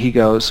 And he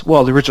goes,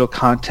 "Well, the original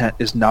content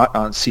is not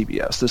on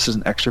CBS. This is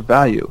an extra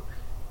value."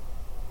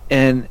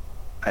 And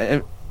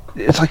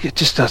it's like it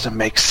just doesn't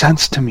make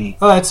sense to me.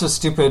 Well, that's a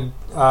stupid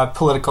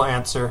political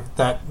answer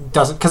that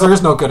doesn't, because there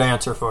is no good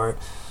answer for it.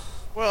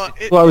 Well,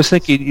 Well, I was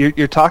thinking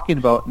you're talking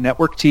about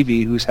network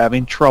TV who's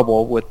having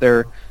trouble with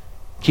their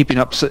keeping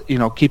up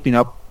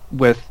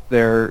with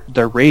their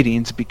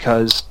ratings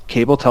because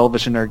cable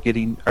television are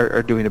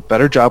doing a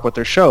better job with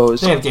their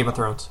shows. They have Game of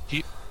Thrones.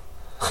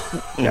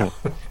 Yeah.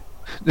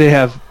 They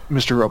have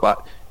Mr.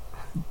 Robot.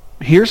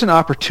 Here's an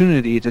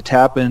opportunity to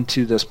tap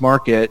into this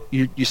market.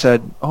 You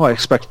said, "Oh, I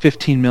expect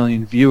 15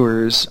 million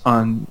viewers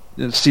on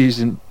the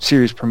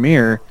series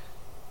premiere,"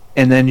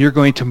 and then you're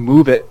going to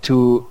move it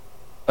to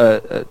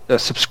a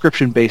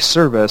subscription-based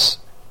service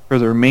for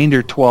the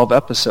remainder 12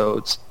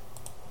 episodes.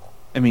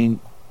 I mean,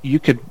 you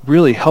could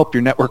really help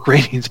your network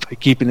ratings by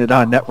keeping it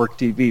on network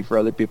TV for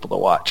other people to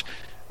watch.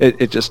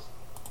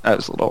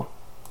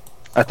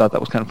 I thought that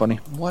was kind of funny.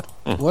 What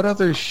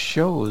other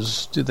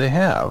shows do they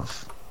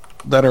have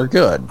that are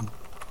good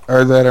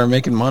or that are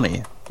making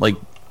money? Like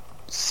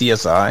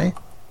CSI,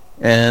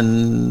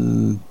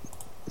 and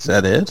is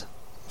that it?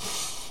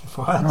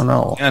 What? I don't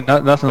know. Yeah,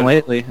 nothing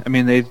lately. I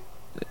mean, they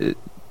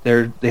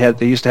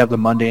used to have the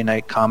Monday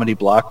night comedy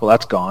block. Well,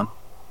 that's gone.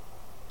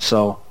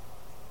 So,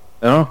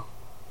 I don't know.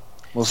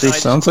 We'll see.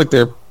 Sounds like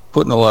they're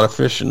putting a lot of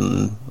fish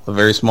in a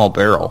very small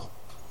barrel.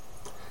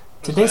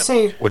 Did they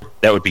say?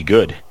 That would be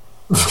good.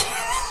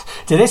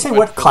 Did they say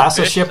what for the class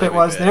of fish, ship that'd it be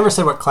was? bad. They never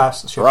said what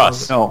class of ship For it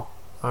us. was. No,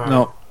 All right.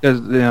 no,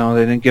 because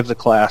they didn't give the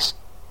class.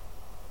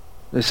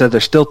 They said they're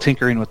still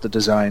tinkering with the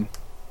design.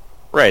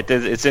 Right.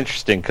 It's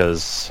interesting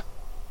because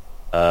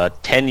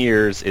 10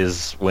 years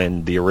is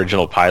when the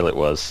original pilot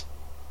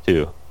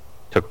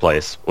took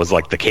place. Was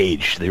like The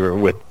Cage. They were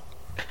with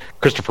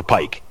Christopher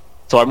Pike.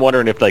 So I'm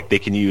wondering if they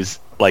can use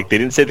they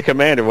didn't say the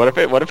commander. What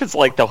if it's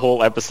like the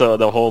whole episode,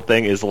 the whole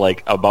thing is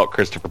like about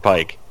Christopher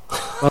Pike?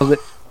 Well,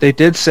 they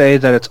did say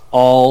that it's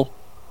all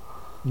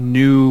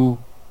new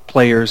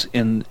players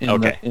in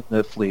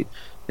the fleet.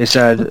 They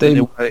said But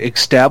they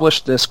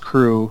established this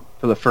crew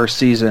for the first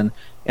season,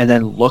 and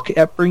then look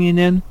at bringing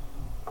in,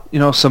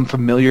 some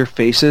familiar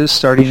faces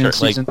starting in Sure,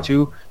 season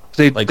 2.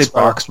 Like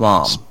Spock's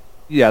mom.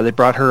 Yeah, they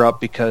brought her up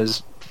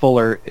because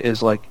Fuller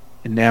is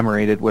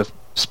enamored with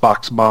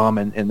Spock's mom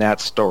and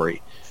that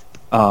story.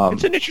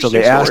 It's an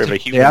interesting story of a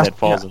human that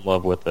falls in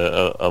love with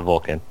a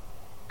Vulcan.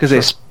 Because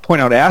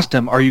they asked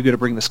him, "Are you going to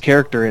bring this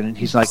character in?" And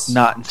he's like,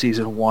 "Not in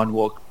season 1.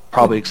 We'll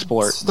probably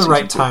explore it." It's in the season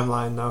right 2."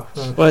 timeline, though.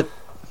 But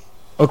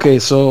okay,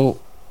 so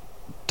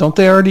don't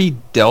they already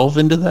delve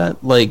into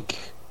that, like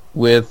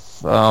with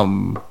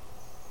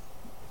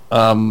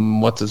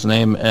what's his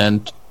name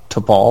and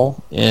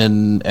T'Pol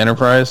in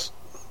Enterprise?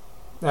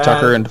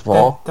 Tucker and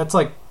T'Pol? That's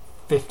like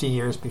 50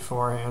 years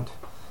beforehand.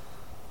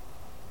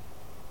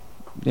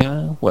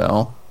 Yeah,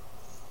 well,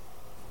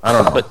 I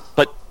don't know.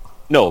 But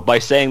no, by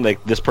saying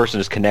this person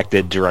is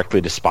connected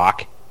directly to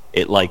Spock,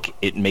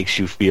 it makes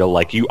you feel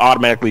like you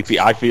automatically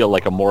feel. I feel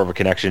like more of a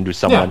connection to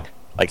someone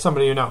Like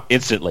Somebody you know.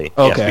 instantly.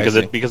 Okay, I yes,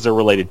 see. because they're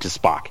related to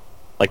Spock.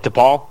 Like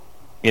T'Pol,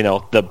 you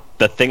know,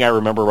 the thing I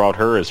remember about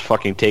her is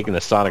fucking taking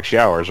the sonic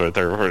showers right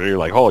there. Where you're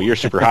like, oh, you're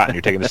super hot and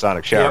you're taking the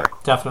sonic shower.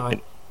 Yep,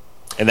 definitely.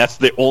 And that's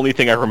the only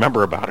thing I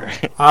remember about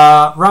her.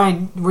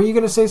 Ryan, were you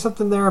going to say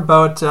something there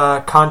about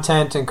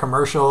content and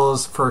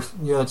commercials for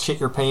that shit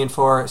you're paying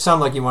for? It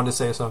sounded like you wanted to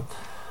say something.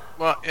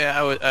 Well,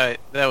 yeah,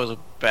 that was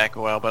back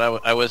a while,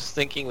 but I was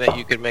thinking that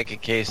you could make a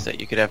case that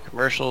you could have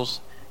commercials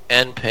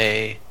and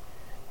pay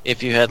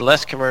if you had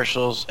less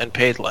commercials and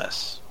paid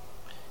less.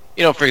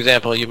 You know, for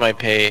example, you might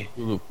pay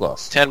Hulu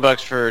Plus.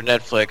 $10 for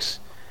Netflix,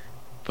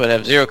 but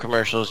have 0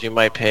 commercials. You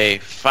might pay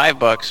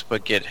 $5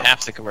 but get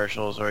half the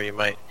commercials, or you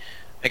might.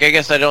 Like, I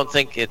guess I don't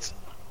think it's.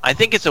 I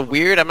think it's a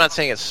weird. I'm not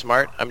saying it's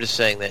smart. I'm just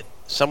saying that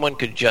someone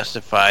could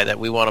justify that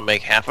we want to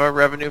make half our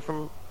revenue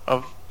from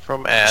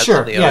ads, Sure,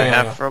 and the yeah, other yeah,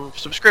 half yeah. from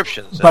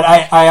subscriptions. But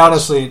I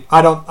honestly,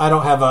 I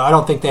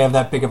don't think they have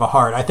that big of a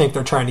heart. I think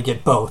they're trying to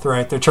get both,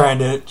 right? They're trying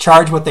to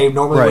charge what they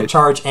normally would Right.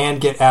 charge and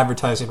get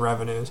advertising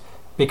revenues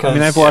because I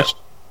mean,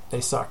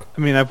 they suck.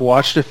 I've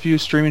watched a few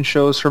streaming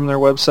shows from their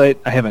website.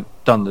 I haven't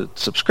done the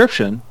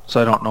subscription,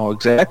 so I don't know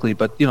exactly.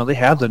 But they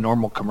have the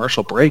normal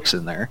commercial breaks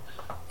in there.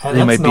 And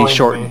They that's might be annoying to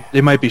shortened. me.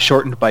 They might be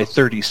shortened by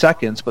 30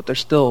 seconds, but they're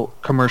still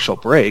commercial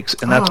breaks,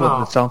 and that's what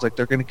Oh. it sounds like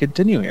they're going to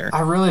continue here.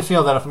 I really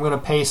feel that if I'm going to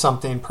pay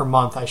something per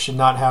month, I should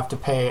not have to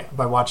pay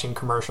by watching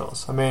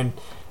commercials. I mean,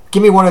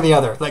 give me one or the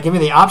other. Like, give me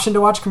the option to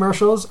watch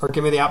commercials, or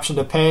give me the option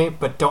to pay,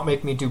 but don't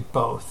make me do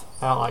both.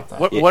 I don't like that.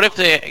 What if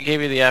they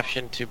gave you the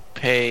option to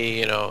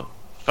pay,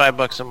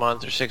 $5 a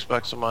month or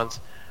 $6 a month,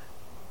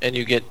 and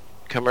you get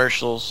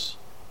commercials,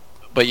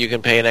 but you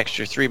can pay an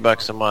extra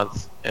 $3 a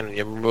month, and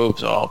it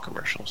removes all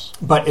commercials?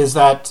 But is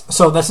that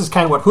so? This is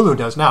kind of what Hulu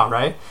does now,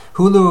 right?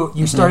 Hulu,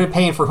 you started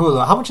paying for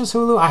Hulu. How much is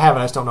Hulu? I have it.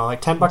 I just don't know.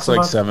 Like $10 It's a like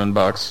month.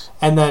 $7.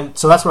 And then,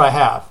 so that's what I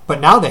have. But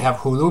now they have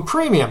Hulu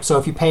Premium. So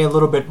if you pay a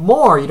little bit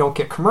more, you don't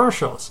get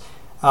commercials.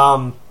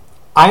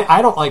 I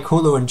don't like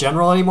Hulu in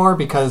general anymore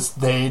because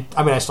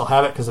I still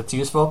have it because it's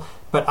useful.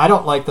 But I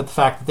don't like the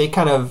fact that they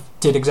kind of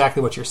did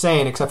exactly what you're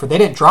saying, except for they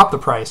didn't drop the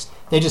price.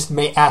 They just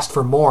asked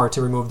for more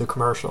to remove the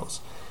commercials.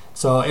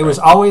 So it was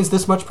always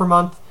this much per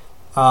month,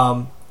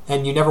 and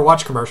you never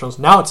watch commercials.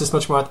 Now it's this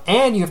much per month,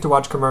 and you have to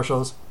watch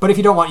commercials. But if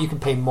you don't want, you can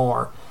pay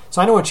more. So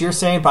I know what you're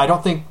saying, but I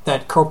don't think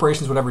that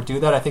corporations would ever do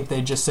that. I think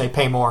they just say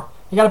pay more.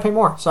 You got to pay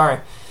more. Sorry.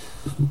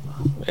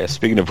 Yeah,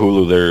 speaking of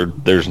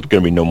Hulu, there's going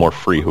to be no more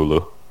free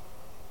Hulu.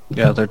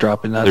 Yeah, they're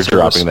dropping that. They're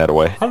service. dropping that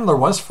away. I didn't know there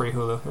was free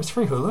Hulu. There's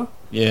free Hulu.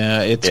 Yeah,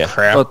 it's Yeah.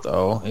 crap Well,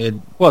 though.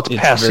 it's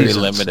past very seasons.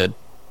 limited.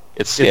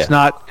 It's It's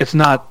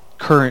not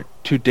current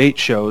to date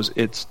shows.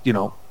 It's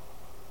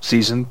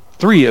season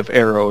 3 of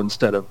Arrow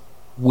instead of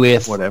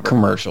With whatever.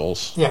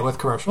 commercials. Yeah, with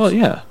commercials. Well,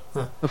 yeah,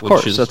 Yeah. of Which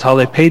course. is- That's how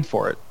they paid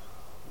for it.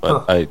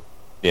 But Huh.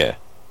 yeah. Okay.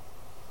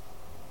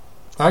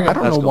 I don't That's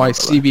know going why by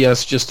the way.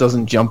 CBS just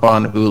doesn't jump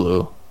on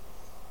Hulu.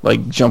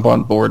 Like, jump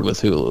on board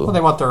with Hulu. Well, they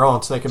want their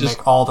own, so they can Just-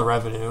 make all the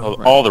revenue.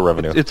 All the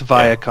revenue. It's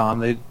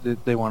Viacom.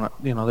 They want to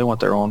they want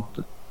their own.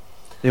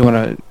 They want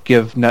to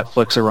give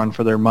Netflix a run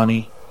for their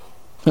money.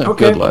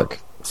 Okay. Good luck.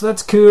 So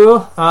that's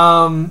cool.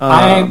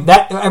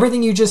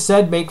 Everything you just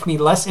said makes me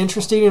less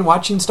interested in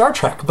watching Star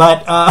Trek,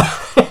 but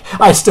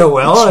I still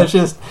will. It's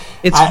just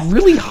It's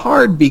really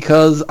hard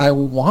because I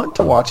want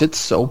to watch it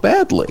so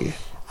badly.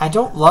 I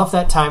don't love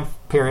that time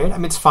period. I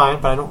mean, it's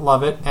fine, but I don't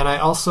love it, and I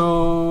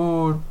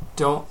also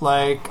don't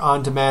like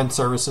on-demand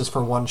services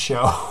for one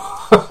show.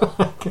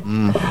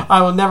 I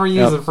will never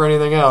use Yep. it for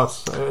anything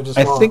else. I just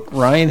I won't. think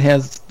Ryan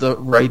has the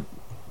right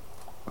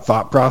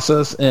thought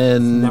process,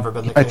 and Never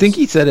been the I case. think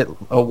he said it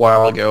a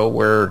while ago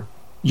where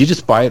you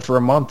just buy it for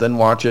a month and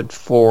watch it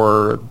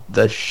for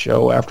the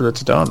show after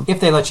it's done.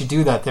 if they let you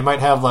do that, they might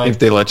have like If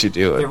they let you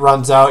do it it.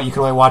 runs out. You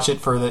can only watch it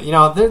for the.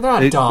 They're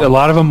not dumb. A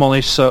lot of them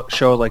only show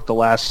like the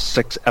last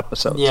 6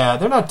 episodes. Yeah,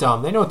 they're not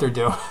dumb. They know what they're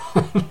doing.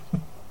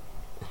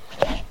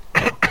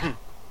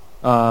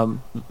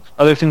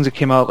 Other things that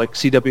came out, like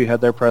CW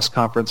had their press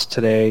conference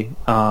today.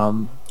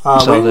 So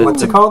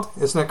What's it called?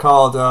 Isn't it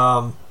called?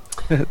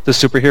 The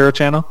superhero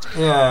channel,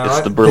 Yeah, It's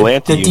right? the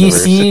Berlanti the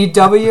universe.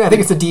 DCW. I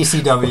think it's the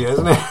DCW,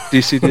 isn't it?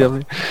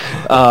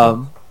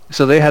 DCW.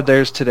 So they had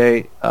theirs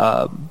today,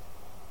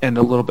 and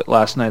a little bit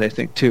last night, I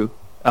think, too.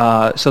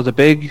 So the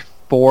big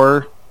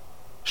 4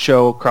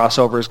 show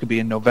crossover is going to be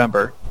in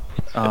November.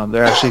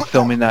 They're actually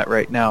filming that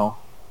right now.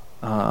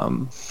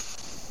 And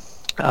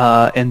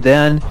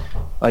then,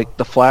 like,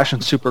 The Flash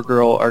and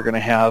Supergirl are going to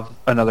have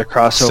another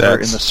crossover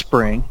in the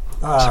spring.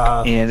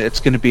 And it's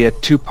going to be a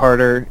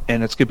 2-parter,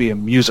 and it's going to be a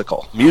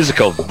musical.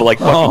 Musical, like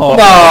fucking Oh.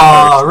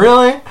 No,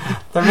 really?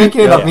 They're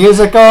making it a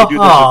musical? do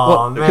this-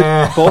 Oh,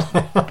 man. Both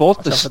the Jump at the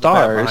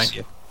bat behind stars,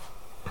 you.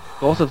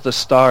 both of the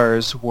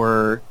stars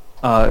were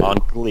on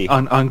Glee.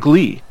 on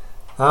Glee.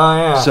 Oh,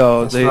 yeah.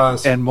 So That's they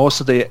gross. and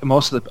most of the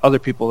other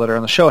people that are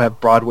on the show have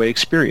Broadway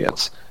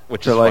experience,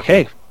 Which they're is like,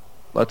 fucking- hey,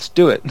 let's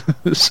do it.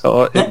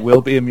 So it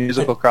will be a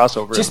musical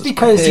crossover. Just in the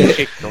because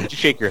Don't you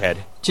shake your head.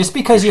 just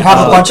because you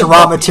have a bunch of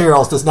raw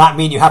materials does not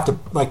mean you have to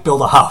like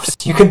build a house.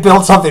 You can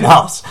build something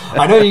else.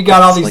 I know you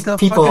got all these like a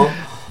people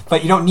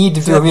but you don't need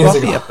to do a Buffy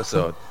musical.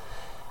 episode.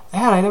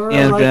 Yeah, I never really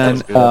And liked then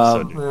that. Good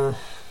episode.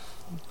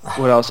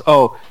 what else?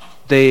 Oh,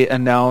 they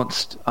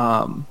announced.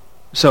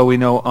 So we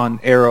know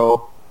on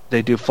Arrow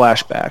they do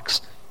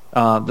flashbacks.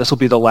 This will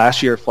be the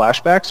last year of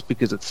flashbacks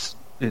because it's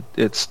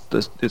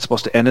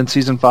supposed to end in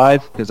season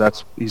 5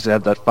 because he's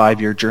had that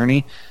 5-year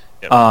journey.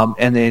 Yep.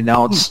 And they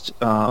announced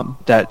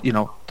that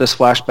this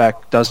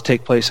flashback does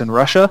take place in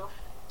Russia.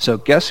 So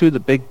guess who the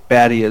big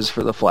baddie is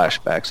for the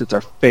flashbacks? It's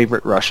our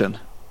favorite Russian.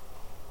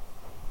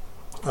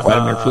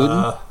 Vladimir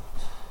Putin?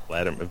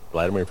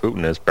 Vladimir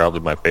Putin is probably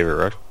my favorite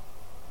Russian.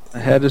 I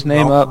had his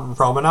name up.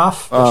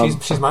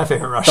 Romanov? She's my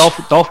favorite Russian.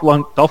 Dolph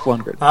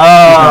Lundgren.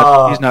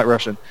 Oh. He's not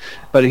Russian,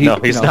 but No,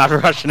 he's not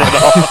Russian at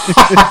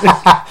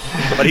all.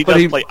 but he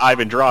does play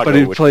Ivan Drago. But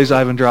he which plays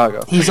Ivan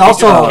Drago. He's he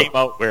also... came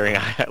out wearing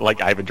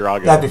like Ivan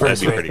Drago. That'd be pretty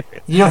sweet. pretty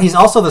good. He's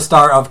also the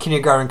star of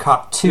Kindergarten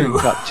Cop 2.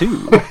 Got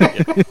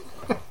 2.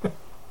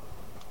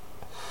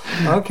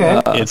 Okay.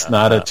 It's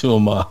not a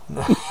Tuma.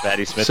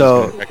 Patty Smith So-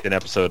 is going to direct an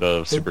episode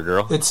of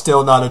Supergirl. It's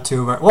still not a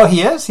tumor. Well,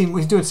 he is.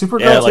 He's doing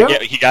Supergirl Yeah,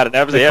 too. he got an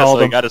episode. They Yeah, called so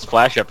he him- got his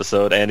Flash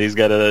episode, and he's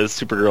got a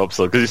Supergirl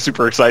episode because he's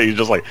super excited. He's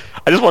just like,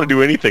 I just want to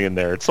do anything in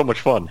there. It's so much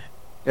fun.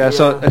 Yeah,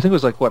 so Yeah. I think it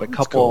was like a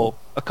couple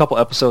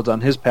episodes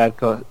on his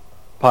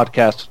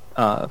podcast,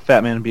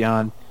 Fat Man and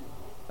Beyond,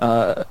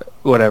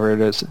 whatever it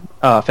is,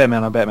 Fat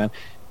Man on Batman.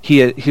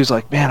 He was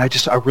like, man, I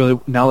really,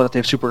 now that they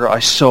have Supergirl,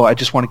 I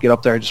just want to get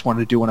up there. I just want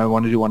to do one. I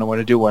want to do one. I want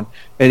to do one.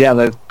 And yeah,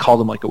 they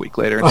called him like a week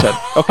later and said,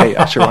 okay,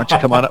 yeah, sure, why don't you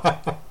come on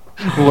up?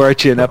 We'll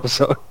write you an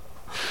episode.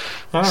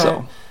 All right.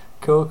 So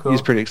Cool.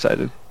 he's pretty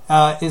excited.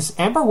 Is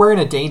Amber wearing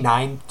a Day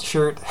 9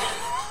 shirt?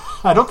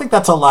 I don't think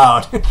that's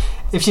allowed.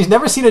 If she's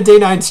never seen a Day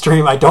 9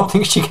 stream, I don't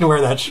think she can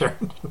wear that shirt.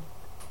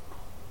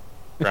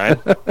 Ryan?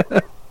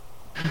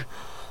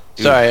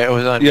 Sorry, I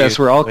was on Yes,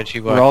 mute we're all when she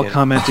we're all walked in.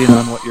 commenting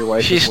on what your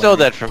wife. She is stole wearing.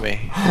 that from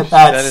me. That's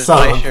That is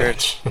son my of a shirt.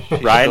 bitch.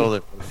 She Ryan? stole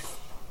it from me.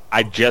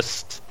 I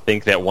just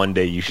think that one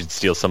day you should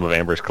steal some of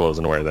Amber's clothes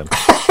and wear them.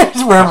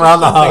 Just wear them around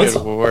the I think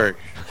house. it will work.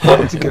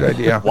 That's a good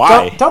idea.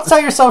 Why? Don't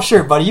sell yourself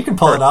short, buddy. You can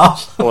pull it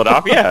off. Pull it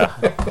off? Yeah.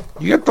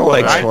 You got the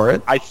legs Right? for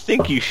it. I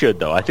think you should,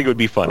 though. I think it would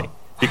be funny.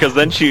 Because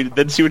then see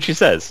what she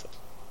says.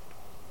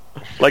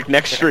 Like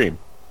next stream.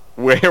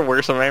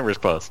 Wear some Amber's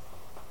clothes.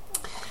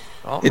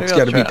 Well, It's maybe I'll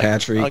gotta be try.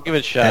 Patrick- I'll give it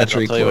a shot. And I'll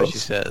Patrick tell you what clothes. she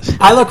says.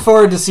 I look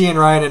forward to seeing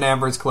Ryan in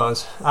Amber's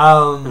clothes.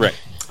 Right.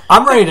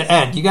 I'm ready to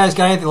end. You guys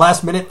got any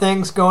last minute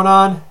things going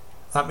on?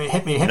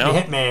 Hit me.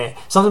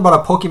 Something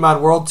about a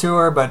Pokemon World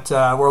Tour, but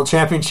World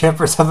Championship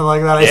or something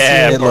like that. I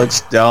Yeah, see. It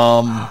looks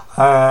dumb.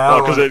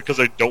 Because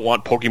they don't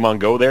want Pokemon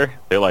Go there.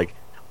 They're like,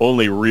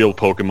 only real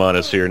Pokemon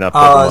is here, not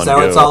Pokemon Oh, is that Go.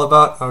 what it's all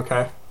about?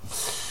 Okay.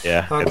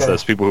 Yeah, Okay. it's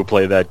those people who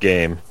play that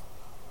game.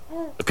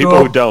 The people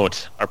Cool. who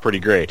don't are pretty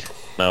great.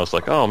 And I was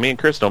like, oh, me and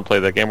Chris don't play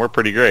that game. We're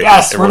pretty great.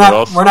 Yes, Everyone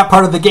else, we're not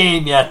part of the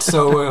game yet,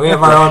 so we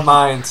have our own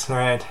minds. All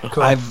right,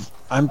 cool.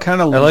 I'm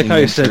kind of. I like how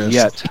you said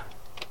yet.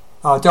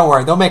 Oh, don't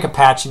worry. They'll make a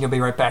patch and you'll be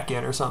right back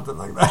in or something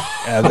like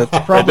that. Yeah, that's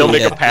And probably. they'll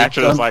make it. a patch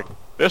and it's like,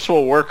 this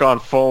will work on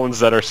phones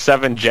that are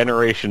 7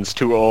 generations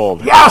too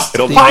old. Yes,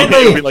 It'll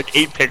finally! be like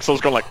 8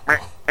 pixels going like...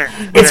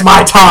 It's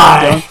my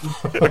time!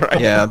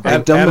 Yeah,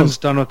 they've done Adam's those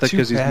done with it two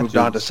because he's moved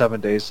on to patches.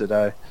 7 days to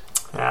die.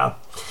 Yeah.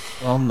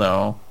 Well,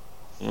 no.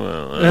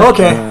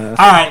 Okay. All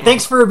right.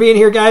 Thanks for being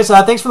here, guys.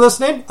 Thanks for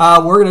listening.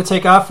 We're going to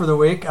take off for the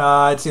week.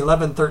 It's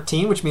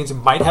 11:13, which means we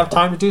might have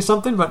time to do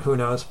something, but who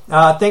knows.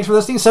 Thanks for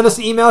listening. Send us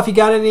an email if you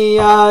got any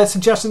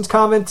suggestions,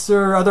 comments,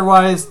 or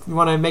otherwise you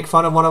want to make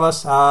fun of one of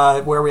us.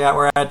 Where we at?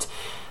 We're at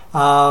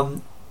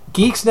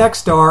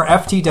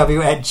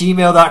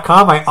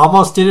geeksnextdoorftw@gmail.com. I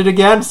almost did it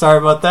again. Sorry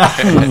about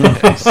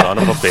that. Son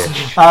of a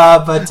bitch.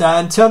 But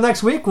until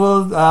next week,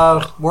 we're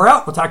out.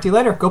 We'll talk to you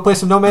later. Go play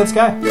some No Man's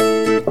Sky.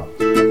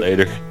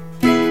 Later.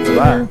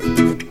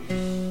 Bye.